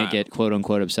things and you can't get quote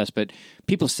unquote obsessed, but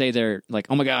people say they're like,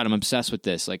 oh my God, I'm obsessed with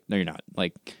this. Like, no, you're not.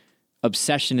 Like,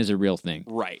 obsession is a real thing.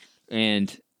 right.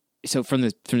 And so from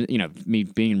me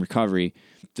being in recovery,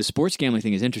 the sports gambling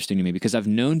thing is interesting to me because I've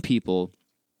known people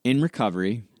in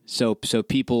recovery. So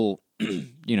people,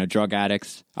 drug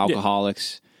addicts,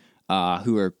 alcoholics,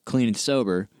 who are clean and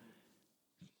sober,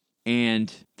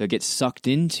 and they'll get sucked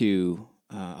into,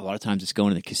 a lot of times it's going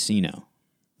to the casino.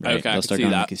 Right? Okay, I They'll can start see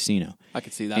going that. to the casino. I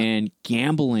could see that. And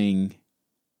gambling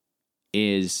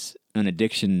is an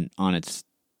addiction on its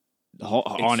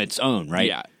own, right?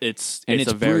 Yeah, it's And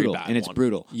it's a very brutal, bad and it's one.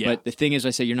 brutal. Yeah. But the thing is, I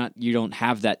say you don't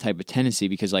have that type of tendency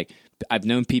because, like, I've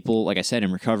known people, like I said,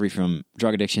 in recovery from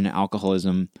drug addiction,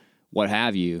 alcoholism, what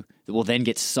have you, that will then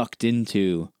get sucked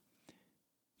into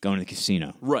going to the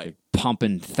casino, Right.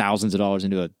 pumping thousands of dollars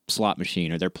into a slot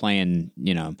machine, or they're playing,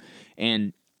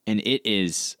 and it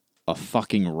is a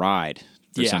fucking ride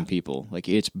for Yeah. some people. Like,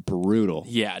 it's brutal.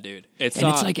 Yeah, dude. It's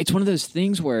It's one of those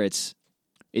things where it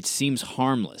seems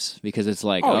harmless because it's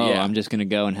like, yeah. I'm just gonna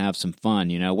go and have some fun,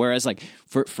 Whereas like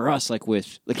for us, like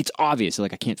with like it's obvious,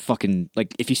 like I can't fucking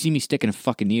like if you see me sticking a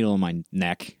fucking needle in my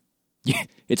neck,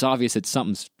 it's obvious that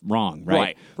something's wrong,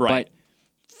 right? Right. But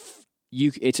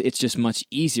it's just much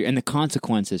easier, and the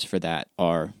consequences for that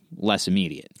are less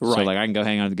immediate. So Right. like I can go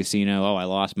hang out at the casino. Oh, I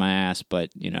lost my ass, but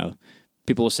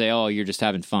people will say, "Oh, you're just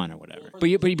having fun" or whatever. But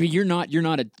you're not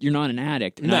an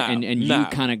addict, and No, and no. you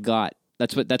kind of got.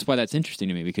 That's why that's interesting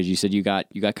to me because you said you got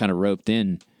kind of roped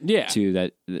in Yeah. to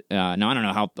that. Now I don't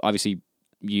know how obviously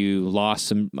you lost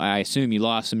some. I assume you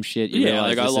lost some shit. You yeah,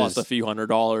 like I lost a few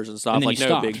 $100 and stuff. And then like you no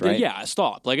stopped, big right? Yeah, I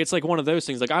stopped. Like it's like one of those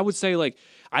things. Like I would say like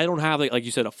I don't have like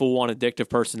you said a full on addictive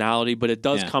personality, but it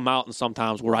does come out and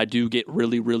sometimes where I do get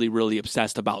really, really, really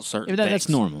obsessed about certain things. That's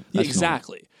normal. That's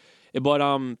exactly.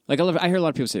 Normal. But like I hear a lot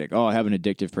of people say like, "Oh, I have an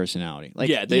addictive personality." Like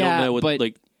they don't know what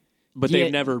but Yeah.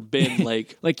 they've never been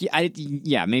like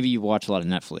maybe you watch a lot of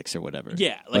Netflix or whatever.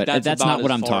 yeah, like but that's about not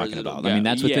what as I'm far talking as it'll about. go. I mean,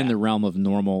 that's within Yeah. the realm of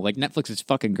normal. Like Netflix is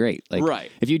fucking great. Like Right.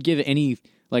 if you'd give it any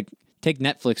like take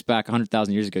Netflix back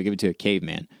 100,000 years ago, give it to a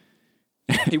caveman.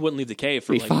 He wouldn't leave the cave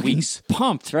for He'd like fucking weeks.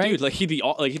 pumped, right? Dude, like he'd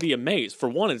be amazed. For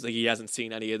one, it's like he hasn't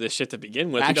seen any of this shit to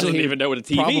begin with. Actually, he doesn't he'd even know what a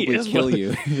TV probably is. kill you.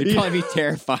 It'd probably be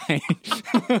terrifying.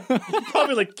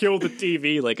 Probably like kill the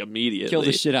TV like immediately. Kill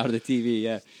the shit out of the TV.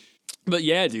 Yeah. But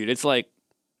yeah, dude, it's like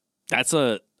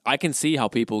I can see how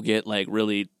people get like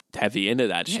really heavy into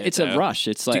that shit. It's a rush.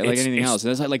 It's like Dude, like anything else.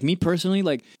 That's like me personally.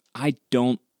 Like I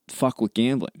don't fuck with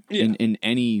gambling in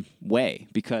any way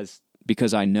because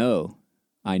I know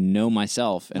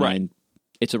myself and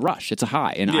it's a rush. It's a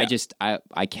high, and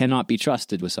I cannot be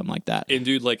trusted with something like that. And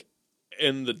dude, like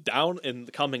in the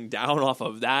coming down off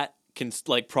of that can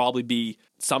like probably be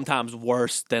sometimes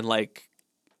worse than like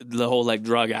the whole like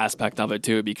drug aspect of it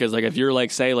too, because like if you're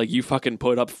like say like you fucking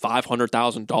put up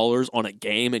 $500,000 on a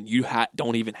game and you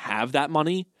don't even have that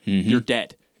money, you're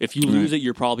dead. If you lose it,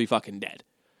 you're probably fucking dead.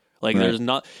 Like there's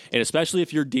not, and especially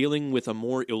if you're dealing with a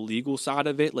more illegal side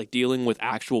of it, like dealing with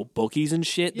actual bookies and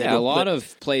shit. Yeah, a lot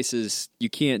of places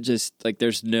you can't just like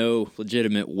there's no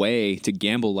legitimate way to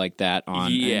gamble like that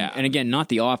on. Yeah, and again, not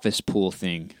the office pool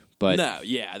thing, but no,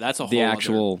 yeah, that's a whole the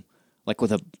actual like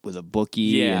with a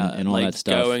bookie and all like that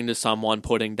stuff. Going to someone,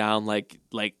 putting down like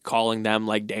calling them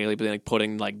like daily, but like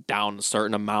putting like down a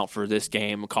certain amount for this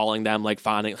game, calling them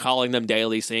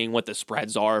daily, seeing what the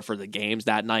spreads are for the games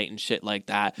that night and shit like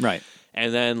that. Right.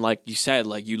 And then like you said,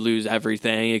 like you lose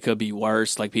everything. It could be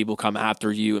worse. Like people come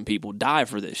after you and people die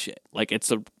for this shit. Like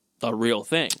it's a real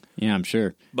thing. Yeah, I'm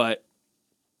sure. But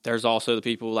there's also the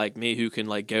people like me who can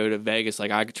like go to Vegas.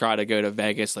 Like I try to go to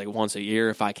Vegas like once a year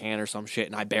if I can or some shit,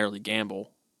 and I barely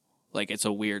gamble. Like it's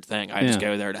a weird thing. I just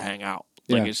go there to hang out.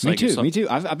 Like it's me like too. Me too.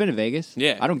 I've been to Vegas.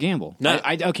 Yeah, I don't gamble. No.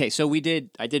 Okay. So I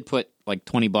did put like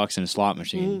 $20 in a slot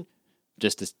machine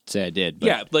just to say I did. But.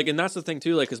 Yeah, like and that's the thing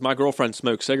too. Like, because my girlfriend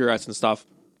smoked cigarettes and stuff.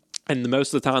 And the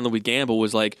most of the time that we'd gamble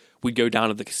was like we'd go down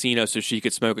to the casino so she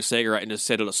could smoke a cigarette and just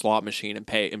sit at a slot machine and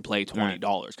play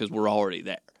 $20 because we're already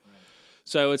there.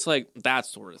 So it's like that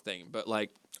sort of thing. But like,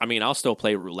 I mean, I'll still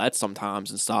play roulette sometimes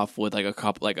and stuff with like a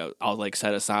couple, I'll like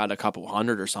set aside a couple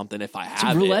hundred or something if I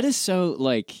have roulette is so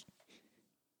like,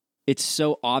 it's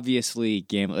so obviously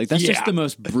gambling. Like that's just the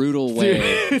most brutal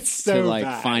way to like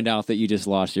bad. find out that you just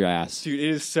lost your ass. Dude, it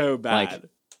is so bad. Like,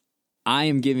 I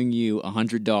am giving you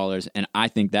 $100 and I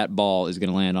think that ball is going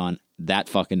to land on that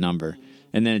fucking number.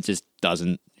 And then it just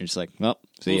doesn't. You're just like, well,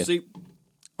 see ya. See,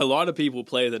 a lot of people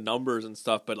play the numbers and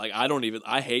stuff, but like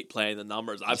I hate playing the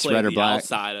numbers. I play the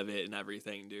outside of it and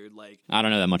everything, dude. Like I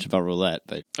don't know that much about roulette,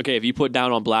 but okay, if you put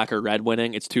down on black or red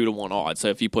winning, it's 2-1 odds. So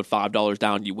if you put $5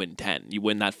 down, you win 10. You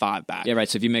win that 5 back. Yeah, right.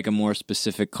 So if you make a more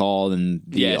specific call, then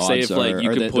the odds say if like are,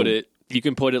 you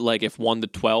can put it like if 1 to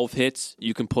 12 hits,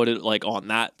 you can put it like on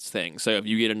that thing. So if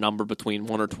you get a number between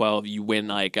 1 or 12, you win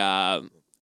like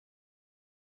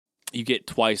you get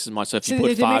twice as much. So if you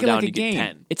put 5 down, you get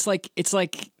 10. It's like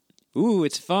ooh,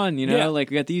 it's fun, you know? Yeah. Like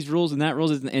we got these rules and that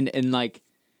rules and like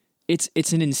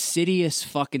it's an insidious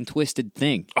fucking twisted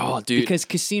thing. Oh, dude. Because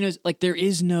casinos like there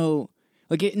is no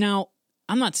like now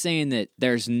I'm not saying that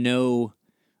there's no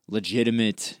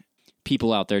legitimate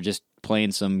people out there just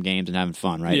playing some games and having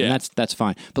fun, right? Yeah. And that's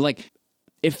fine. But like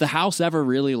if the house ever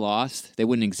really lost, they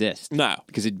wouldn't exist. No.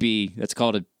 Because that's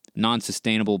called a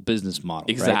non-sustainable business model.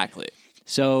 Exactly. Right?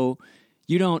 So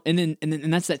you don't, and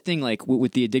that's that thing like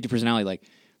with the addictive personality,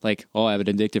 like oh, I have an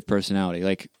addictive personality.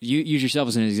 Like you use yourself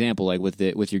as an example, like with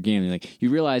your gaming, like you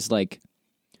realize like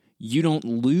you don't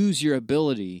lose your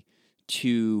ability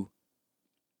to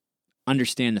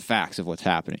understand the facts of what's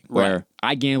happening. Right. Where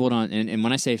I gambled on, and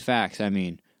when I say facts, I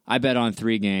mean I bet on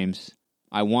 3 games.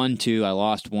 I won 2, I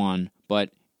lost 1,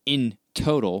 but in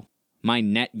total, my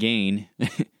net gain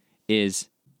is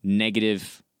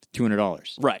negative $200.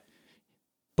 Right.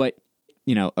 But,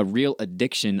 you know, a real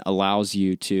addiction allows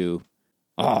you to,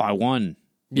 oh, I won.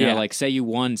 You know, like say you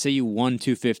won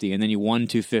 250 and then you won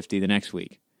 250 the next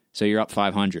week. So you're up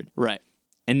 500. Right.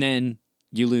 And then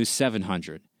you lose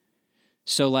 700.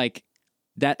 So like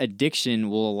that addiction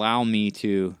will allow me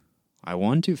to I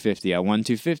won 250. I won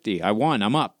 250. I won.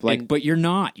 I'm up. Like, but you're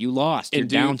not. You lost. You're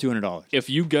down $200. If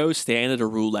you go stand at a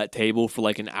roulette table for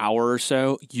like an hour or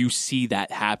so, you see that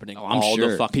happening all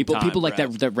the fucking time. People like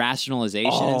that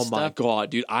rationalization and stuff. Oh my God,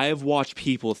 dude. I have watched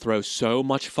people throw so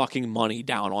much fucking money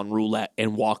down on roulette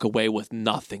and walk away with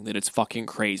nothing that it's fucking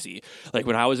crazy. Like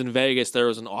when I was in Vegas,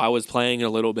 I was playing a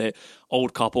little bit.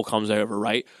 Old couple comes over,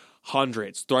 right?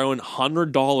 Hundreds, throwing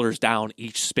 $100 down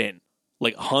each spin.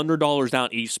 Like $100 down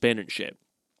each spin and shit.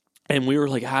 And we were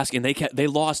like asking, they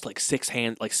lost like six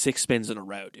spins in a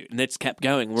row, dude. And it's kept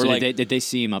going. We're like, did they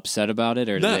seem upset about it,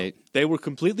 or no? They were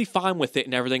completely fine with it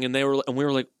and everything. And we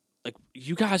were like,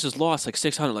 you guys just lost like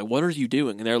 $600. Like, what are you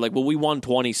doing? And they're like, well, we won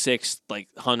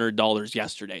 $2,600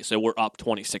 yesterday, so we're up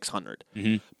 $2,600.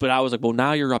 Mm-hmm. But I was like, well,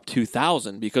 now you're up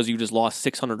 $2,000 because you just lost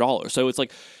 $600. So it's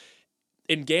like,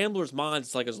 in gamblers' minds,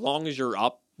 it's like as long as you're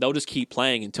up, they'll just keep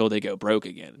playing until they go broke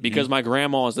again. Because my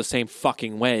grandma is the same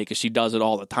fucking way because she does it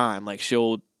all the time. Like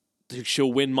she'll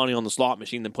win money on the slot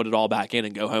machine, then put it all back in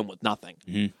and go home with nothing.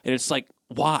 Mm-hmm. And it's like,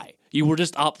 why? You were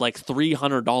just up like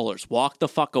 $300. Walk the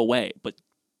fuck away. But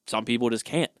some people just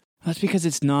can't. That's because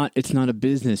it's not a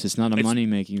business. It's not a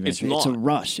money-making venture. It's a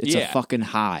rush. It's a fucking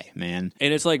high, man.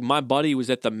 And it's like my buddy was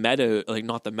at the Meadow, like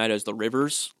not the Meadows, the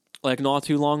Rivers, like not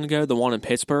too long ago, the one in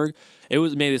Pittsburgh.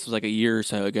 Maybe this was like a year or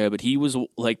so ago, but he was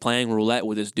like playing roulette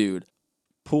with this dude.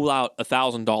 Pull out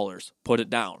 $1,000, put it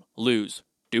down, lose,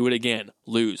 do it again,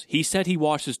 lose. He said he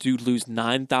watched this dude lose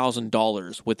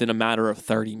 $9,000 within a matter of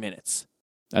 30 minutes.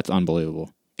 That's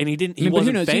unbelievable. And he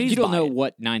wasn't fazed. You don't know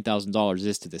what $9,000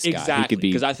 is to this guy. Exactly,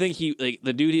 because I think he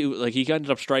ended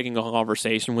up striking a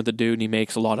conversation with the dude, and he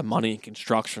makes a lot of money in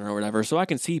construction or whatever. So I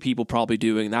can see people probably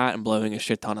doing that and blowing a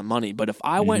shit ton of money. But if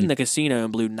I went in the casino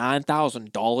and blew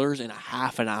 $9,000 in a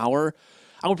half an hour,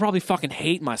 I would probably fucking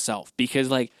hate myself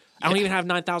because I don't even have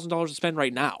 $9,000 to spend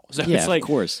right now. So it's like, of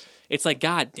course, it's like,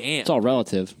 God damn, it's all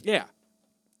relative. Yeah,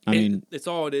 I mean, it's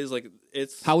all it is. Like,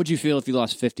 it's how would you feel if you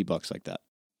lost $50 like that?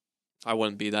 I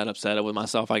wouldn't be that upset with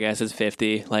myself. I guess it's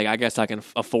 50. Like, I guess I can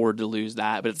afford to lose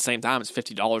that, but at the same time, it's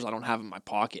 $50 I don't have in my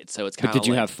pocket. So it's kind of. But did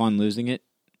you have fun losing it?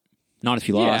 Not if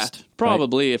you lost.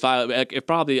 Probably. Right? I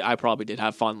probably did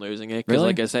have fun losing it because,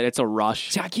 like I said, it's a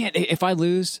rush. See, I can't. If I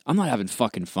lose, I'm not having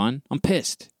fucking fun. I'm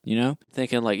pissed. You know,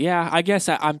 thinking like, yeah, I guess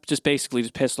I'm just basically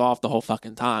just pissed off the whole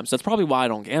fucking time. So that's probably why I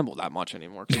don't gamble that much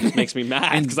anymore. Because it just makes me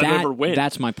mad because I never win.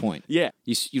 That's my point. Yeah.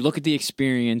 You look at the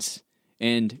experience,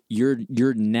 and your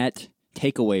net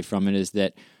takeaway from it is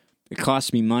that it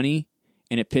costs me money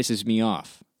and it pisses me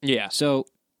off. Yeah. So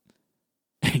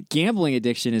gambling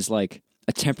addiction is like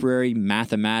a temporary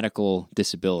mathematical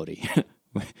disability.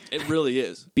 It really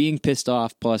is. Being pissed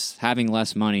off plus having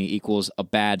less money equals a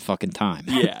bad fucking time.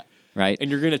 Yeah. Right?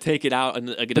 And you're going to take it out.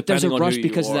 But there's a rush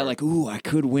because of that, like, ooh, I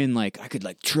could win, like, I could,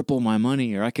 like, triple my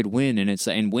money, or I could win,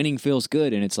 and winning feels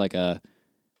good, and it's like a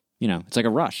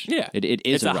rush. Yeah. It is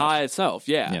it's a rush. high itself,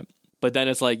 yeah. Yep. But then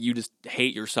it's like you just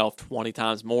hate yourself 20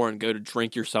 times more and go to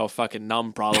drink yourself fucking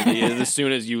numb probably as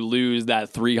soon as you lose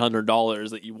that $300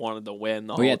 that you wanted to win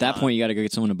the whole at that time. point, you got to go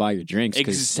get someone to buy your drinks.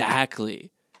 Exactly.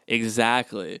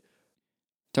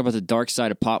 Talk about the dark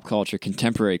side of pop culture,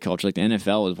 contemporary culture. Like the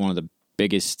NFL is one of the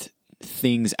biggest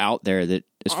things out there that,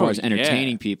 as far as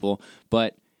entertaining people.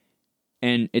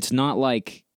 And it's not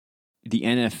like the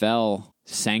NFL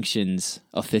sanctions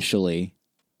officially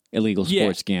illegal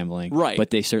sports gambling, right? But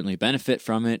they certainly benefit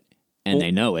from it, and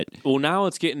they know it. Well, now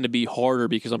it's getting to be harder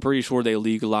because I'm pretty sure they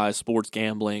legalize sports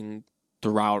gambling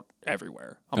throughout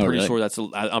everywhere. I'm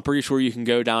pretty sure you can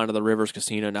go down to the Rivers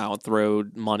Casino now and throw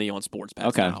money on sports bets.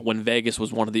 Okay. Now, when Vegas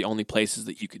was one of the only places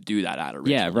that you could do that at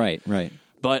originally. Yeah, right.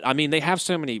 But I mean, they have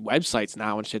so many websites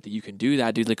now and shit that you can do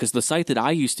that, dude. Because the site that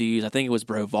I used to use, I think it was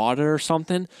Brovada or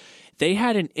something. They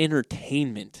had an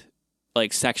entertainment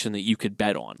section that you could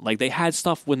bet on. Like they had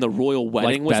stuff when the royal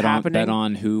wedding was happening. Bet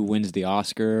on who wins the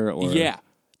Oscar, or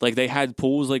like they had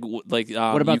pools like. What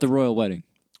about the royal wedding?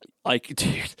 Like,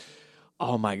 dude,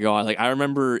 oh my god! Like I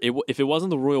remember, if it wasn't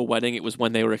the royal wedding, it was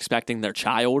when they were expecting their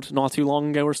child not too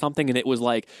long ago or something, and it was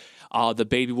like, the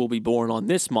baby will be born on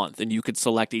this month, and you could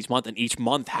select each month, and each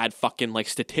month had fucking like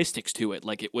statistics to it.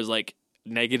 Like it was like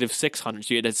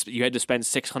 -600. So you had to spend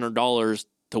 $600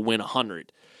 to win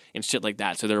 100. And shit like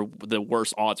that. So they're the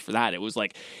worst odds for that. It was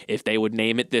like if they would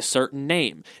name it this certain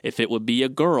name, if it would be a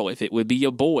girl, if it would be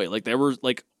a boy. Like there was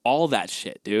like all that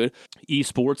shit, dude.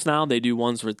 Esports now, they do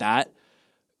ones with that,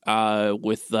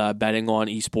 with betting on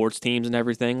esports teams and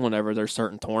everything whenever there's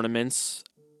certain tournaments.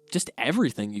 Just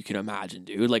everything you can imagine,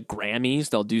 dude. Like Grammys,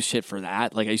 they'll do shit for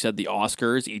that. Like I said, the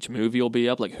Oscars, each movie will be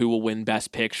up. Like who will win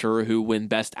Best Picture, who will win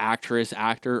Best Actress,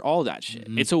 Actor, all that shit.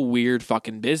 Mm-hmm. It's a weird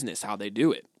fucking business how they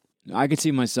do it. I could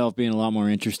see myself being a lot more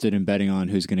interested in betting on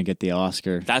who's going to get the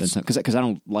Oscar. Because I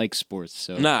don't like sports.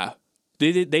 So nah,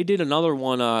 they did another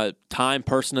one. Time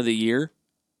Person of the Year.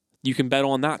 You can bet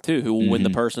on that too. Who will win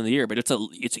the Person of the Year? But it's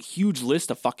a huge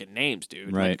list of fucking names,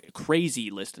 dude. Right, like, a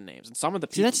crazy list of names. And some of the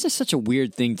people, see, that's just such a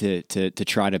weird thing to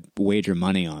try to wager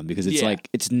money on, because it's like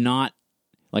it's not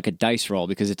like a dice roll,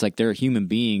 because it's like there are human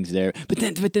beings there. But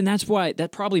then that's why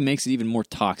that probably makes it even more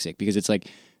toxic, because it's like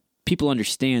people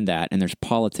understand that and there's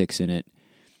politics in it,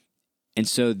 and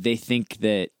so they think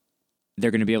that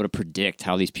they're going to be able to predict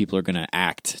how these people are going to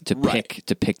act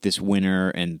to pick this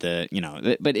winner, and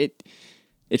but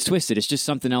it's twisted. It's just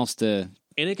something else to,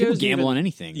 and it goes gamble on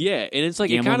anything. Yeah, and it's like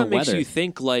gamble, it kind of makes you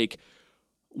think like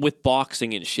with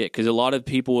boxing and shit, because a lot of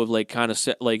people have like kind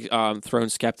of thrown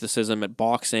skepticism at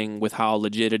boxing with how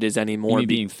legit it is anymore. You mean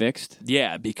being fixed?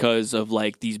 Yeah, because of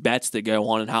like these bets that go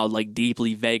on and how like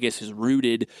deeply Vegas is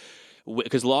rooted.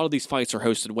 Because a lot of these fights are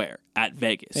hosted where? At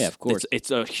Vegas. Yeah, of course. It's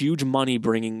a huge money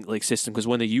bringing like system, because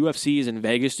when the UFC is in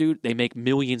Vegas, dude, they make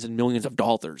millions and millions of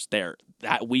dollars there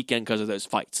that weekend because of those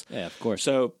fights. Yeah, of course.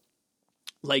 So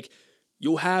like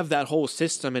you'll have that whole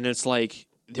system, and it's like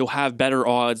you'll have better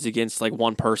odds against like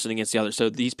one person against the other.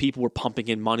 So these people were pumping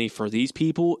in money for these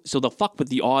people. So they'll fuck with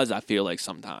the odds, I feel like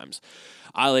sometimes.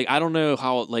 I don't know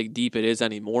how like deep it is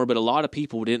anymore, but a lot of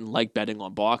people didn't like betting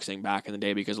on boxing back in the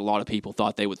day, because a lot of people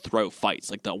thought they would throw fights.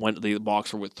 Like the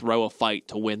boxer would throw a fight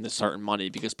to win the certain money,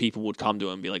 because people would come to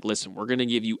him and be like, listen, we're going to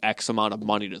give you X amount of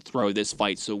money to throw this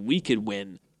fight so we could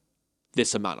win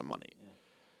this amount of money.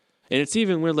 And it's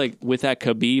even weird, like with that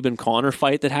Khabib and Conor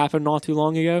fight that happened not too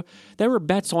long ago, there were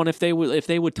bets on if they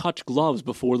would touch gloves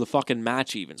before the fucking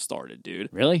match even started, dude.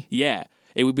 Really? Yeah.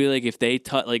 It would be like if they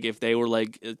if they were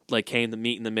like came to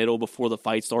meet in the middle before the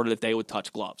fight started, if they would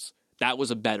touch gloves. That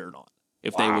was a bet or not.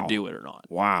 If they would do it or not.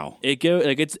 Wow.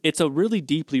 It's a really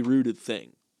deeply rooted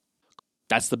thing.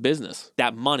 That's the business.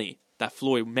 That money, that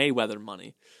Floyd Mayweather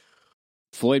money.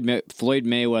 Floyd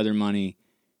Mayweather money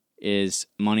is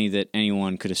money that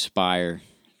anyone could aspire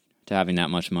to having that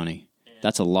much money.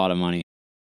 That's a lot of money.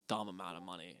 Dumb amount of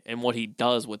money. And what he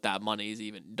does with that money is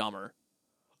even dumber.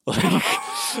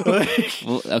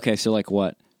 Well, okay, so like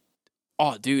what?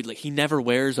 Oh, dude, like he never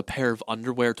wears a pair of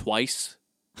underwear twice.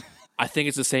 I think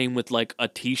it's the same with like a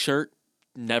t-shirt.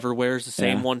 Never wears the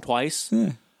same one twice.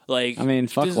 Yeah. Like, I mean,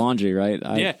 fuck laundry, right?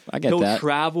 I get that. He'll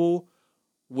travel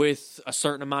with a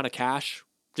certain amount of cash.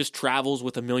 Just travels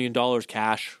with $1 million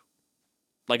cash,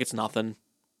 like it's nothing.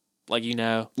 Like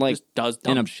like just does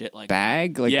dumb shit like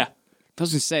bag. Like, yeah, I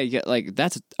was gonna say, like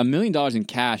that's $1 million in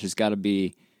cash has got to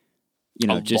be,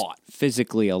 just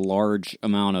physically a large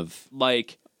amount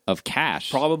of cash.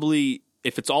 Probably,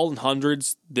 if it's all in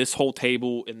hundreds, this whole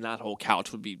table and that whole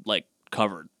couch would be like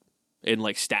covered in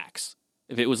like stacks.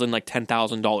 If it was in like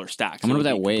 $10,000 stacks, I wonder what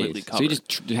that weighs. So you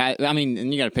just,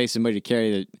 and you got to pay somebody to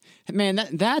carry the. Man,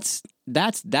 that's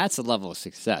a level of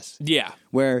success. Yeah,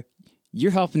 where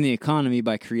you're helping the economy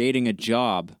by creating a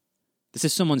job. This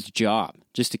is someone's job,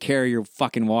 just to carry your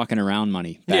fucking walking around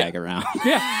money bag around.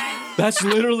 Yeah. That's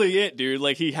literally it, dude.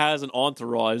 Like, he has an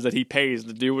entourage that he pays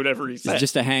to do whatever he says.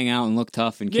 Just to hang out and look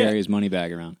tough and carry his money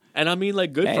bag around. And I mean,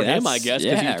 like, good for him, I guess,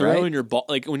 because you're throwing your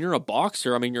like when you're a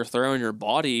boxer. I mean, you're throwing your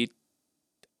body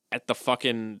at the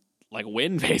fucking like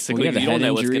win, basically. Well, you don't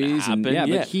know what's going to happen.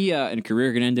 But he and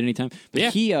career can end at any time.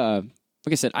 But he, like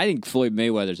I said, I think Floyd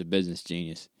Mayweather's a business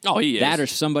genius. Oh, he is. That or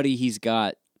somebody he's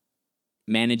got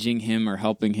managing him or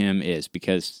helping him is,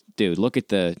 because dude, look at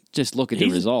the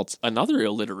results. Another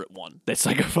illiterate one that's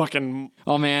like a fucking.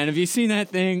 Oh man, have you seen that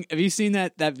thing? Have you seen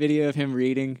that video of him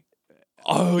reading?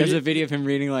 Oh, there's a video of him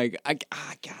reading like God.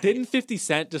 Didn't 50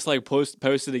 Cent just like post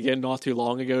it again not too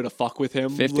long ago to fuck with him?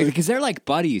 50, because they're like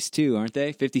buddies too, aren't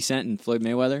they? 50 Cent and Floyd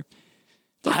Mayweather.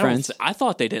 They're friends. I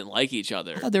thought they didn't like each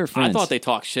other. I thought they were friends. I thought they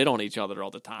talked shit on each other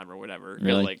all the time or whatever.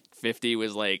 Really? Like 50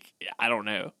 was like, I don't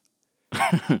know.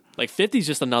 Like 50's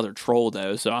just another troll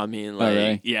though, so I mean, like,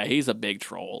 really? Yeah, he's a big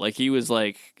troll. Like he was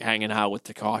like hanging out with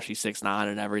Tekashi 6ix9ine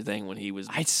and everything when he was.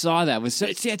 I saw that.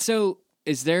 So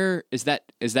is that?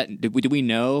 Do we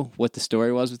know what the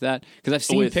story was with that? Because I've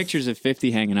seen pictures of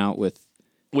 50 hanging out with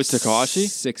Tekashi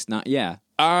 6ix9ine. Yeah,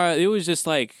 it was just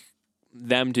like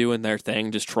them doing their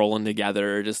thing, just trolling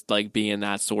together, just like being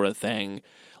that sort of thing.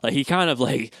 Like he kind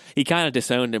of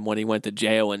disowned him when he went to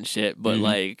jail and shit, but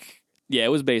like. Yeah, it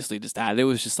was basically just that. It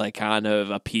was just like kind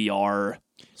of a PR.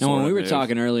 Now, when we were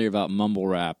talking earlier about mumble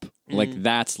rap, like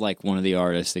that's like one of the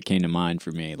artists that came to mind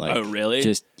for me. Like, oh, really?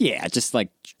 Just like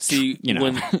see,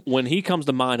 when he comes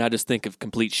to mind, I just think of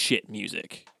complete shit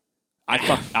music.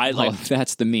 I well,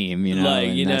 that's the meme, you know. like,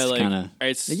 and you know, that's like, kinda,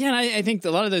 it's again, I think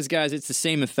a lot of those guys, it's the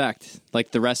same effect,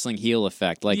 like the wrestling heel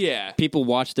effect. Like, Yeah. people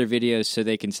watch their videos so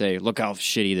they can say, "Look how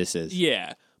shitty this is."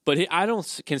 yeah. But I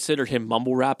don't consider him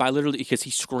mumble rap. I literally because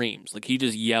he screams like he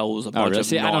just yells a bunch really? of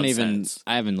See, nonsense.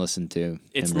 I haven't listened to.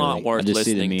 It's him not really. worth I just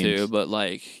see the listening to, memes. but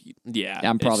like, yeah,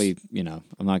 I'm it's- probably,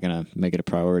 I'm not gonna make it a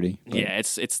priority. but- yeah,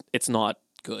 it's not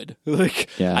good. Like,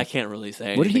 Yeah. I can't really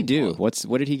say. What did he anything do?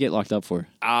 What did he get locked up for?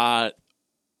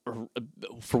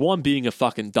 For one, being a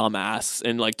fucking dumbass,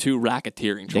 and like two,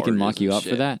 racketeering charges. They can lock you and up for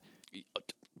shit. that.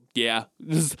 Yeah,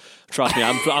 trust me,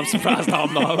 I'm surprised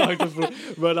I'm not.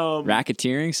 But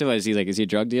Racketeering. So is he a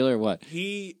drug dealer or what?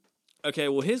 okay.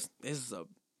 Well, his is a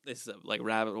like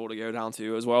rabbit hole to go down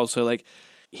to as well. So like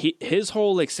his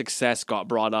whole like success got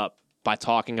brought up by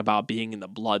talking about being in the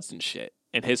Bloods and shit.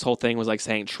 And his whole thing was like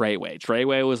saying Treyway.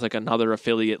 Treyway was like another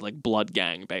affiliate, like Blood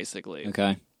gang, basically.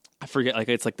 Okay. I forget, like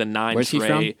it's like the 9 Where's he Trey,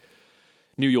 from?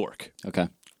 New York. Okay.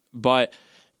 But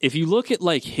if you look at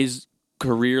like his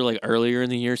career, like earlier in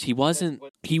the years, he was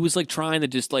like trying to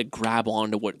just like grab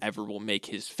onto whatever will make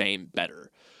his fame better.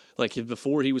 Like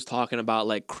before, he was talking about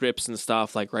like Crips and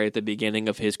stuff, like right at the beginning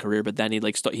of his career. But then he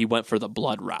like he went for the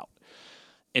Blood route,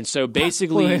 and so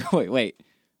basically, Wait.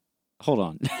 Hold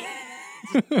on.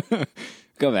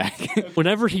 Go back.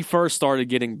 whenever he first started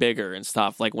getting bigger and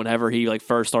stuff, like whenever he like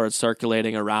first started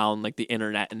circulating around like the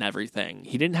internet and everything,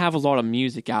 he didn't have a lot of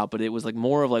music out, but it was like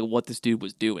more of like what this dude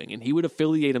was doing, and he would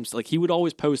affiliate himself. Like he would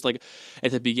always post like at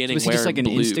the beginning, Was he just like an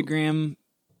blue. Instagram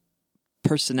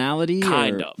personality,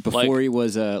 Kind or of. before Like- he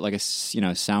was like a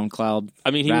SoundCloud.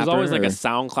 I mean, he was always like rapper, a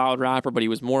SoundCloud rapper, but he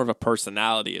was more of a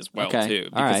personality as well Okay. too,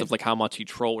 All because right. of like how much he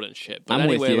trolled and shit. But I'm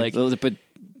anyway, with you. like But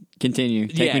continue.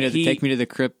 Yeah, Take me to the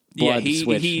Crip Blood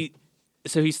switch.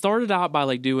 So he started out by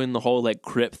like doing the whole like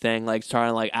Crip thing, like trying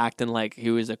to like acting like he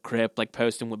was a Crip, like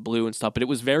posting with blue and stuff. But it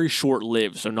was very short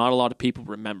lived, so not a lot of people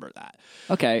remember that.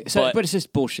 Okay, so but it's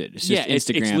just bullshit. It's just It's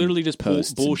Instagram literally just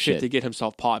posts and bullshit shit. to get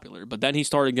himself popular. But then he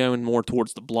started going more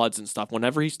towards the Bloods and stuff.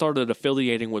 Whenever he started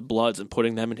affiliating with Bloods and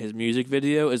putting them in his music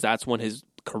video, that's when his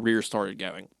career started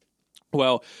going.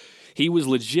 Well, he was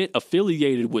legit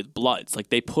affiliated with Bloods. Like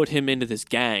they put him into this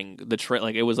gang,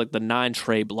 like it was like the 9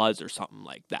 Trey Bloods or something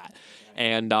like that.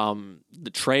 And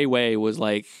the Treyway was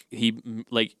like he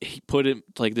put him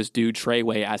like this dude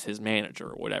Treyway as his manager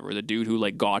or whatever, the dude who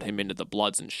like got him into the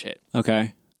Bloods and shit.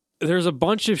 Okay. There's a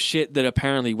bunch of shit that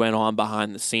apparently went on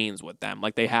behind the scenes with them.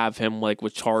 Like they have him like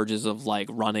with charges of like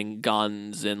running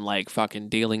guns and like fucking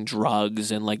dealing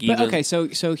drugs and like even But okay, so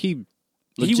he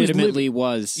He was legitimately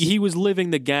was he was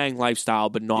living the gang lifestyle,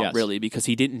 but not Yes. really because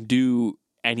he didn't do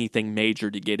anything major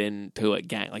to get into a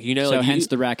gang. Like, you know, so like hence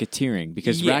the racketeering,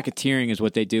 because Yeah. racketeering is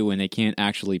what they do when they can't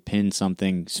actually pin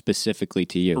something specifically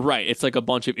to you. right. It's like a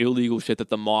bunch of illegal shit that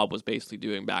the mob was basically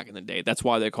doing back in the day. That's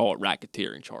why they call it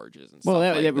racketeering charges. And Well,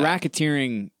 stuff like that.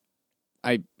 racketeering,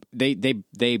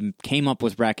 they came up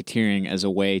with racketeering as a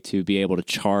way to be able to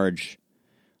charge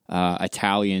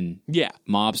Italian Yeah.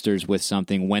 mobsters with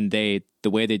something when the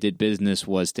way they did business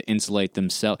was to insulate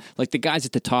themselves. Like the guys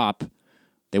at the top,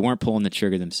 they weren't pulling the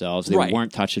trigger themselves. They Right.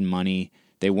 weren't touching money.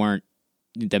 They weren't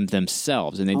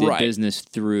themselves, and they did Right. business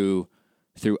through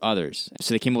others.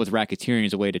 So they came up with racketeering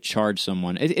as a way to charge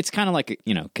someone. It's kind of like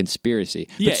conspiracy.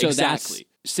 Yeah, but so exactly.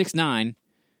 That's 6ix9ine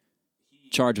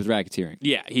charged with racketeering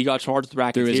Yeah. He got charged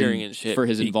with through racketeering and shit for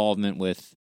his involvement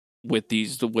with. with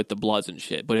the Bloods and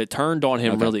shit. But it turned on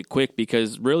him Okay. really quick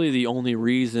because really the only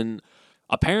reason.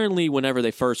 Apparently, whenever they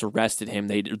first arrested him,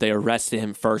 they arrested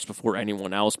him first before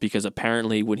anyone else because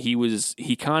apparently when he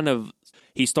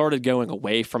started going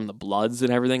away from the Bloods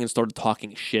and everything and started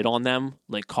talking shit on them,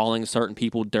 like calling certain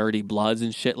people dirty Bloods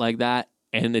and shit like that.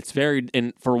 And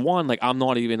and for one, like I'm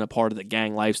not even a part of the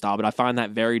gang lifestyle, but I find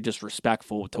that very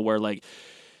disrespectful to where like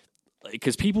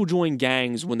because people join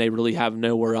gangs when they really have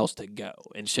nowhere else to go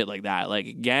and shit like that.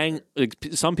 Like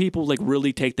some people like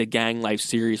really take the gang life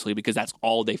seriously because that's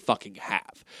all they fucking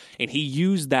have. And he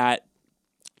used that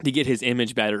to get his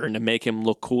image better and to make him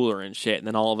look cooler and shit. And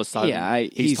then all of a sudden,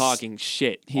 he's talking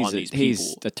shit on these people.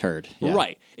 He's a turd. Yeah.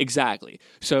 Right, exactly.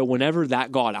 So whenever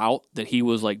that got out that he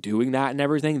was like doing that and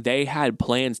everything, they had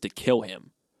plans to kill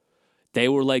him. They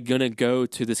were like gonna go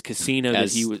to this casino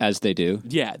that he was as they do.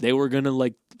 Yeah, they were gonna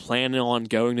like plan on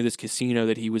going to this casino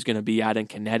that he was gonna be at in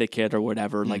Connecticut or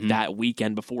whatever, like that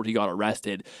weekend before he got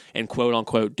arrested, and quote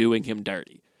unquote doing him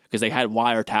dirty because they had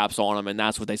wiretaps on him, and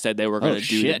that's what they said they were gonna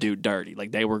do to do dirty.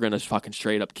 Like they were gonna fucking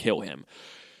straight up kill him.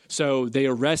 So they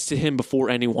arrested him before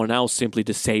anyone else simply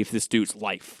to save this dude's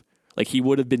life. Like, he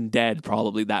would have been dead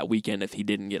probably that weekend if he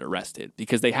didn't get arrested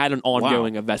because they had an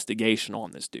ongoing investigation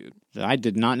on this dude. I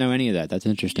did not know any of that. That's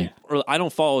interesting. Or I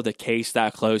don't follow the case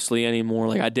that closely anymore.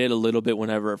 Like, I did a little bit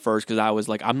whenever at first because I was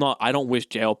like, I don't wish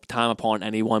jail time upon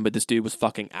anyone, but this dude was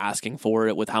fucking asking for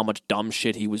it with how much dumb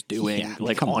shit he was doing, on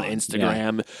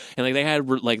Instagram. And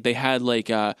they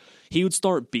had he would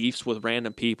start beefs with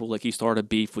random people. Like, he started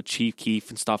beef with Chief Keef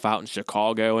and stuff out in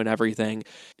Chicago and everything.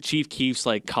 Chief Keef's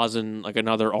like cousin, like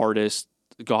another artist,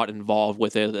 got involved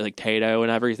with it, like Tato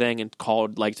and everything, and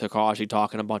called like Tekashi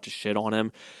talking a bunch of shit on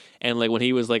him. And like when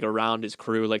he was like around his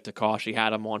crew, like Tekashi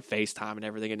had him on FaceTime and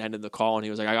everything, and ended the call, and he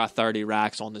was like, "I got 30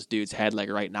 racks on this dude's head like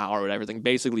right now," or whatever.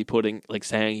 Basically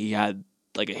saying he had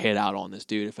like a hit out on this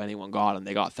dude. If anyone got him,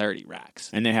 they got 30 racks.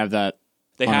 And they have that.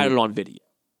 They had it on video.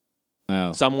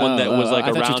 Oh. Someone that was like I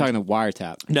around. thought you were talking the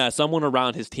wiretap. No, someone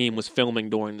around his team was filming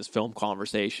during this film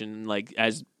conversation. Like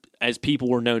as people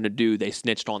were known to do, they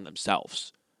snitched on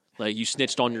themselves. Like, you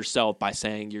snitched on yourself by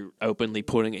saying you're openly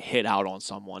putting a hit out on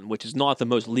someone, which is not the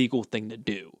most legal thing to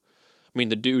do. I mean,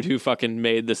 the dude who fucking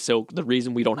made the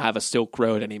reason we don't have a Silk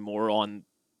Road anymore on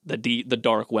the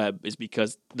dark web is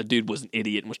because the dude was an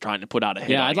idiot and was trying to put out a hit.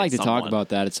 Yeah, I'd like to someone. talk about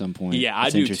that at some point. Yeah, I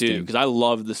do too, because I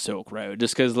love the Silk Road.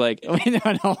 Just because, like, no,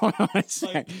 hold on a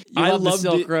sec. I love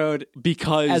the Silk Road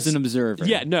because as an observer.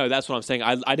 Yeah, no, that's what I'm saying.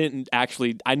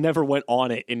 I never went on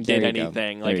it and did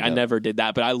anything. Like, I never did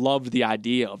that, but I loved the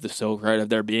idea of the Silk Road, of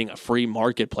there being a free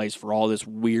marketplace for all this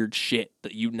weird shit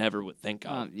that you never would think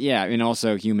of. Yeah, and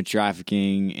also human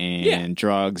trafficking and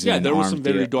drugs. Yeah, and there was some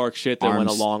very dark shit that went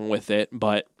along with it,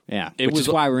 but. Yeah, which is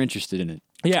why we're interested in it.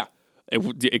 Yeah,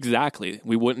 exactly.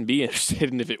 We wouldn't be interested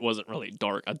in if it wasn't really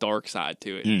a dark side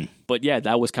to it. But yeah,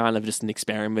 that was kind of just an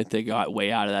experiment that got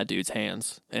way out of that dude's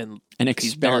hands. And an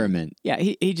experiment. Yeah,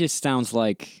 he just sounds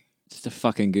like just a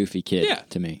fucking goofy kid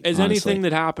to me. As anything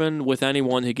that happened with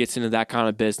anyone who gets into that kind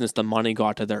of business, the money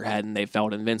got to their head and they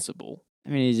felt invincible. I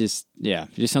mean, he just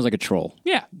sounds like a troll.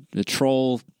 Yeah. The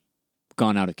troll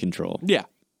gone out of control. Yeah,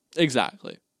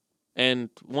 exactly. And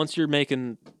once you're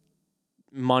making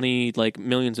money, like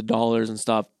millions of dollars and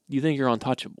stuff, you think you're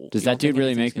untouchable. Does that dude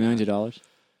really make millions of dollars?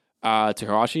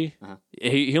 Tekashi? Uh-huh.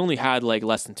 He only had like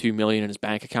less than $2 million in his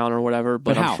bank account or whatever.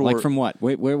 But how? Like from what?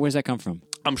 Where's that come from?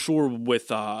 I'm sure with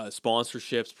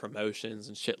sponsorships, promotions,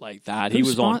 and shit like that. He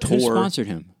was on tour. Who sponsored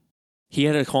him? He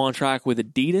had a contract with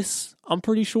Adidas, I'm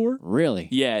pretty sure. Really?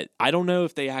 Yeah. I don't know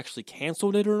if they actually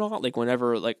canceled it or not. Like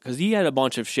whenever, like, because he had a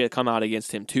bunch of shit come out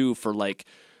against him too for like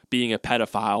being a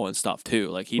pedophile and stuff too.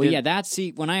 Like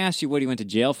when I asked you what he went to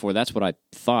jail for, that's what I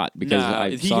thought,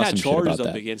 because he had charges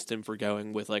up against him for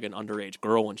going with like an underage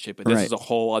girl and shit, but this is a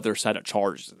whole other set of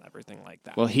charges and everything like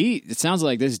that. Well, it sounds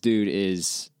like this dude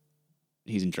he's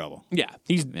in trouble. Yeah,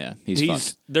 he's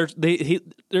fucked.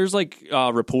 There's like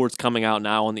reports coming out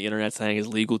now on the internet saying his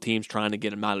legal team's trying to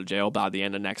get him out of jail by the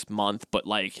end of next month, but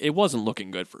like it wasn't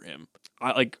looking good for him.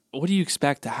 What do you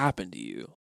expect to happen to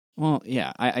you? Well,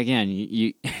 yeah.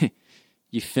 You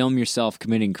you film yourself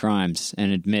committing crimes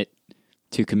and admit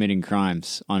to committing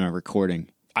crimes on a recording.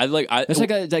 I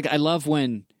love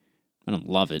when, I don't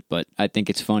love it, but I think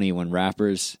it's funny when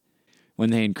rappers, when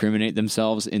they incriminate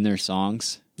themselves in their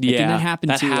songs. Yeah, that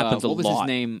happened to happens what was lot. His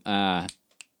name? The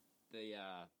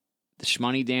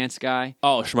Shmoney Dance guy.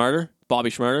 Oh, Schmurder,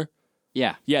 Bobby Schmurder.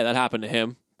 Yeah, that happened to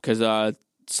him because the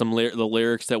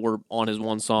lyrics that were on his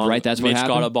one song. Right, that's Mitch what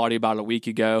happened. got a body about a week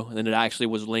ago, and then it actually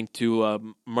was linked to a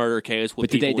murder case.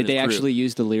 With but did they actually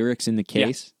use the lyrics in the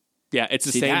case? Yeah, it's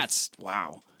the same.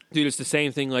 Wow, dude, it's the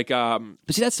same thing. Like, but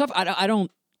see that stuff. I don't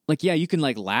like. Yeah, you can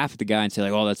like laugh at the guy and say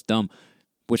like, "Oh, that's dumb,"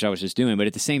 which I was just doing. But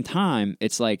at the same time,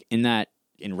 it's like in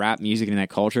rap music and in that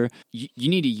culture, you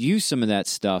need to use some of that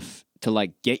stuff to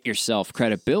like get yourself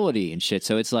credibility and shit.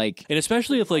 So it's like, and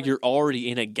especially if like you're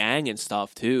already in a gang and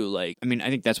stuff too. Like, I mean,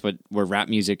 I think that's where rap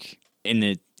music in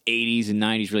the 80s and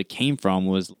 90s really came from,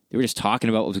 was they were just talking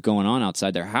about what was going on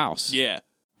outside their house. Yeah.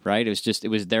 Right? It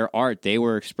was their art. They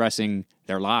were expressing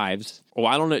their lives. Well,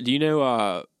 I don't know. Do you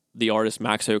know the artist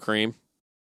Maxo Cream?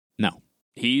 No.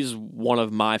 He's one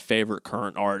of my favorite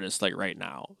current artists, like right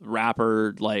now.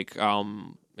 Rapper, like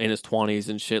in his 20s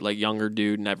and shit, like younger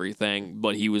dude and everything.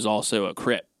 But he was also a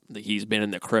Crip. He's been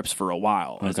in the Crips for a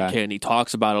while as a kid, and he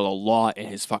talks about it a lot in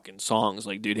his fucking songs.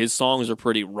 Like, dude, his songs are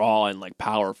pretty raw and like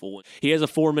powerful. He has a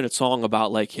 4-minute song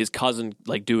about like his cousin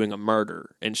like doing a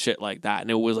murder and shit like that, and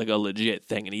it was like a legit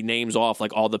thing. And he names off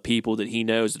like all the people that he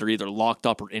knows that are either locked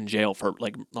up or in jail for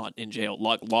like not in jail,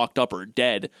 locked up or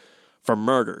dead for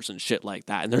murders and shit like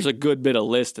that. And there's a good bit of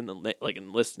list in the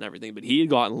list and everything. But he had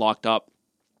gotten locked up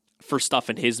for stuff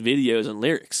in his videos and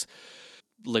lyrics.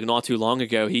 like not too long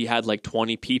ago, he had like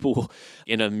 20 people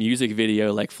in a music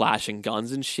video like flashing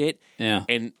guns and shit. Yeah.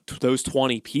 And those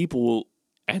 20 people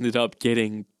ended up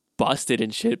getting busted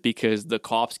and shit because the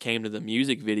cops came to the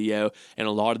music video, and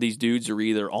a lot of these dudes are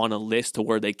either on a list to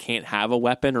where they can't have a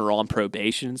weapon or on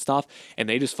probation and stuff, and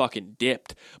they just fucking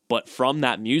dipped. But from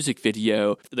that music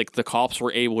video, like the cops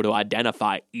were able to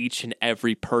identify each and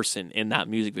every person in that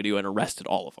music video and arrested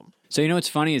all of them. So you know what's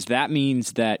funny is that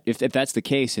means that if that's the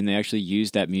case and they actually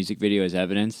used that music video as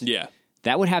evidence, Yeah.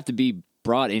 that would have to be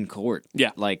brought in court.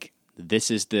 Yeah. Like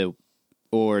this is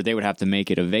or they would have to make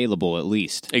it available at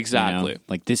least. Exactly. You know?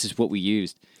 Like this is what we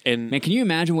used. And man, can you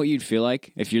imagine what you'd feel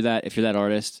like if you're that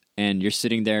artist and you're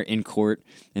sitting there in court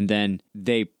and then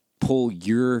they pull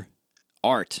your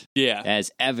art yeah.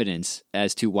 as evidence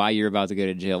as to why you're about to go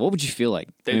to jail? What would you feel like?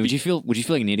 I mean, would you feel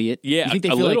like an idiot? Yeah, you think they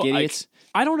a feel little, like idiots?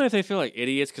 I don't know if they feel like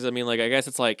idiots because I mean, like, I guess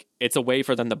it's like it's a way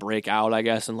for them to break out, I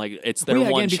guess, and like it's their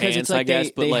one chance, it's like I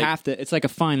guess. But they like, have to. It's like a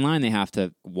fine line they have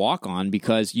to walk on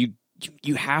because you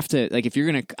have to, like, if you're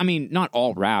gonna. I mean, not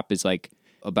all rap is like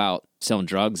about selling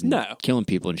drugs and killing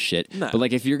people and shit. No. But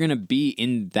like, if you're gonna be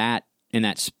in that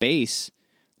space,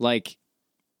 like.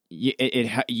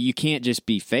 You can't just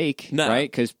be fake, right?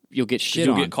 Because you'll get shit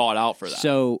on. You'll get caught out for that.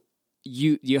 So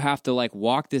you have to like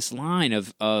walk this line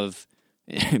of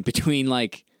between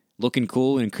like looking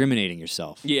cool and incriminating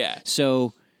yourself. Yeah.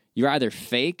 So you're either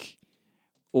fake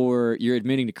or you're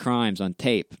admitting to crimes on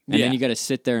tape, and then you got to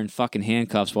sit there in fucking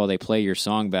handcuffs while they play your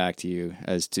song back to you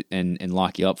and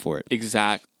lock you up for it.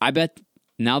 Exactly. I bet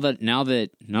now that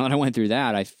I went through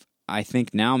that, I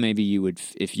think now maybe you would,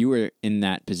 if you were in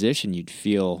that position, you'd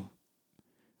feel.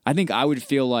 I think I would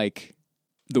feel like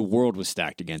the world was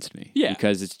stacked against me. Yeah.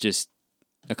 Because it's just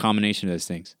a combination of those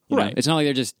things. You right. know? It's not like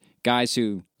they're just guys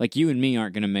who, like you and me,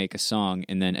 aren't going to make a song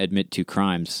and then admit to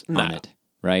crimes on it,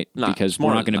 right? Because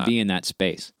we're not going to be in that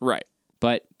space. Right.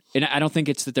 But and I don't think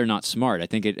it's that they're not smart. I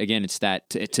think, it's that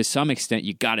to some extent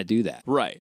you got to do that.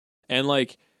 Right. And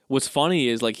like, what's funny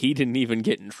is like he didn't even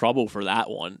get in trouble for that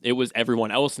one. It was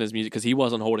everyone else in his music because he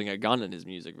wasn't holding a gun in his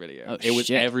music video. It was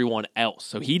everyone else.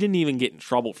 So he didn't even get in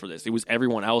trouble for this. It was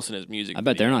everyone else in his music video. I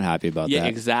bet they're not happy about that. Yeah,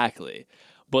 exactly.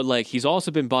 But like he's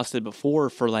also been busted before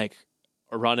for like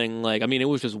running like, I mean, it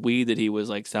was just weed that he was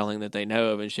like selling that they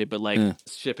know of and shit, but like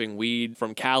shipping weed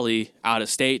from Cali out of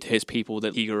state to his people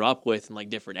that he grew up with in like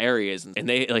different areas. And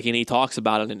they like, and he talks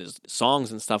about it in his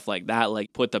songs and stuff like that,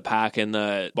 like put the pack in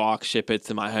the box, ship it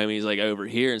to my homies like over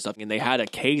here and stuff. And they had a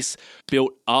case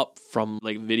built up from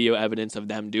like video evidence of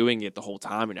them doing it the whole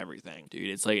time and everything. Dude,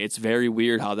 it's like, it's very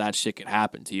weird how that shit could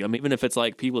happen to you. I mean, even if it's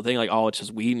like people think like, oh, it's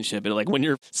just weed and shit, but like when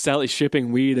you're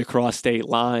shipping weed across state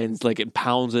lines, like in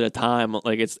pounds at a time,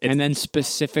 like it's and then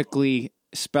specifically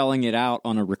spelling it out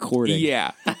on a recording.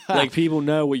 Yeah. Like people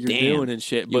know what you're doing and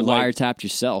shit. But you wiretapped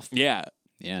yourself. Yeah.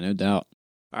 Yeah, no doubt.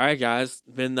 All right, guys.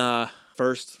 Been the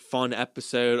first fun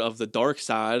episode of the Dark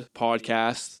Side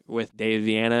podcast with Dave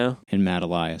Viano and Matt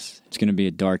Elias. It's going to be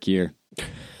a dark year.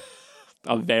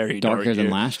 A very darker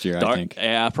than last year, I think.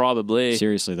 Yeah, probably.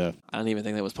 Seriously, though. I don't even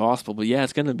think that was possible. But yeah,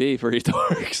 it's going to be pretty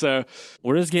dark. So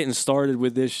we're just getting started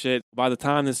with this shit. By the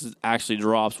time this actually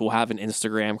drops, we'll have an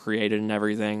Instagram created and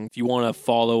everything. If you want to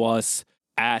follow us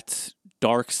at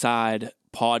Dark Side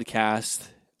Podcast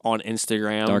on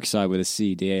Instagram. Dark Side with a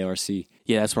C, DARC.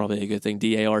 Yeah, that's probably a good thing,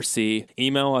 DARC.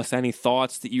 Email us any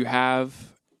thoughts that you have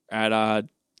at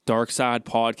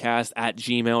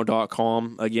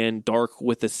darksidepodcast@gmail.com. Again, dark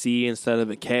with a C instead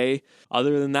of a K.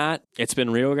 Other than that, it's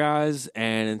been real, guys.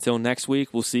 And until next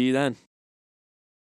week, we'll see you then.